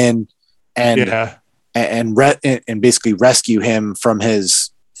to come in and basically rescue him from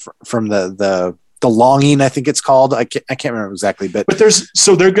the longing, I think it's called. I can't remember exactly, but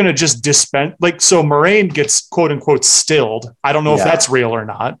they're going to just dispense, so Moiraine gets quote unquote stilled. I don't know if that's real or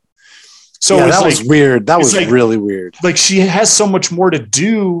not. So that was weird. That was really weird. Like she has so much more to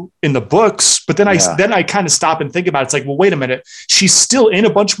do in the books, but then I kind of stop and think about it. It's like, well, wait a minute. She's still in a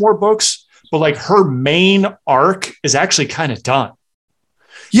bunch more books, but like her main arc is actually kind of done.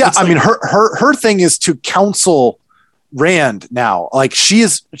 Yeah. I mean, her thing is to counsel Rand now. Like she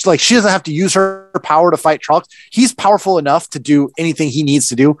doesn't have to use her power to fight Trunks. He's powerful enough to do anything he needs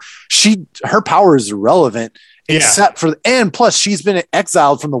to do. Her power is irrelevant. And plus she's been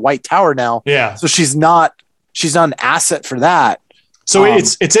exiled from the White Tower now. Yeah. So she's not an asset for that. So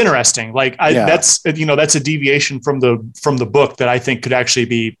it's interesting. Like that's a deviation from the book that I think could actually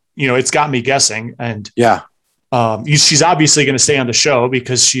be, it's got me guessing. And she's obviously going to stay on the show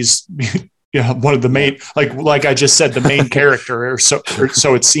because she's one of the main, like I just said, the main character or so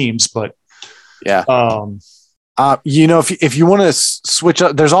it seems, but if you want to switch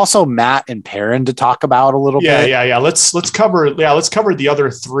up, there's also Mat and Perrin to talk about a little bit. Yeah. Let's cover the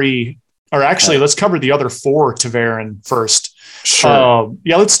other 3, or actually let's cover the other 4 Ta'veren first. Sure.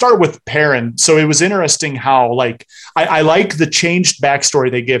 Let's start with Perrin. So it was interesting how I like the changed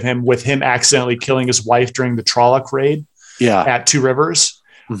backstory they give him with him accidentally killing his wife during the Trolloc raid at Two Rivers.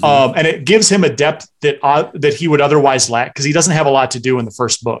 Mm-hmm. And it gives him a depth that he would otherwise lack because he doesn't have a lot to do in the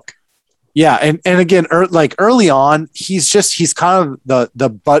first book. Yeah, and again, early on, he's kind of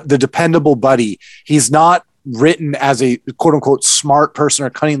the dependable buddy. He's not written as a quote unquote smart person or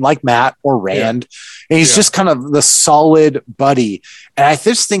cunning like Mat or Rand, and he's just kind of the solid buddy. And I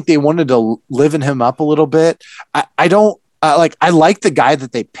just think they wanted to liven him up a little bit. I don't I like the guy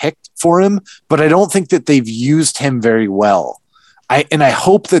that they picked for him, but I don't think that they've used him very well. I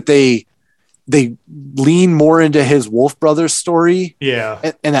hope that they lean more into his Wolf Brothers story.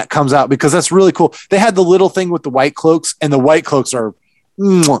 Yeah. And that comes out because that's really cool. They had the little thing with the White Cloaks, and the White Cloaks are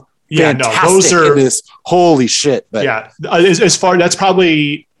fantastic those are in this. Holy shit. But as far, that's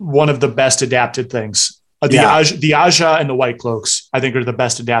probably one of the best adapted things. The Aja and the White Cloaks, I think, are the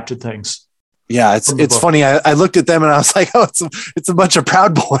best adapted things. Yeah, it's funny. I looked at them and I was like, oh, it's a bunch of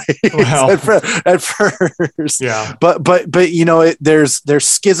Proud Boys at first. Yeah, but there's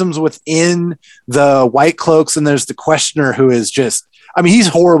schisms within the White Cloaks, and there's the Questioner who is just, I mean, he's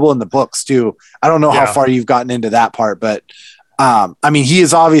horrible in the books too. I don't know how far you've gotten into that part, but I mean, he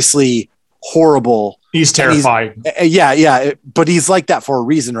is obviously horrible. He's terrifying. But he's like that for a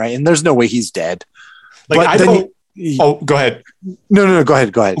reason, right? And there's no way he's dead. Oh, go ahead. No, go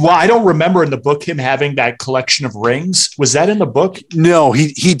ahead. Well, I don't remember in the book him having that collection of rings. Was that in the book? No,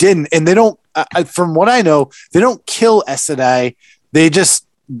 he didn't. And they don't, from what I know, they don't kill Aes Sedai. They just,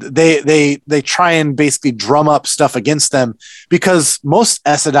 they try and basically drum up stuff against them because most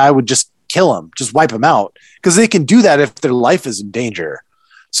Aes Sedai would just kill him, just wipe him out because they can do that if their life is in danger.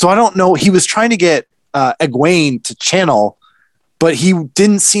 So I don't know. He was trying to get Egwene to channel, but he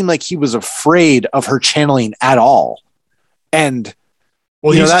didn't seem like he was afraid of her channeling at all. And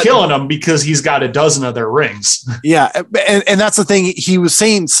he's killing them because he's got a dozen of their rings. Yeah. And that's the thing. He was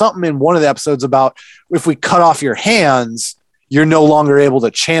saying something in one of the episodes about if we cut off your hands, you're no longer able to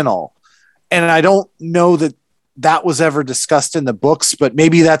channel. And I don't know that that was ever discussed in the books, but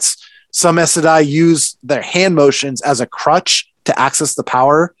maybe that's some Aes Sedai use their hand motions as a crutch to access the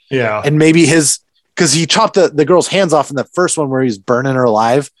power. Yeah. And maybe because he chopped the girl's hands off in the first one where he's burning her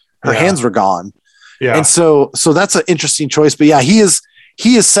alive. Her hands were gone. Yeah. And so that's an interesting choice. But yeah, he is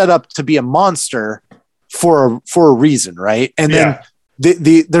set up to be a monster for a reason, right? And then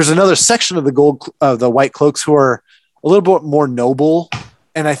there's another section of the White Cloaks who are a little bit more noble.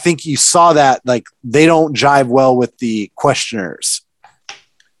 And I think you saw that, like, they don't jive well with the questioners.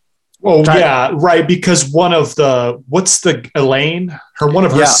 Oh yeah, right. Because one of Elaine, one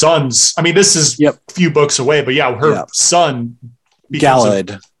of her sons. I mean, this is a few books away, but her son,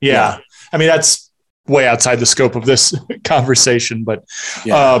 Galad. I mean, that's way outside the scope of this conversation, but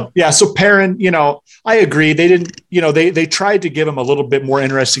so Perrin, I agree. They didn't, they tried to give him a little bit more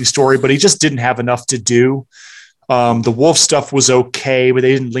interesting story, but he just didn't have enough to do. The wolf stuff was okay, but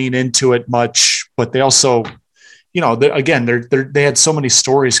they didn't lean into it much. But they also, they had so many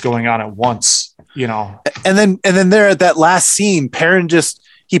stories going on at once, And then there at that last scene, Perrin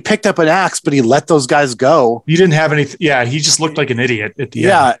he picked up an axe, but he let those guys go. You didn't have anything. Yeah, he just looked like an idiot at the end.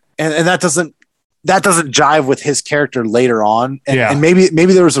 Yeah, and that doesn't jive with his character later on. And maybe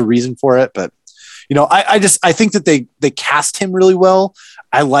there was a reason for it, but I think that they cast him really well.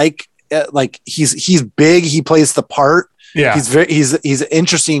 I like he's big. He plays the part. Yeah, he's an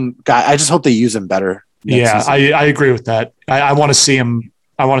interesting guy. I just hope they use him better. Yeah, I agree with that. I want to see him.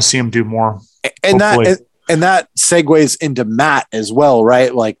 I want to see him do more. And that segues into Matt as well,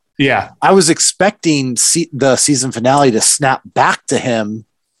 right? Like, yeah, I was expecting the season finale to snap back to him,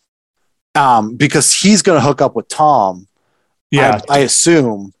 because he's going to hook up with Tom. Yeah, I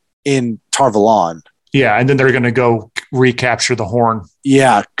assume in Tar Valon. Yeah, and then they're going to go recapture the horn.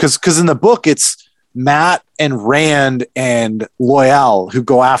 Yeah, because in the book it's Matt and Rand and Loyal who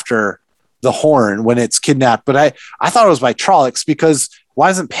go after the horn when it's kidnapped. But I thought it was by Trollocs, because why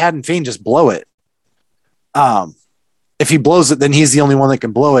doesn't Padan Fain just blow it? If he blows it, then he's the only one that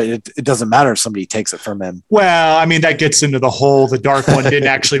can blow it. It doesn't matter if somebody takes it from him. Well, I mean, that gets into the Dark One didn't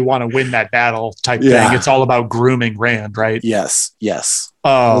actually want to win that battle type thing. It's all about grooming Rand, right? Yes.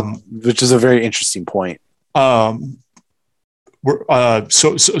 Which is a very interesting point. So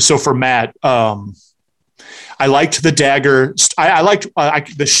for Matt, I liked the dagger. I liked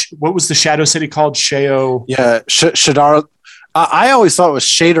what was the Shadow City called? Sheo. Yeah, Shadar. I always thought it was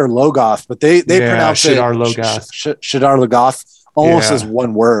Shadar Logoth, but they pronounce Shadar Logoth. Shadar Logoth almost as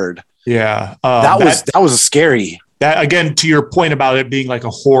one word. Yeah, that was scary. That, again, to your point about it being like a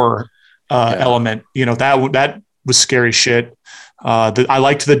horror element, that was scary shit. I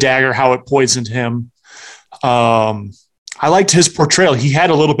liked the dagger, how it poisoned him. I liked his portrayal. He had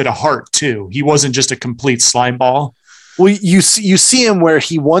a little bit of heart too. He wasn't just a complete slime ball. Well, you see him where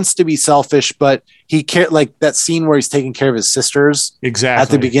he wants to be selfish, but he can't, like that scene where he's taking care of his sisters exactly at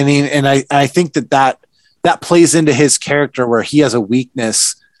the beginning. And I think that plays into his character, where he has a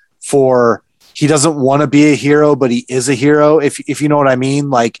weakness for, he doesn't want to be a hero, but he is a hero. If you know what I mean?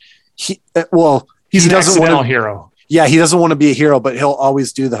 Like he's an accidental hero. Yeah. He doesn't want to be a hero, but he'll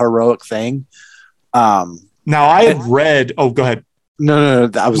always do the heroic thing. Now I had read, go ahead. No,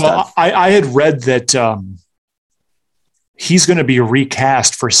 I was done. I had read that, he's going to be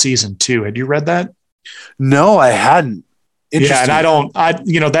recast for season 2. Had you read that? No, I hadn't. Yeah, and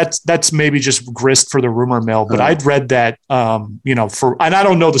that's maybe just grist for the rumor mill, but I'd read that, and I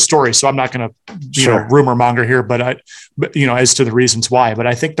don't know the story, so I'm not going to, rumor monger here, but as to the reasons why, but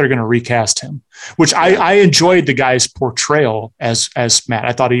I think they're going to recast him, which I enjoyed the guy's portrayal as Matt.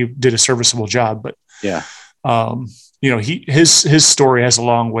 I thought he did a serviceable job, but his story has a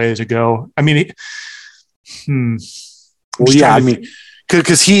long way to go. I mean,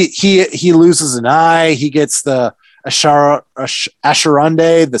 because he loses an eye, he gets the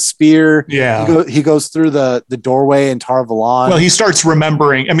Asherande, the spear. Yeah, he goes through the doorway in Tar Valon. Well, he starts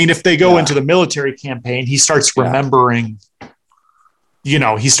remembering. I mean, if they go into the military campaign, he starts remembering.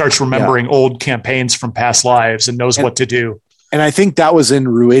 He starts remembering old campaigns from past lives and knows what to do. And I think that was in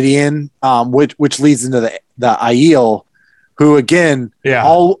Ruidian, which leads into the Aiel, who again,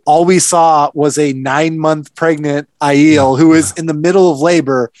 all we saw was a 9-month pregnant Aiel who is in the middle of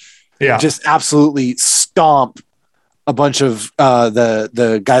labor, just absolutely stomp a bunch of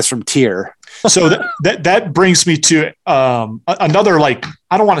the guys from Tyr. So that brings me to another, like,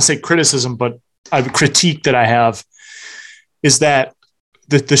 I don't want to say criticism, but a critique that I have is that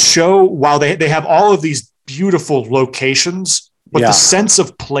the show, while they have all of these beautiful locations, but the sense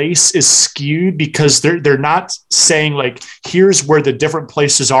of place is skewed because they're not saying, like, here's where the different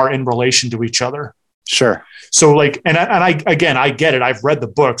places are in relation to each other. Sure. So like, and I again, I get it. I've read the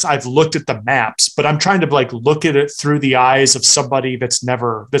books, I've looked at the maps, but I'm trying to like look at it through the eyes of somebody that's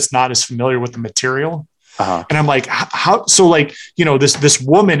not as familiar with the material. Uh-huh. And I'm like, how? So like, this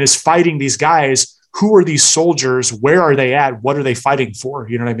woman is fighting these guys. Who are these soldiers? Where are they at? What are they fighting for?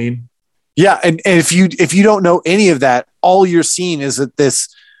 You know what I mean? Yeah. And if you don't know any of that, all you're seeing is that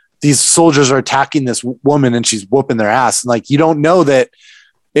these soldiers are attacking this woman and she's whooping their ass. And like, you don't know that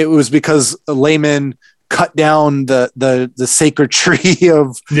it was because Layman cut down the sacred tree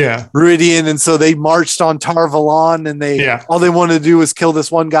of Ruidian. And so they marched on Tar Valon and all they wanted to do was kill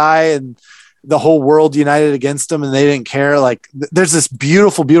this one guy and the whole world united against them and they didn't care. Like there's this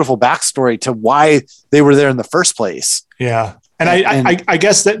beautiful, beautiful backstory to why they were there in the first place. Yeah. And I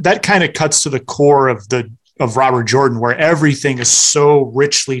guess that kind of cuts to the core of Robert Jordan, where everything is so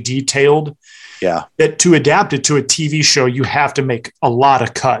richly detailed. Yeah. That to adapt it to a TV show, you have to make a lot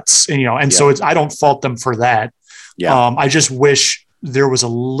of cuts, and so I don't fault them for that. Yeah. I just wish there was a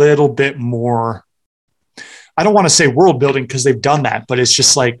little bit more. I don't want to say world building because they've done that, but it's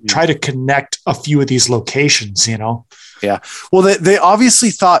just like try to connect a few of these locations, Yeah. Well, they obviously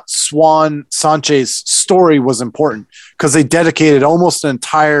thought Swan Sanchez story was important because they dedicated almost an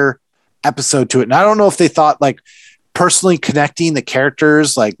entire episode to it. And I don't know if they thought like personally connecting the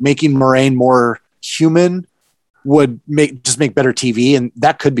characters, like making Moiraine more human would make better TV. And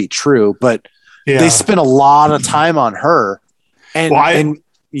that could be true, but they spent a lot of time on her and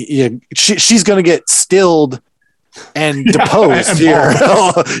she's going to get stilled and deposed here.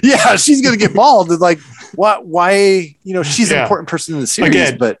 Yeah. She's going to get bald. Like what, why, she's an important person in the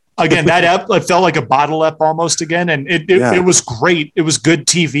series, but again, it felt like a bottle ep almost again. And it was great. It was good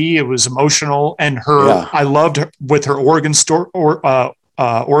TV. It was emotional. And I loved her with her origin story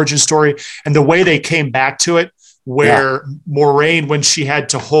and the way they came back to it, where Moiraine, when she had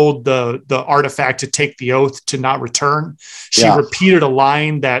to hold the artifact to take the oath to not return, she repeated a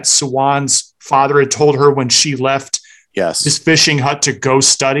line that Siwan's father had told her when she left his fishing hut to go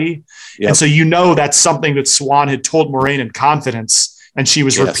study. Yep. And so, that's something that Siwan had told Moiraine in confidence. And she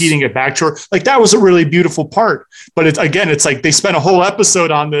was repeating it back to her. Like that was a really beautiful part. But it's like they spent a whole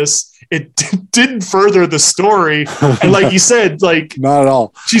episode on this. It didn't further the story. And like you said, like not at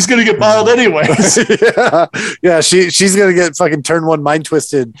all. She's gonna get boiled anyways. She's gonna get fucking turn one mind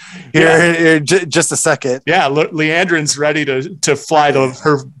twisted here in just a second. Yeah, Leandrin's ready to fly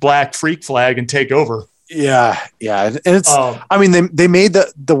her black freak flag and take over. Yeah. And it's I mean they made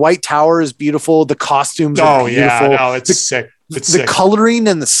the White Tower is beautiful. The costumes are beautiful. Yeah, no, it's sick. The coloring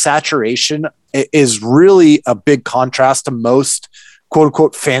and the saturation is really a big contrast to most quote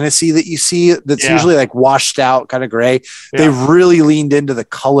unquote fantasy that you see. That's usually like washed out kind of gray. Yeah. They really leaned into the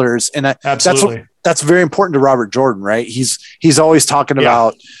colors, and that's very important to Robert Jordan, right? He's always talking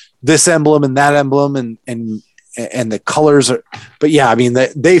about this emblem and that emblem and the colors are. But I mean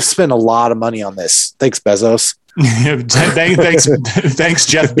they've spent a lot of money on this. Thanks, Bezos. Thanks,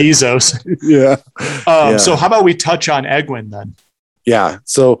 Jeff Bezos. So how about we touch on Egwene then? Yeah.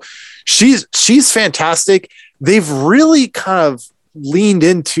 So she's fantastic. They've really kind of leaned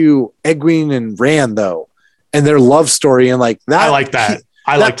into Egwene and Rand though, and their love story and like that. I like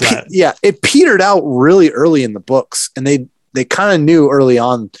that. Yeah. It petered out really early in the books and they kind of knew early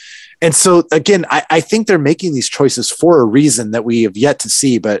on. And so again, I think they're making these choices for a reason that we have yet to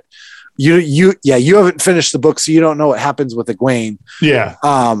see, but you haven't finished the book, so you don't know what happens with Egwene. Yeah.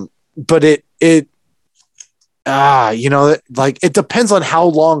 But it depends on how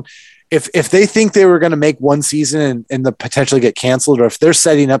long, if they think they were going to make one season and the potentially get canceled, or if they're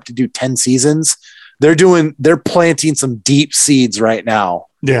setting up to do 10 seasons, they're planting some deep seeds right now.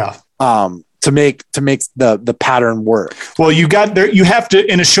 Yeah. To make the pattern work. Well, you have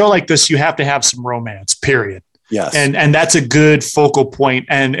to, in a show like this, you have to have some romance, period. Yes. And that's a good focal point,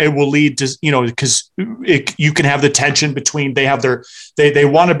 and it will lead to, because you can have the tension between they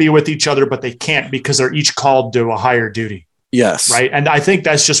want to be with each other, but they can't because they're each called to a higher duty. Yes. Right. And I think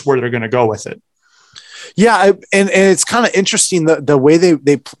that's just where they're going to go with it. Yeah. And it's kind of interesting the way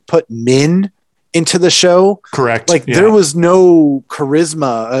they put Min into the show. Correct. Like there was no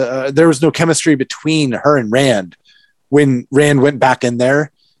charisma. There was no chemistry between her and Rand when Rand went back in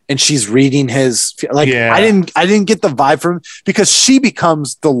there. And she's reading his I didn't get the vibe from him because she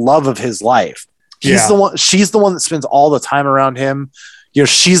becomes the love of his life. She's the one that spends all the time around him.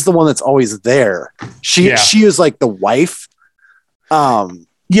 She's the one that's always there. She is like the wife. I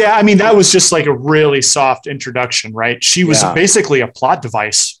mean, that was just like a really soft introduction, right? She was basically a plot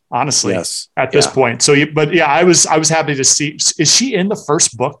device honestly, Yes. at this point. So, but yeah, I was happy to see. Is she in the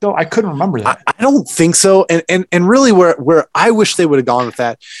first book though? I couldn't remember that. I don't think so. And really where I wish they would have gone with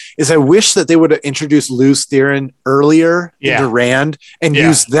that is I wish that they would have introduced Lews Therin earlier into Rand and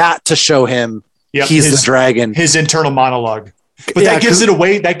used that to show him he's the dragon. His internal monologue. But that gives it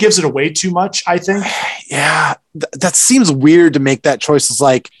away. That gives it away too much, I think. Yeah. That seems weird to make that choice. It's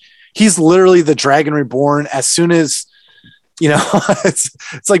like, he's literally the dragon reborn as soon as,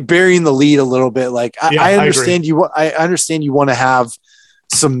 it's like burying the lead a little bit. Like I understand I understand you want to have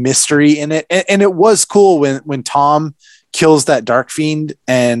some mystery in it. And it was cool when Tom kills that dark fiend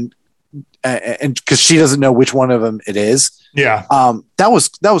and cause she doesn't know which one of them it is. Yeah. That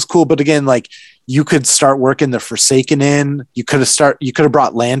was cool. But again, like you could start working the Forsaken in, you could have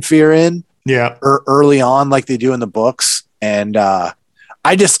brought Lanfear in early on, like they do in the books. And,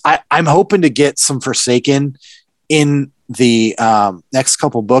 I'm hoping to get some Forsaken in the next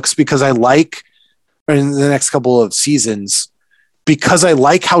couple books because in the next couple of seasons, because I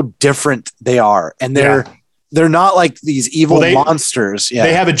like how different they are. And they're not like these evil monsters. Yeah.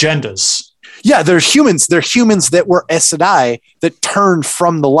 They have agendas. Yeah. They're humans. They're humans that were Aes Sedai that turned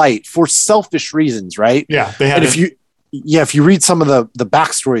from the light for selfish reasons. Right. Yeah. They have. And if you read some of the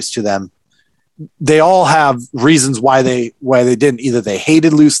backstories to them, they all have reasons why they didn't. Either they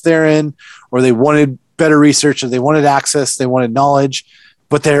hated Lews Therin or they wanted better research or they wanted access, they wanted knowledge,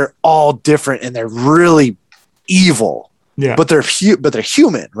 but they're all different and they're really evil. Yeah. But they're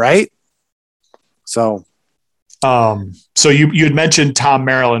human, right? So so you had mentioned Tom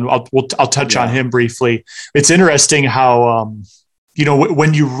Maryland. I'll touch on him briefly. It's interesting how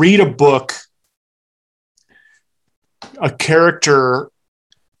when you read a book, a character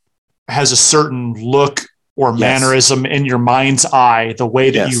has a certain look or mannerism in your mind's eye, the way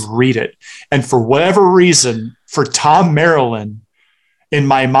that you read it. And for whatever reason, for Tom Maryland, in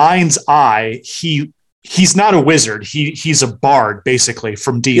my mind's eye, he's not a wizard. He's a bard, basically,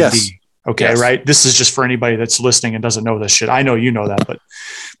 from D&D. Yes. Okay, yes. Right? This is just for anybody that's listening and doesn't know this shit. I know you know that,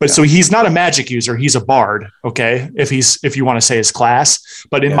 but so he's not a magic user. He's a bard, okay, if you want to say his class.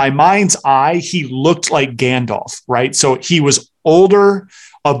 But in my mind's eye, he looked like Gandalf, right? So he was older,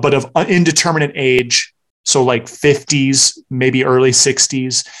 but of indeterminate age. So like 50s, maybe early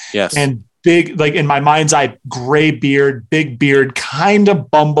 60s. Yes. And big, like in my mind's eye, gray beard, big beard, kind of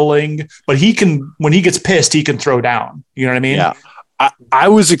bumbling, but when he gets pissed, he can throw down. You know what I mean? Yeah. I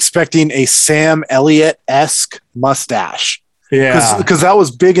was expecting a Sam Elliott-esque mustache. Yeah. Because that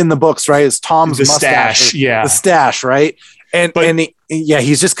was big in the books, right? It's Tom's mustache. Yeah. The stash, right?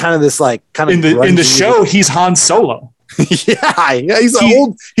 He's just kind of this like in the show, he's Han Solo. He's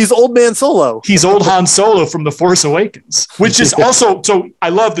old man Solo. He's old Han Solo from The Force Awakens, which is also, so I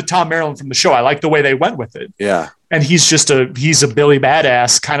love the Tom Maryland from the show. I like the way they went with it. Yeah. And he's a Billy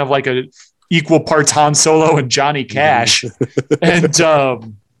Badass, kind of like a equal parts Han Solo and Johnny Cash. And,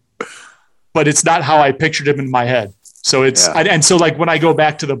 but it's not how I pictured him in my head. So and so like when I go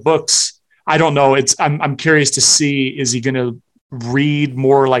back to the books, I don't know. I'm curious to see, is he going to read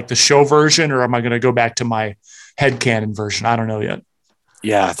more like the show version or am I going to go back to my headcanon version? I don't know yet.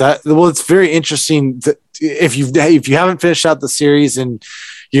 Yeah, it's very interesting that if you haven't finished out the series and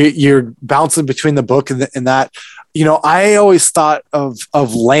you're bouncing between the book and that, I always thought of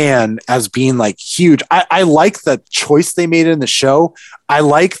Lan as being like huge. I like the choice they made in the show. I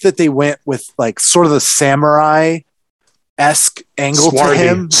like that they went with like sort of the samurai-esque angle to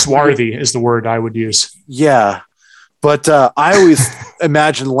him. Swarthy is the word I would use. Yeah, but I always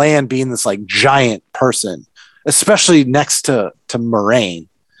imagine Lan being this like giant person, especially next to Moraine,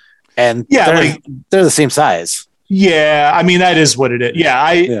 and they're the same size. Yeah, I mean that is what it is.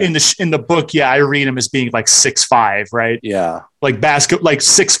 Yeah, in the book, I read him as being like 6'5", right? Yeah, like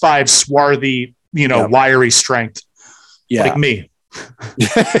 6'5", swarthy, wiry strength. Yeah, like me.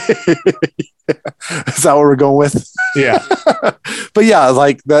 Is that what we're going with? Yeah, but yeah,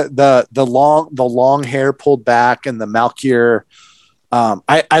 like the long hair pulled back and the Malkier.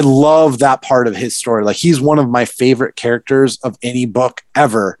 I love that part of his story. Like he's one of my favorite characters of any book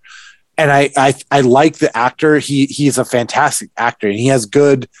ever. And I like the actor. He's a fantastic actor and he has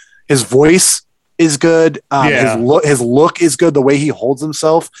his voice is good. His look is good. The way he holds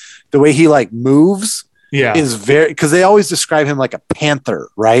himself, the way he like moves is very, cause they always describe him like a panther,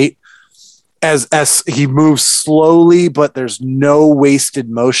 right? As he moves slowly, but there's no wasted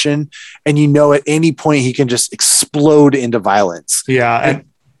motion. And at any point he can just explode into violence. Yeah. And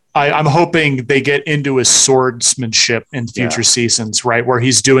I'm hoping they get into his swordsmanship in future seasons, right? Where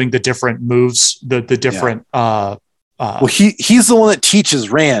he's doing the different moves, the different well, he's the one that teaches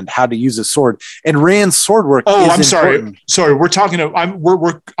Rand how to use a sword, and Rand's sword work. Oh, I'm important. sorry. We're talking. I'm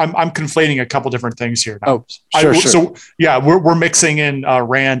conflating a couple different things here. Now. Oh, sure. So yeah, we're mixing in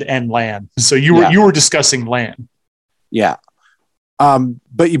Rand and Lan. So you were discussing Lan. Yeah.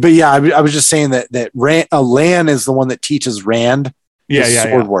 But yeah, I was just saying that Lan is the one that teaches Rand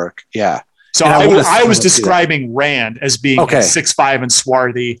sword work. Yeah. So I was describing Rand as being 6'5" and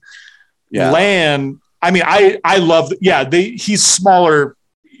swarthy. Yeah. Lan, I mean, I love. Yeah, he's smaller.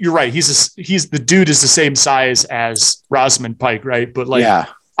 You're right. The dude is the same size as Rosamund Pike, right? But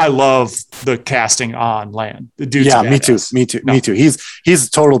I love the casting on Lan. The dude's me too. He's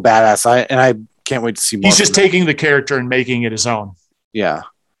a total badass. I can't wait to see more. He's just taking the character and making it his own. Yeah.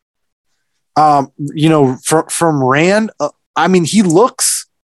 From Rand, I mean, he looks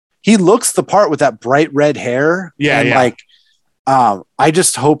the part with that bright red hair. Yeah. I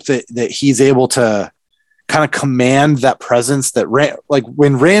just hope that he's able to kind of command that presence that Rand, like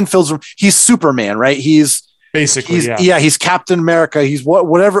when Rand feels, he's Superman, right? He's he's Captain America. He's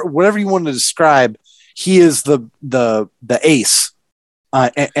whatever you want to describe. He is the ace.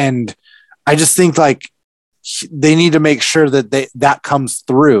 And I just think like they need to make sure that comes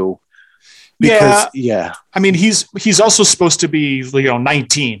through. Because, I mean, he's also supposed to be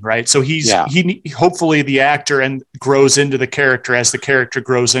 19, right? So he hopefully the actor and grows into the character as the character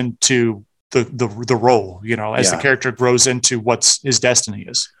grows into the role, as the character grows into what his destiny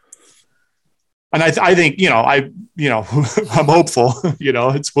is. And I think I'm hopeful.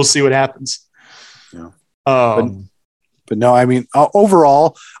 We'll see what happens. Yeah. But no, I mean,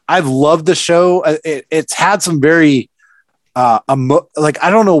 overall, I've loved the show. It's had some very I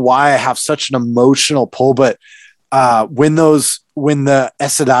don't know why I have such an emotional pull, but when the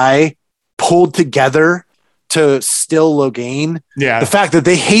Aes Sedai pulled together to still Logain, the fact that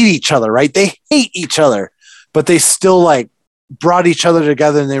they hate each other, right? They hate each other, but they still brought each other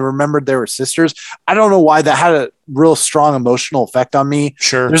together and they remembered they were sisters. I don't know why that had a real strong emotional effect on me.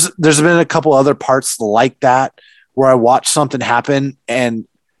 Sure. There's been a couple other parts like that where I watched something happen and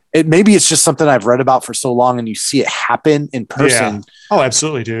maybe it's just something I've read about for so long and you see it happen in person. Yeah. Oh,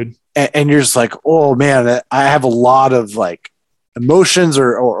 absolutely, dude. And you're just like, oh man, I have a lot of emotions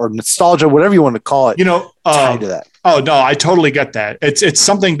or nostalgia, whatever you want to call it. Tied to that. Oh no, I totally get that. It's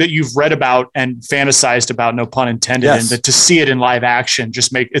something that you've read about and fantasized about, no pun intended. Yes. And to see it in live action,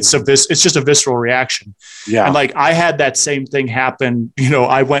 it's just a visceral reaction. Yeah. And I had that same thing happen.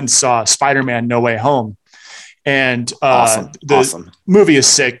 I went and saw Spider-Man: No Way Home. And the movie is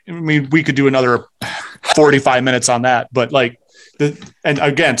sick. I mean, we could do another 45 minutes on that, but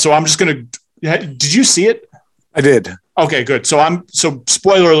so I'm just going to, did you see it? I did. Okay, good. So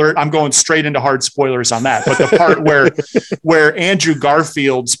spoiler alert, I'm going straight into hard spoilers on that. But the part where Andrew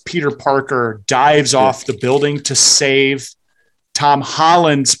Garfield's Peter Parker dives off the building to save Tom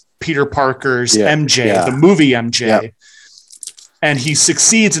Holland's Peter Parker's MJ, the movie MJ. Yeah. And he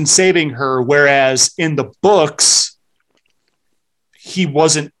succeeds in saving her, whereas in the books, he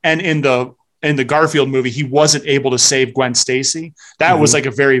wasn't, and in the Garfield movie, he wasn't able to save Gwen Stacy. That was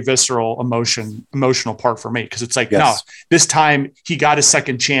a very visceral emotional part for me. Cause it's no, this time he got a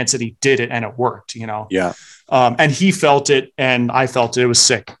second chance and he did it and it worked, Yeah. And he felt it and I felt it. It was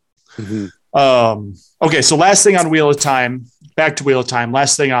sick. Mm-hmm. Okay. So last thing on Wheel of Time, back to Wheel of Time.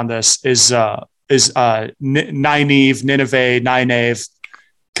 Last thing on this is Nynaeve,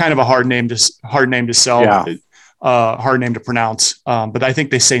 kind of a hard name to sell, hard name to pronounce. But I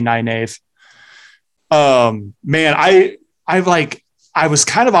think they say Nynaeve. Man, I was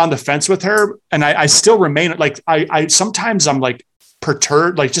kind of on the fence with her, and I still remain I sometimes I'm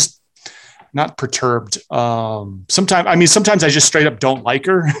perturbed, just not perturbed. Sometimes I just straight up don't like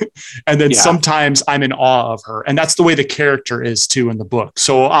her. And then sometimes I'm in awe of her. And that's the way the character is too in the book.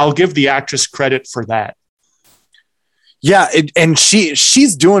 So I'll give the actress credit for that. Yeah. And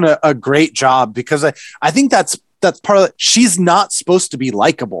she's doing a great job because I think that's part of it. She's not supposed to be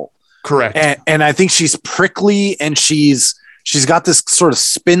likable. Correct. And I think she's prickly and she's got this sort of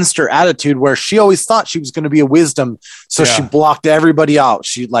spinster attitude where she always thought she was going to be a wisdom. So she blocked everybody out.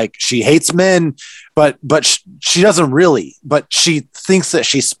 She hates men, but she doesn't really, but she thinks that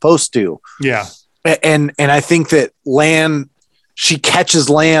she's supposed to. Yeah. And I think that she catches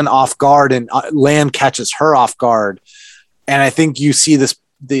Lan off guard and Lan catches her off guard. And I think you see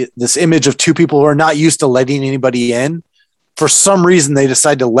this image of two people who are not used to letting anybody in. For some reason, they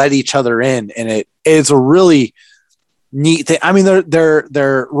decide to let each other in. And it's a really neat thing. I mean,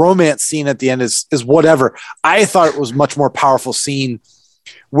 their romance scene at the end is whatever. I thought it was much more powerful scene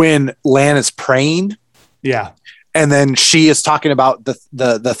when Lan is praying. Yeah. And then she is talking about the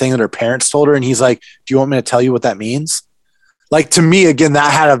thing that her parents told her. And he's like, do you want me to tell you what that means? Like, to me, again,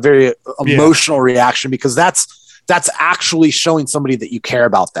 that had a very emotional reaction, because that's actually showing somebody that you care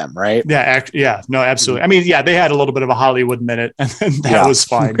about them, right? Yeah, no, absolutely. I mean, yeah, they had a little bit of a Hollywood minute, and that was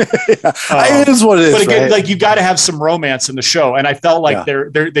fine. It is what it is. But again, right? like, you got to have some romance in the show, and I felt like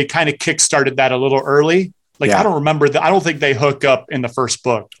they kind of kickstarted that a little early. Like, I don't remember that. I don't think they hook up in the first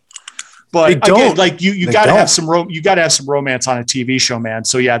book. But again, like, you got to have some romance on a TV show, man.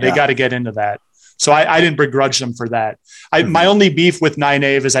 So yeah, they got to get into that. So I didn't begrudge them for that. My only beef with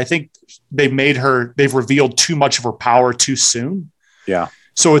Nynaeve is I think they've revealed too much of her power too soon. Yeah.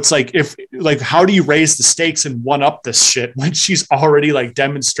 So it's like, how do you raise the stakes and one up this shit when she's already like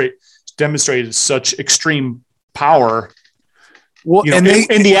demonstrated such extreme power? Well, in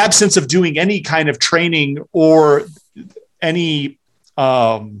the absence of doing any kind of training or any,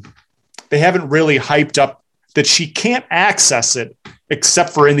 they haven't really hyped up that she can't access it except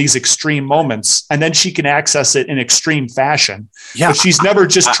for in these extreme moments. And then she can access it in extreme fashion. Yeah. But she's never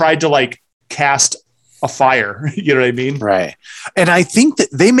just tried to like cast a fire. You know what I mean? Right. And I think that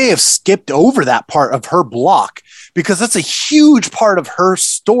they may have skipped over that part of her block, because that's a huge part of her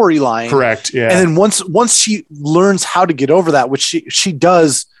storyline. Correct. Yeah. And then once she learns how to get over that, which she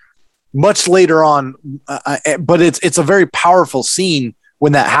does much later on, but it's a very powerful scene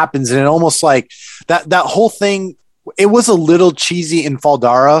when that happens. And it almost like that whole thing, it was a little cheesy in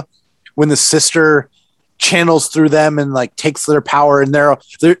Faldara when the sister channels through them and like takes their power, and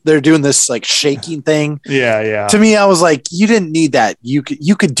they're doing this like shaking thing. Yeah. To me, I was like, you didn't need that. You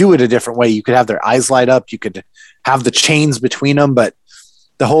could do it a different way. You could have their eyes light up. You could have the chains between them, but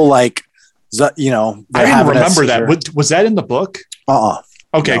the whole like, I didn't remember that. Was that in the book?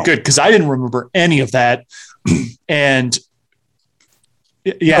 Okay, no. Good, because I didn't remember any of that. And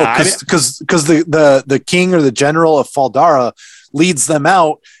yeah, because the king or the general of Faldara leads them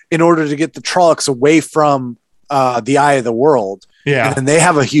out in order to get the Trollocs away from the Eye of the World. Yeah, and they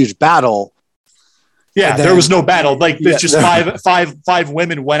have a huge battle. Yeah, there was no battle. Like, it's just five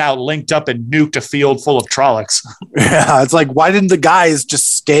women went out, linked up, and nuked a field full of Trollocs. Yeah, it's like, why didn't the guys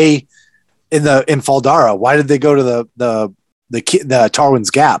just stay in Faldara? Why did they go to the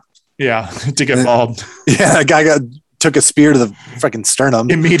Tarwin's Gap? Yeah, to get mauled. Yeah, a guy took a spear to the freaking sternum.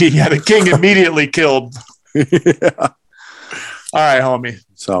 The king immediately killed. Yeah. All right, homie.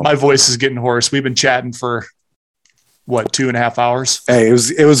 So my voice is getting hoarse. We've been chatting for what, 2.5 hours? Hey, it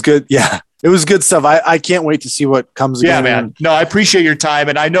was good. Yeah, it was good stuff. I can't wait to see what comes. Yeah, man. No, I appreciate your time,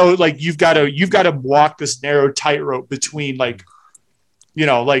 and I know like you've got to walk this narrow tightrope between like, you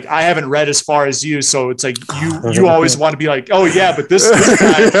know, like I haven't read as far as you, so it's like you always want to be like, oh yeah, but this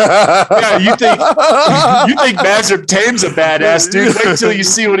guy, yeah, you think Mazrim Taime's a badass dude. Wait till you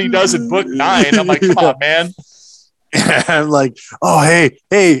see what he does in book 9. I'm like, come on, man. And I'm like, oh hey,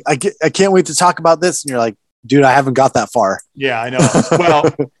 I can't wait to talk about this, and you're like, dude, I haven't got that far. Yeah, I know. Well,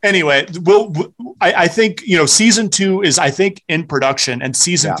 anyway, I think, you know, season 2 is, I think, in production, and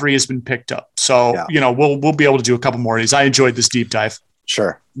season 3 has been picked up. So, you know, we'll be able to do a couple more of these. I enjoyed this deep dive.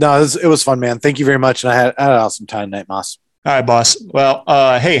 Sure. No, it was fun, man. Thank you very much. And I had an awesome time tonight, Moss. All right, boss. Well,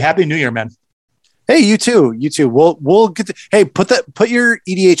 hey, Happy New Year, man. Hey, you too. We'll get to, hey, put your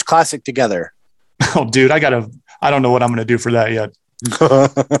EDH Classic together. Oh, dude, I don't know what I'm going to do for that yet. I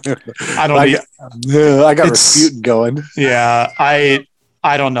got Rasputin going. Yeah. I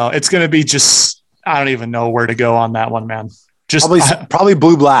don't know. It's going to be just, I don't even know where to go on that one, man. Just probably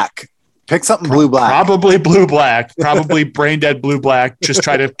blue-black. Pick something blue-black. Probably blue-black. Probably brain-dead blue-black. Just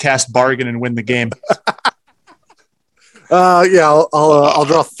try to cast bargain and win the game. Yeah, I'll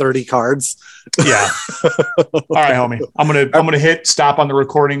draw 30 cards. Yeah. All right, homie. I'm gonna hit stop on the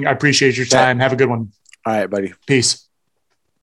recording. I appreciate your time. Have a good one. All right, buddy. Peace.